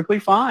 That's perfectly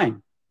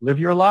fine. Live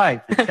your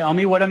life. And tell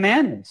me what a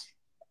man is.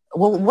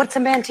 Well, what's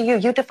a man to you?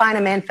 You define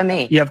a man for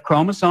me. You have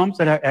chromosomes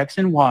that are X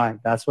and Y.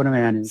 That's what a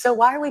man is. So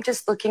why are we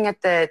just looking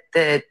at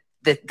the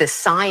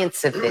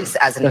science of this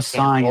as an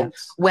example?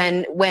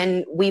 Science.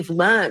 When we've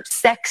learned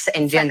sex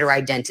and gender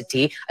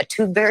identity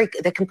are they're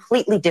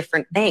completely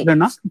different things. They're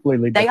not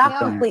completely different. They are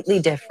completely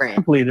different.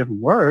 Completely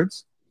different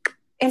words.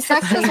 And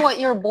sex is what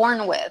you're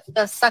born with,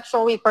 the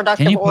sexual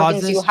reproductive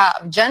organs you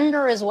have.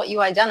 Gender is what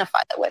you identify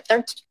with.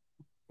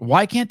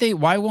 Why can't they?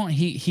 Why won't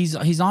he? He's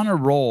on a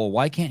roll.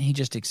 Why can't he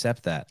just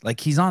accept that? Like,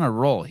 he's on a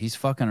roll. He's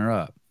fucking her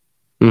up.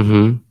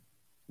 Mm-hmm.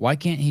 Why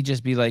can't he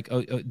just be like,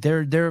 oh,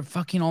 they're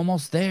fucking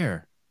almost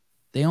there.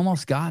 They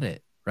almost got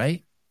it,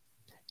 right?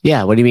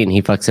 Yeah. What do you mean?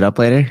 He fucks it up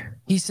later?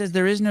 He says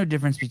there is no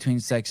difference between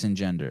sex and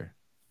gender.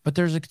 But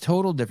there's a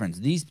total difference.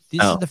 This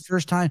is the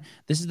first time.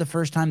 This is the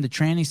first time the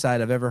tranny side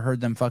I've ever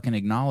heard them fucking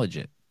acknowledge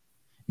it.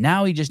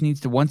 Now he just needs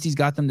to. Once he's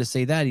got them to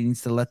say that, he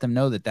needs to let them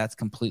know that that's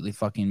completely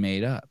fucking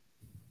made up.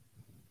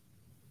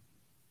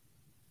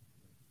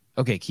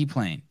 Okay, keep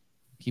playing,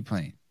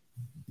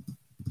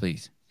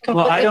 please.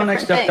 Well, I don't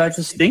accept that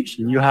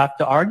distinction. You have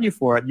to argue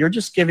for it. You're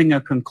just giving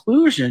a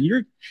conclusion.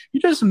 You're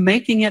just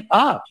making it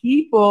up.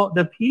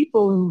 The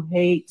people who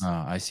hate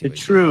the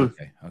truth.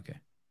 Okay.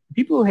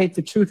 People who hate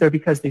the truth are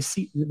because they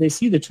see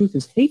the truth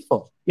as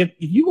hateful. If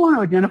you want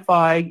to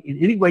identify in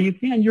any way you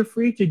can, you're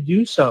free to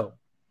do so.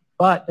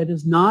 But that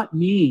does not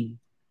mean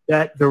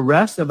that the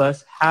rest of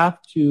us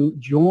have to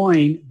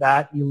join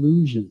that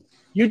illusion.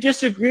 You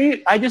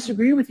disagree. I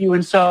disagree with you.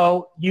 And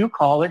so you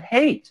call it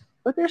hate.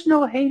 but there's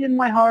no hate in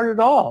my heart at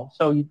all.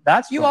 So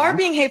that's You wrong. are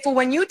being hateful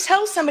when you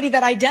tell somebody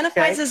that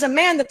identifies as a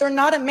man that they're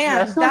not a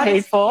man. That's not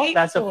hateful.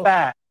 That's a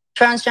fact.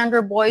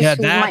 Transgender boys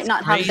who might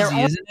not have their own.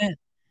 Isn't it?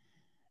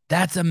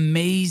 That's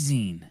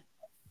amazing.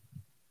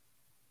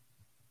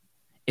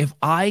 If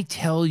I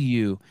tell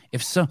you,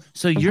 so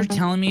you're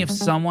telling me if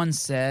someone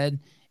said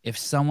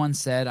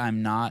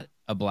I'm not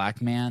a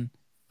black man,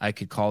 I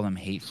could call them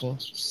hateful?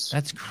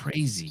 That's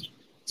crazy.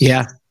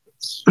 Yeah.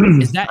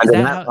 Is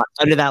that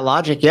under that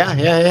logic?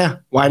 Yeah.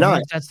 Why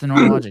not? That's the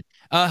normal logic.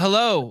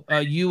 Hello,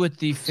 you with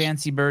the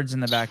fancy birds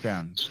in the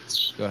background.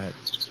 Go ahead.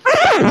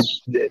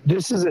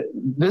 This is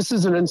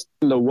an instance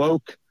the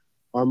woke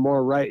are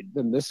more right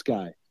than this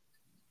guy.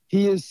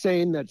 He is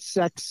saying that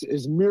sex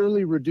is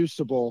merely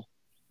reducible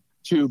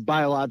to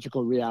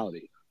biological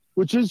reality,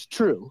 which is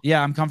true.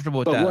 Yeah, I'm comfortable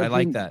with that. I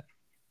like that.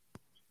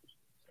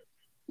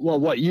 Well,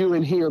 what you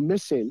and he are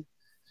missing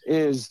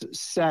is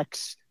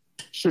sex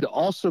should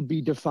also be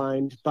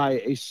defined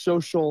by a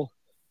social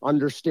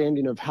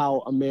understanding of how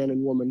a man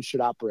and woman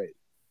should operate.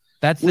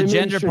 That's the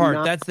gender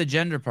part. That's the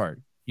gender part.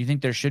 You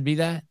think there should be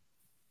that?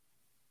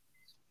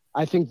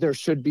 I think there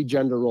should be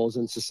gender roles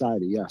in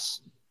society.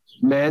 Yes,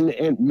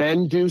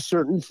 men do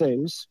certain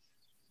things.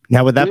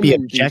 Now, would that be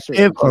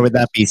objective or would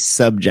that be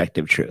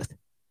subjective truth?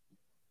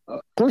 Of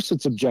course,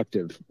 it's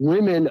objective.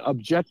 Women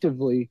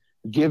objectively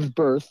give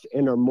birth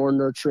and are more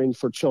nurturing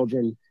for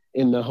children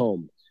in the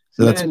home.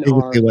 So that's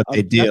basically what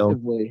they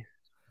do.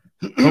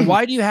 But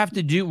why do you have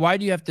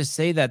to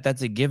say that?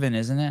 That's a given,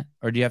 isn't it?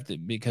 Or do you have to,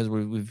 because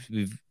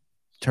we've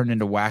turned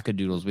into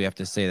wackadoodles, we have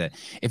to say that?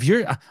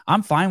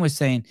 I'm fine with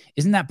saying,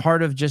 isn't that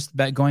part of just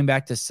going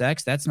back to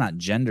sex? That's not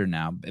gender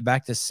now.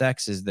 Back to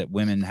sex is that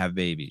women have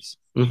babies.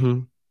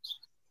 Mm-hmm.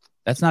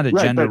 That's not a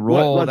gender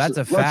role. That's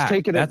a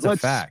fact. That's a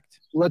fact.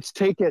 Let's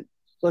take it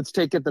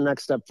the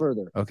next step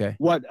further. Okay.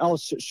 What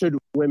else should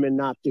women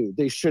not do?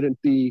 They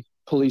shouldn't be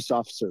police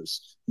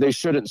officers. They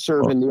shouldn't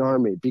serve in the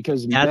army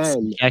because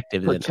men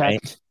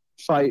protect,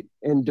 fight,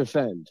 and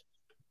defend.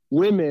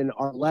 Women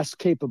are less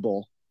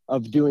capable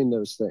of doing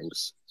those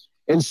things.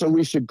 And so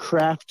we should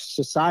craft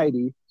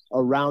society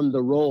around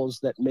the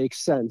roles that make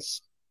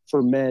sense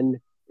for men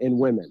and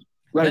women.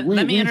 Right.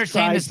 Let me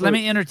entertain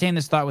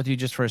this thought with you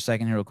just for a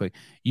second here real quick.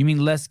 You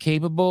mean less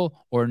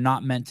capable or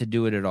not meant to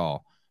do it at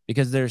all?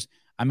 Because there's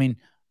a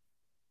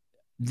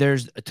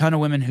ton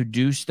of women who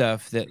do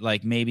stuff that,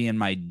 like, maybe in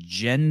my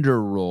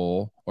gender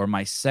role or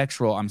my sex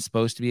role, I'm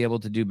supposed to be able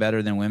to do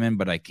better than women,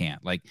 but I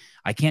can't. Like,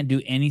 I can't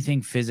do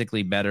anything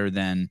physically better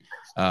than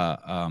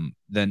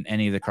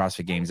any of the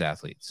CrossFit Games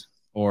athletes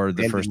or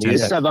the first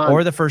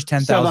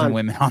 10,000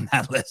 women on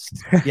that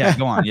list. Yeah,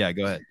 go on. Yeah,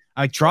 go ahead.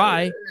 I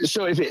try.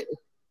 So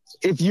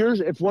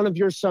if one of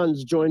your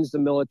sons joins the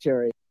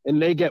military and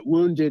they get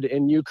wounded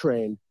in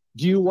Ukraine,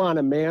 do you want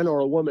a man or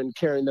a woman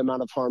carrying them out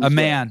of harm's way? A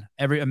man.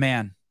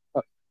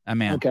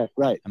 Okay,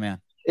 right. A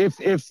man.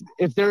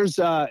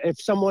 If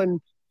someone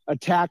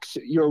attacks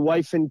your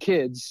wife and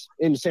kids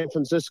in San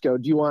Francisco,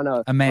 do you want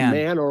a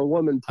man or a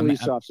woman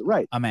police officer?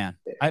 Right. A man.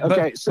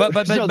 Okay.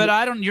 But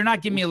I don't. You're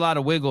not giving me a lot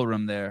of wiggle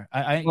room there.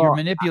 You're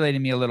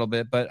manipulating me a little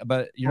bit,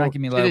 but you're not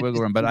giving me a lot of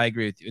wiggle room. But I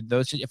agree with you.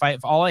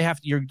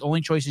 Your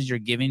only choices you're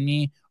giving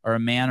me are a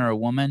man or a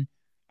woman,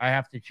 I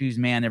have to choose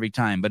man every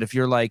time. But if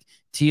you're like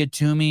Tia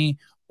Toomey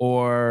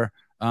or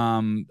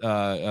what's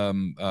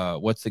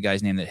the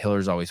guy's name that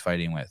Hiller's always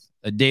fighting with?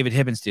 David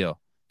Hibbensteel,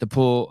 to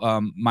pull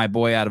my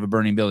boy out of a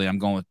burning building, I'm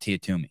going with Tia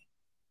Toomey.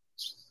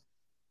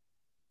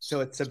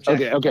 So it's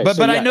subjective. Okay.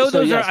 But I know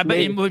those are.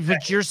 But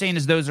what you're saying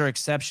is those are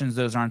exceptions.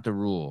 Those aren't the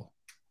rule.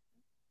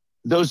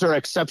 Those are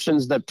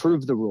exceptions that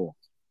prove the rule.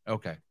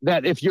 Okay.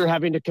 That if you're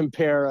having to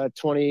compare a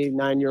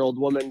 29-year-old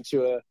woman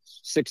to a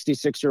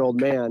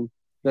 66-year-old man,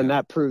 then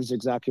that proves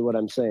exactly what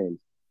I'm saying.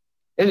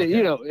 And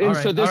all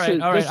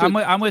right.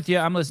 I'm with you.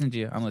 I'm listening to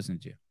you.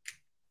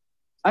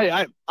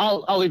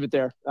 I'll leave it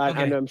there.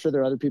 Okay. I'm sure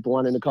there are other people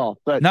wanting to call,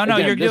 but no,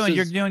 you're doing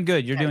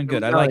good. You're doing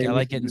good. I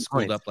like getting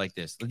schooled up like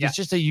this. It's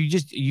just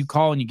you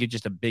call and you get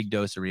just a big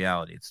dose of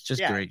reality. It's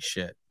just great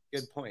shit.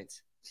 Good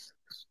points.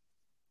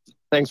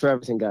 Thanks for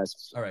everything,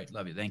 guys. All right,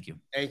 love you. Thank you.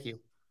 Thank you.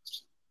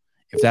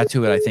 If that's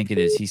who I think it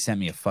is, he sent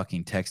me a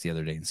fucking text the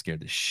other day and scared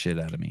the shit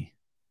out of me.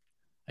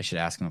 I should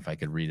ask him if I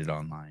could read it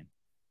online.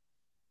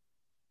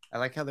 I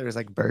like how there was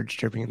like birds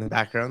chirping in the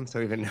background,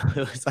 so even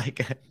though it was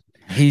like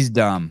he's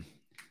dumb.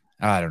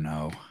 I don't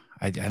know.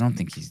 I don't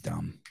think he's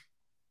dumb.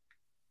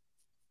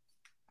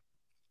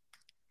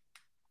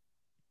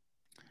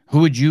 Who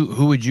would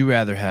you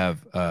rather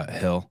have,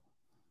 Hill?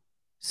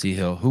 C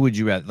Hill? Who would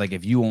you rather, like,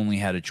 if you only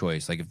had a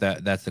choice? Like, if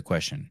that's the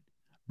question.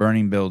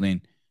 Burning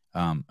building,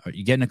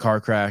 you get in a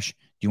car crash,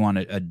 do you want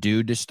a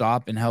dude to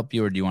stop and help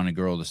you, or do you want a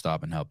girl to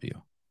stop and help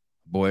you?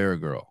 Boy or a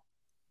girl?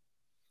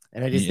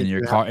 And I just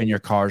your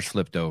car's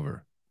flipped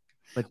over.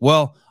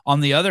 Well, on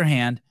the other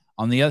hand,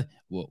 yeah.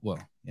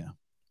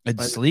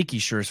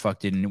 Sleeky sure as fuck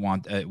didn't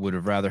want. Would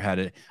have rather had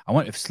it. I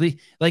want if Sleek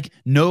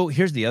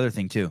Here's the other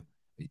thing too.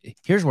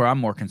 Here's where I'm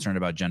more concerned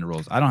about gender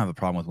roles. I don't have a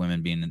problem with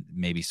women being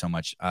maybe so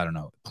much, I don't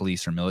know,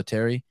 police or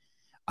military.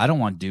 I don't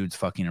want dudes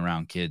fucking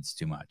around kids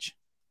too much.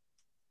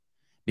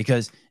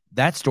 Because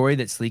that story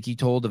that Sleeky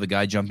told of a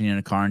guy jumping in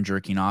a car and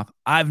jerking off,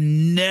 I've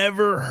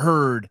never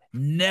heard,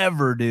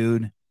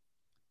 dude.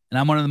 And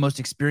I'm one of the most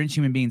experienced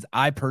human beings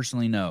I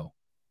personally know.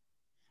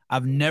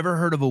 I've never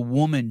heard of a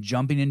woman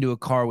jumping into a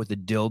car with a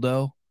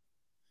dildo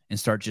and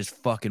start just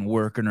fucking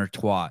working her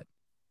twat.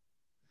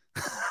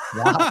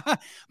 Wow.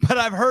 But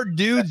I've heard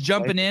dudes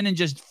jumping in and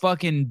just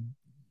fucking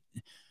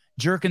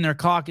jerking their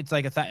cock. It's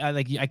like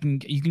you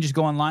can just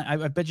go online.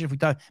 I bet you if we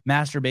talk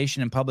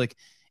masturbation in public,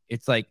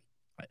 it's like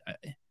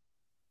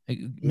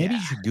maybe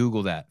you should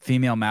Google that,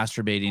 female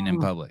masturbating in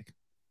public.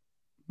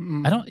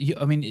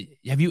 I mean,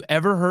 have you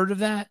ever heard of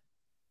that?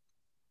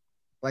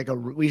 Like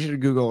we should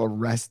Google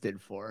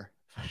arrested for.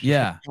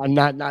 Yeah.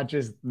 not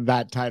just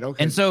that title.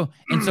 And so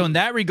in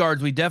that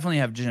regards, we definitely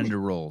have gender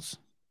roles.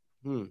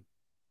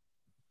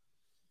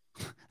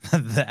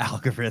 The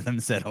algorithm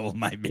said, "Hold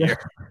my beer."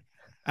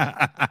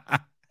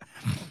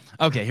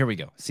 Okay, here we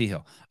go. Sea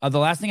Hill. The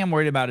last thing I'm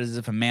worried about is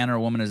if a man or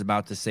a woman is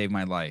about to save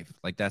my life.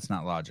 Like, that's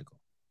not logical.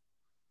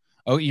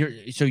 Oh,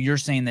 you're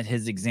saying that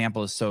his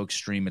example is so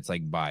extreme, it's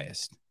like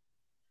biased.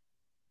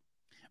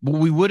 But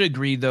we would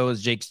agree, though,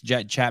 as Jake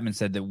Chapman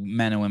said, that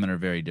men and women are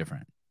very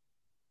different.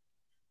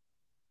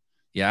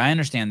 Yeah, I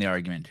understand the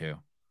argument too.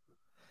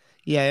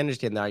 Yeah, I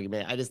understand the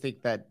argument. I just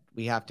think that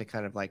we have to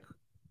kind of like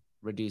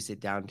reduce it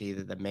down to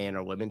either the man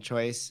or woman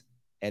choice,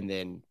 and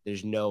then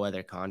there's no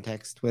other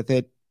context with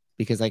it.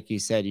 Because like you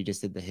said, you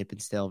just did the hip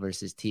and still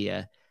versus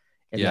Tia.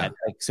 And that,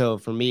 like, so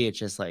for me, it's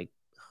just like,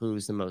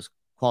 who's the most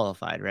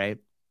qualified, right?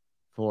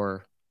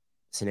 For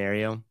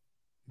scenario.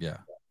 Yeah.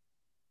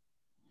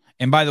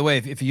 And by the way,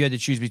 if you had to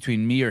choose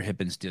between me or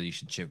Hip and Steel, you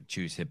should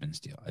choose Hip and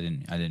Steel. I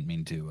didn't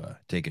mean to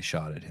take a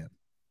shot at him.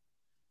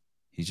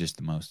 He's just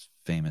the most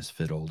famous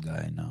fit old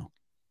guy I know.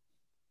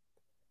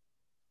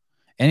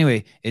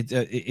 Anyway,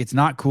 it's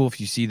not cool if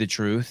you see the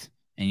truth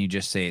and you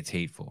just say it's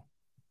hateful.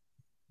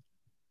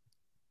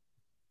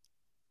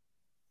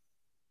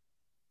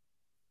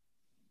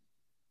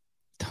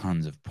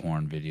 Tons of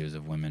porn videos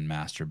of women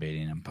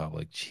masturbating in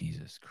public.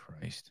 Jesus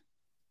Christ.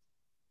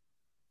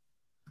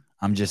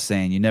 I'm just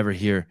saying, you never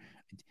hear.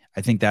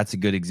 I think that's a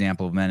good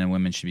example of men and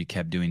women should be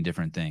kept doing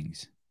different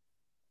things.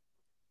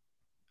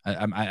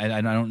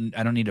 I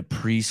don't need a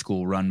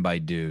preschool run by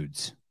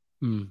dudes,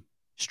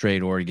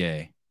 straight or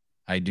gay.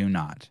 I do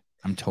not.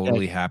 I'm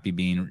totally happy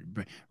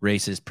being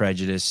racist,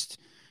 prejudiced,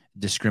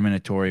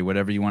 discriminatory,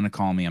 whatever you want to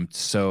call me. I'm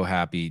so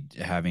happy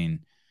having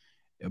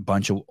a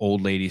bunch of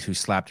old ladies who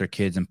slap their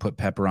kids and put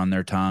pepper on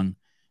their tongue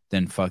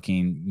than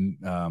fucking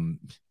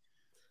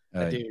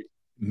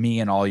me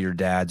and all your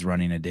dads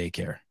running a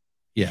daycare.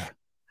 Yeah.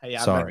 Hey,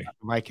 sorry.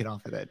 My kid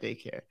off of that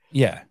daycare.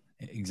 Yeah,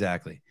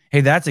 exactly. Hey,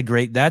 that's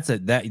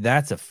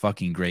a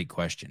fucking great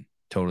question.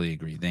 Totally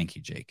agree. Thank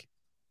you, Jake.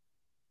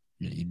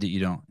 You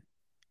don't.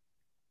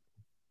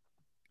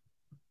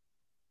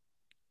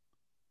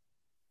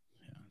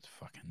 Yeah, it's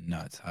fucking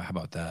nuts. How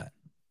about that?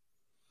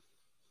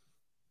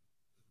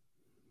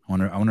 I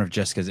wonder if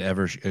Jessica's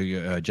ever.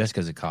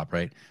 Jessica's a cop,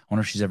 right? I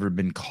wonder if she's ever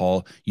been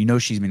called. You know,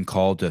 she's been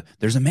called to.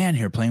 There's a man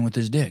here playing with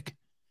his dick.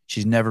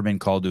 She's never been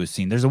called to a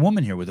scene. There's a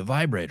woman here with a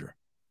vibrator.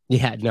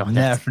 Yeah, no,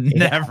 never.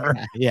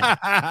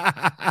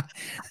 Yeah.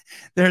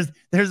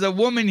 There's a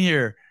woman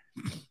here.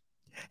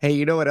 Hey,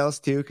 you know what else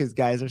too? Because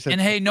guys are so. And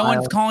hey, no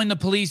one's calling the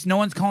police. No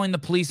one's calling the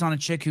police on a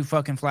chick who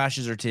fucking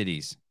flashes her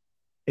titties.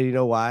 And you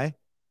know why?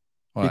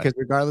 What? Because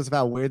regardless of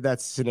how weird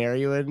that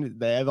scenario is,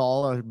 they have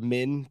all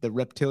men. The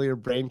reptilian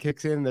brain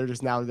kicks in. They're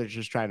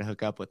just trying to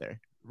hook up with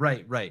her.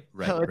 Right.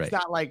 So it's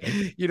not like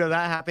that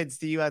happens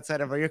to you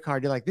outside of your car.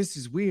 You're like, this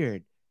is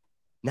weird.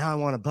 Now I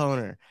want a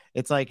boner.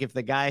 It's like if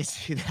the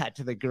guys do that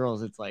to the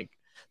girls, it's like,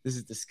 this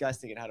is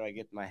disgusting. And how do I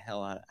get my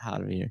hell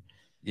out of here?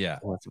 Yeah.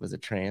 Once it was a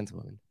trans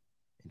woman.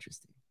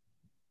 Interesting.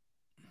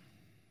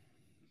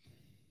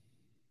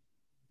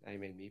 Now you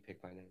made me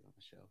pick my name on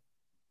the show.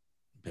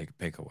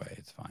 Pick away.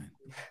 It's fine.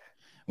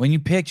 When you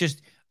pick,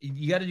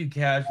 you got to do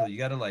casual. You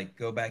got to like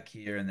go back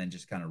here and then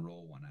just kind of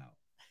roll one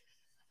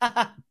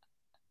out.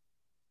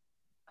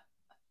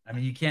 I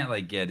mean, you can't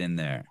like get in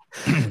there.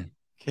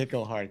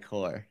 Kickle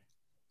hardcore.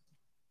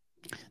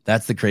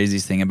 That's the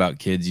craziest thing about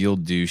kids. You'll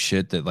do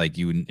shit that like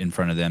you in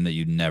front of them that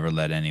you'd never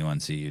let anyone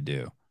see you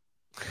do.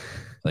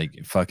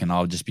 Like fucking,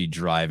 I'll just be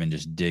driving,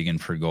 just digging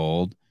for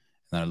gold.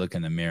 And I look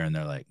in the mirror and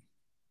they're like,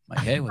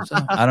 hey, what's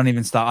up? I don't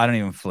even stop. I don't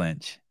even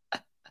flinch.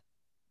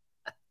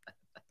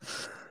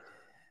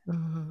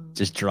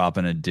 Just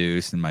dropping a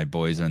deuce, and my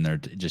boys are in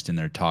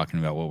there talking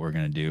about what we're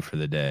gonna do for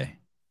the day.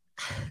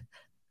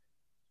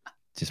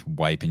 Just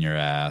wiping your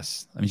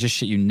ass. I mean, just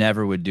shit you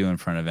never would do in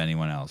front of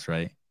anyone else,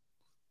 right?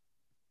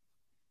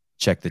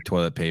 Check the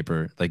toilet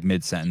paper, like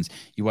mid-sentence.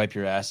 You wipe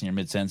your ass in your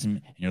mid-sentence,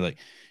 and you're like,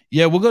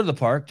 yeah, we'll go to the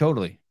park.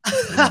 Totally.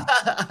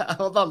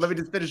 Hold on. Let me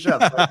just finish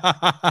up.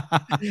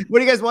 What do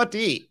you guys want to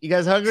eat? You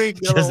guys hungry?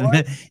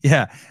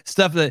 Yeah.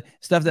 Stuff that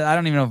I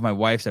don't even know if my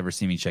wife's ever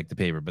seen me check the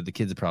paper, but the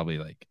kids are probably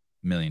like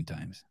a million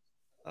times.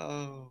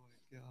 Oh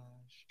my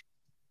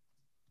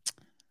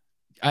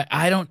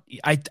gosh.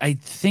 I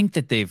think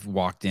that they've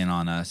walked in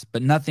on us,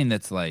 but nothing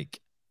that's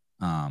like,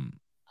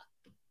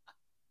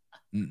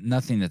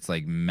 Nothing that's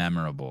like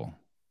memorable.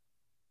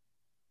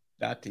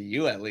 Not to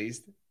you, at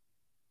least.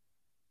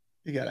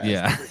 You gotta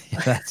ask.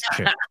 That's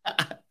true.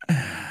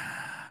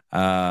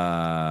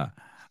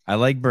 I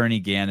like Bernie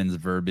Gannon's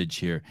verbiage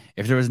here.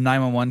 If there was a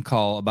 911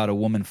 call about a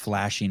woman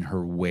flashing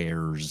her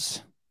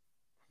wares,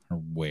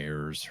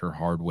 her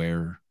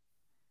hardware.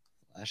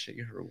 Flashing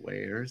her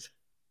wares.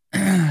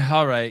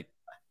 All right.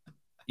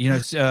 You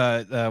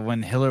know,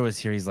 when Hiller was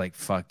here, he's like,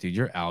 fuck, dude,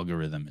 your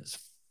algorithm is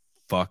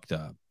fucked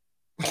up.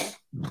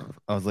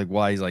 I was like,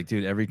 why? He's like,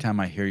 dude, every time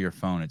I hear your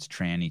phone, it's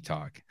tranny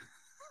talk.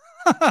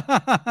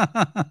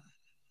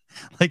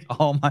 Like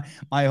all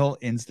my whole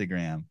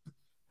Instagram.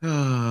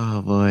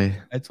 Oh boy.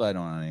 That's why I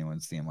don't want anyone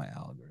seeing my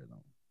algorithm.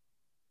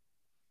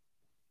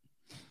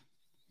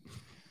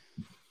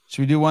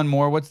 Should we do one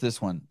more? What's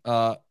this one?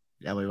 Yeah,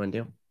 we want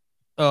to do.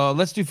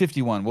 Let's do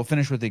 51. We'll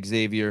finish with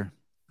Xavier.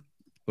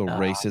 A little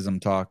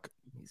racism talk.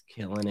 He's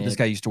killing it. This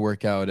guy used to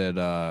work out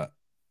at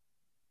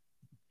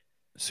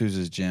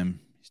Sousa's gym.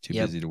 He's too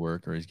busy to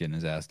work, or he's getting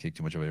his ass kicked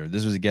too much over there.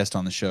 This was a guest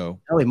on the show.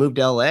 Oh, he moved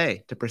to LA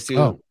to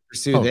pursue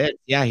this.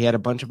 Yeah, he had a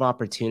bunch of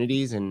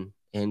opportunities and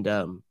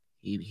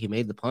he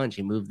made the plunge.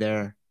 He moved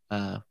there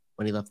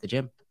when he left the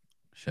gym.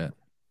 Shit.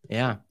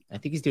 Yeah, I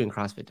think he's doing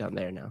CrossFit down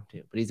there now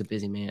too. But he's a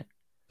busy man.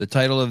 The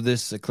title of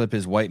this clip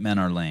is "White Men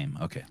Are Lame."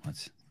 Okay,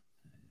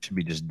 should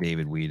be just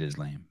David Weed is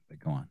lame. But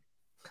go on.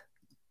 What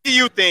do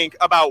you think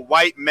about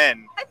white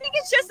men? I think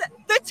it's just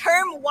the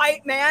term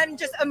white man,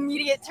 just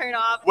immediate turn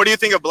off. What do you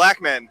think of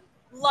black men?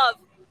 Love.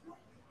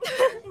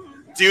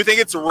 Do you think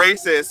it's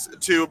racist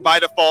to, by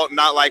default,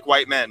 not like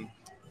white men?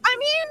 I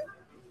mean,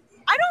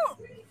 I don't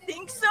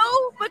think so,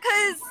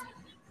 because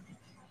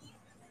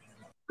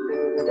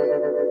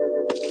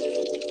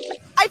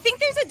I think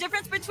there's a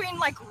difference between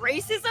like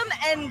racism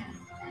and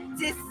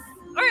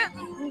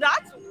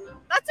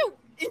that's an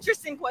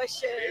interesting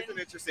question. It is an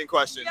interesting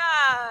question.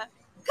 Yeah.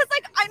 Because,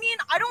 like, I mean,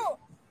 I don't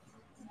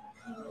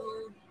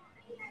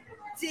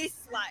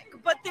dislike,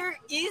 but there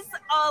is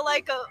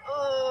like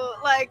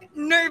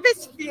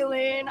nervous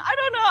feeling. I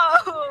don't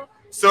know.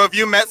 So if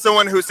you met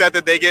someone who said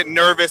that they get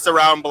nervous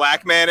around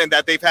black men and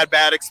that they've had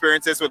bad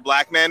experiences with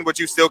black men, would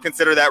you still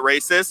consider that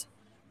racist?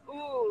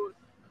 Ooh,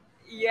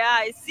 yeah,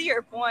 I see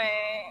your point.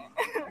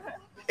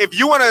 If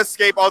you want to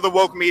escape all the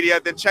woke media,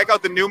 then check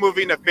out the new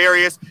movie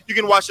Nefarious. You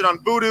can watch it on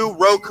Vudu,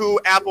 Roku,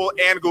 Apple,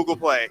 and Google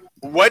Play.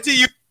 What do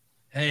you...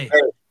 Hey,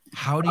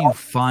 how do you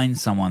find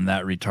someone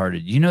that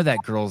retarded? You know that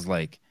girl's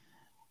like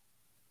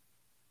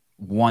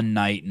one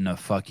night in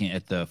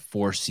at the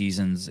Four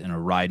Seasons in a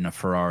ride in a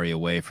Ferrari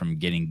away from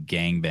getting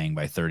gangbanged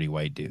by 30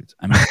 white dudes.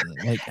 I mean,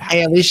 like,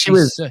 hey, at least she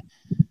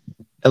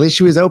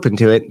was open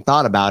to it,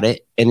 thought about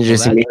it, and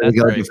just immediately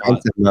go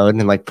defensive mode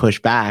and like push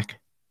back.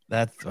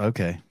 That's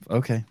okay.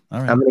 Okay.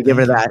 All right. I'm going to give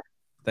her that.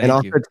 Thank and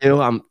also, you.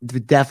 too, I'm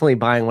definitely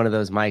buying one of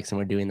those mics, and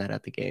we're doing that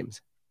at the games.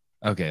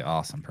 Okay.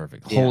 Awesome.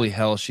 Perfect. Yeah. Holy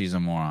hell, she's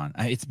a moron.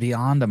 It's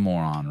beyond a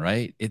moron,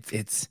 right?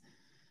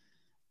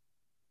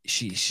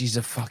 She's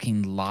a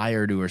fucking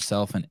liar to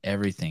herself and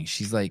everything.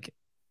 She's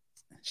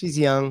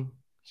young.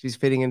 She's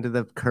fitting into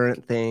the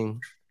current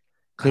thing.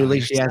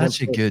 Clearly, she hasn't.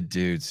 Such a good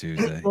dude,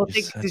 Susan. Well,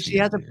 she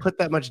hasn't put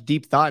that much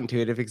deep thought into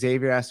it. If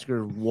Xavier asked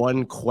her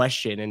one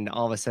question and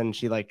all of a sudden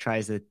she like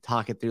tries to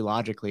talk it through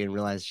logically and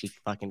realizes she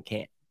fucking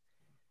can't.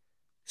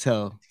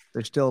 So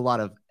there's still a lot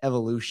of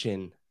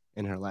evolution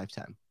in her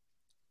lifetime.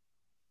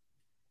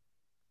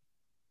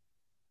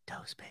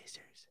 Toe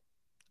spacers.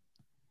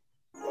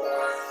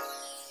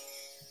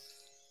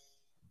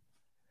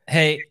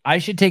 Hey, I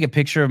should take a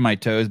picture of my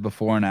toes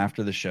before and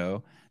after the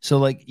show. So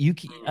like I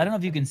don't know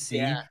if you can see.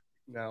 Yeah.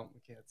 No, we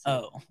can't see.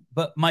 Oh,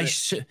 but my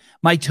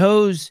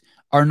toes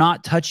are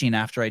not touching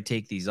after I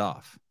take these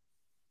off.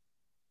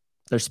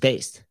 They're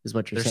spaced, is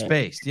what you're saying. They're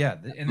spaced, yeah.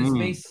 And the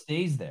space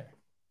stays there.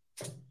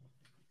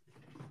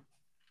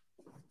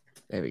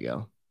 There we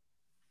go.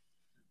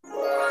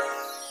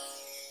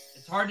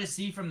 It's hard to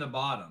see from the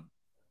bottom.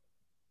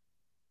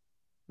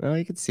 Well,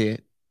 you can see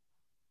it.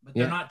 But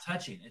they're not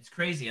touching. It's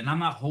crazy. And I'm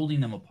not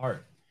holding them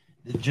apart.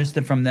 Just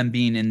from them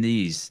being in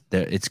these.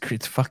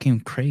 It's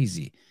fucking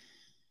crazy.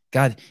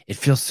 God, it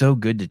feels so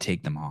good to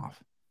take them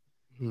off.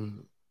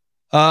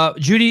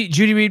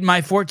 Judy Reed,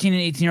 my 14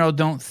 and 18-year-old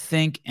don't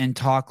think and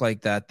talk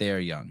like that. They are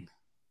young.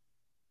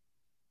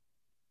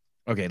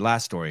 Okay,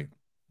 last story.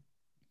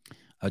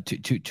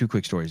 Two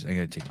quick stories. I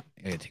gotta take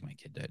my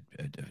kid to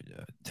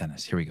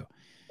tennis. Here we go.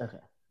 Okay.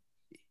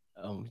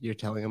 You're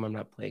telling him I'm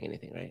not playing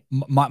anything, right?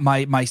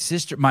 My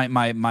sister,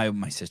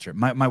 my sister,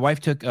 my wife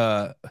took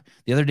the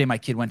other day. My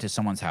kid went to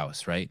someone's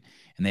house, right?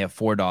 And they have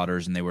 4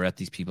 daughters, and they were at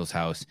these people's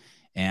house,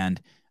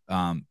 and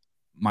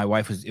my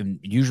wife was,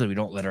 usually we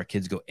don't let our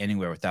kids go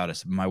anywhere without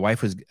us. My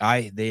wife was,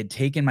 they had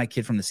taken my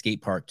kid from the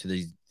skate park to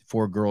these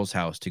 4 girls'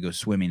 house to go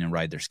swimming and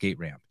ride their skate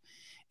ramp.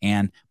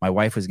 And my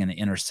wife was going to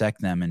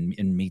intersect them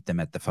and meet them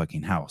at the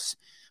fucking house.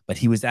 But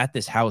he was at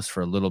this house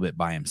for a little bit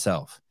by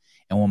himself.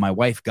 And when my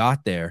wife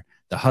got there,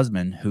 the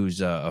husband,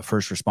 who's a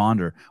first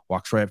responder,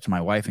 walks right up to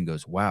my wife and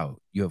goes, "Wow,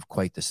 you have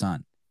quite the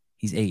son.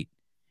 He's 8.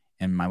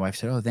 And my wife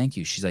said, "Oh, thank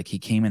you." She's like, "He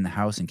came in the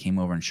house and came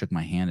over and shook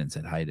my hand and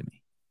said hi to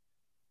me."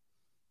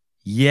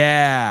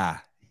 Yeah.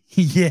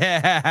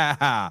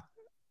 Yeah.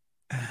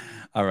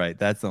 All right.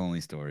 That's the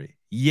only story.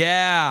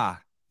 Yeah.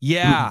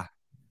 Yeah.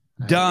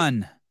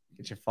 Done.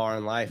 Get you far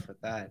in life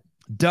with that.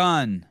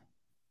 Done.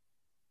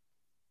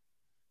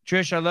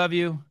 Trish, I love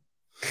you.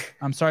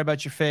 I'm sorry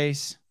about your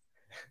face.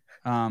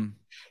 Heal I'm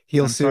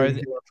soon.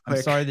 sorry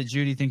I'm sorry that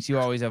Judy thinks you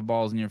always have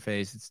balls in your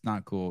face. It's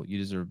not cool. You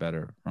deserve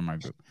better from our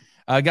group.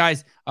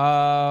 Guys,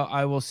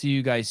 I will see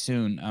you guys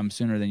soon.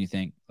 Sooner than you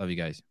think. Love you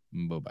guys.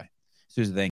 Bye-bye. Susan, thank you.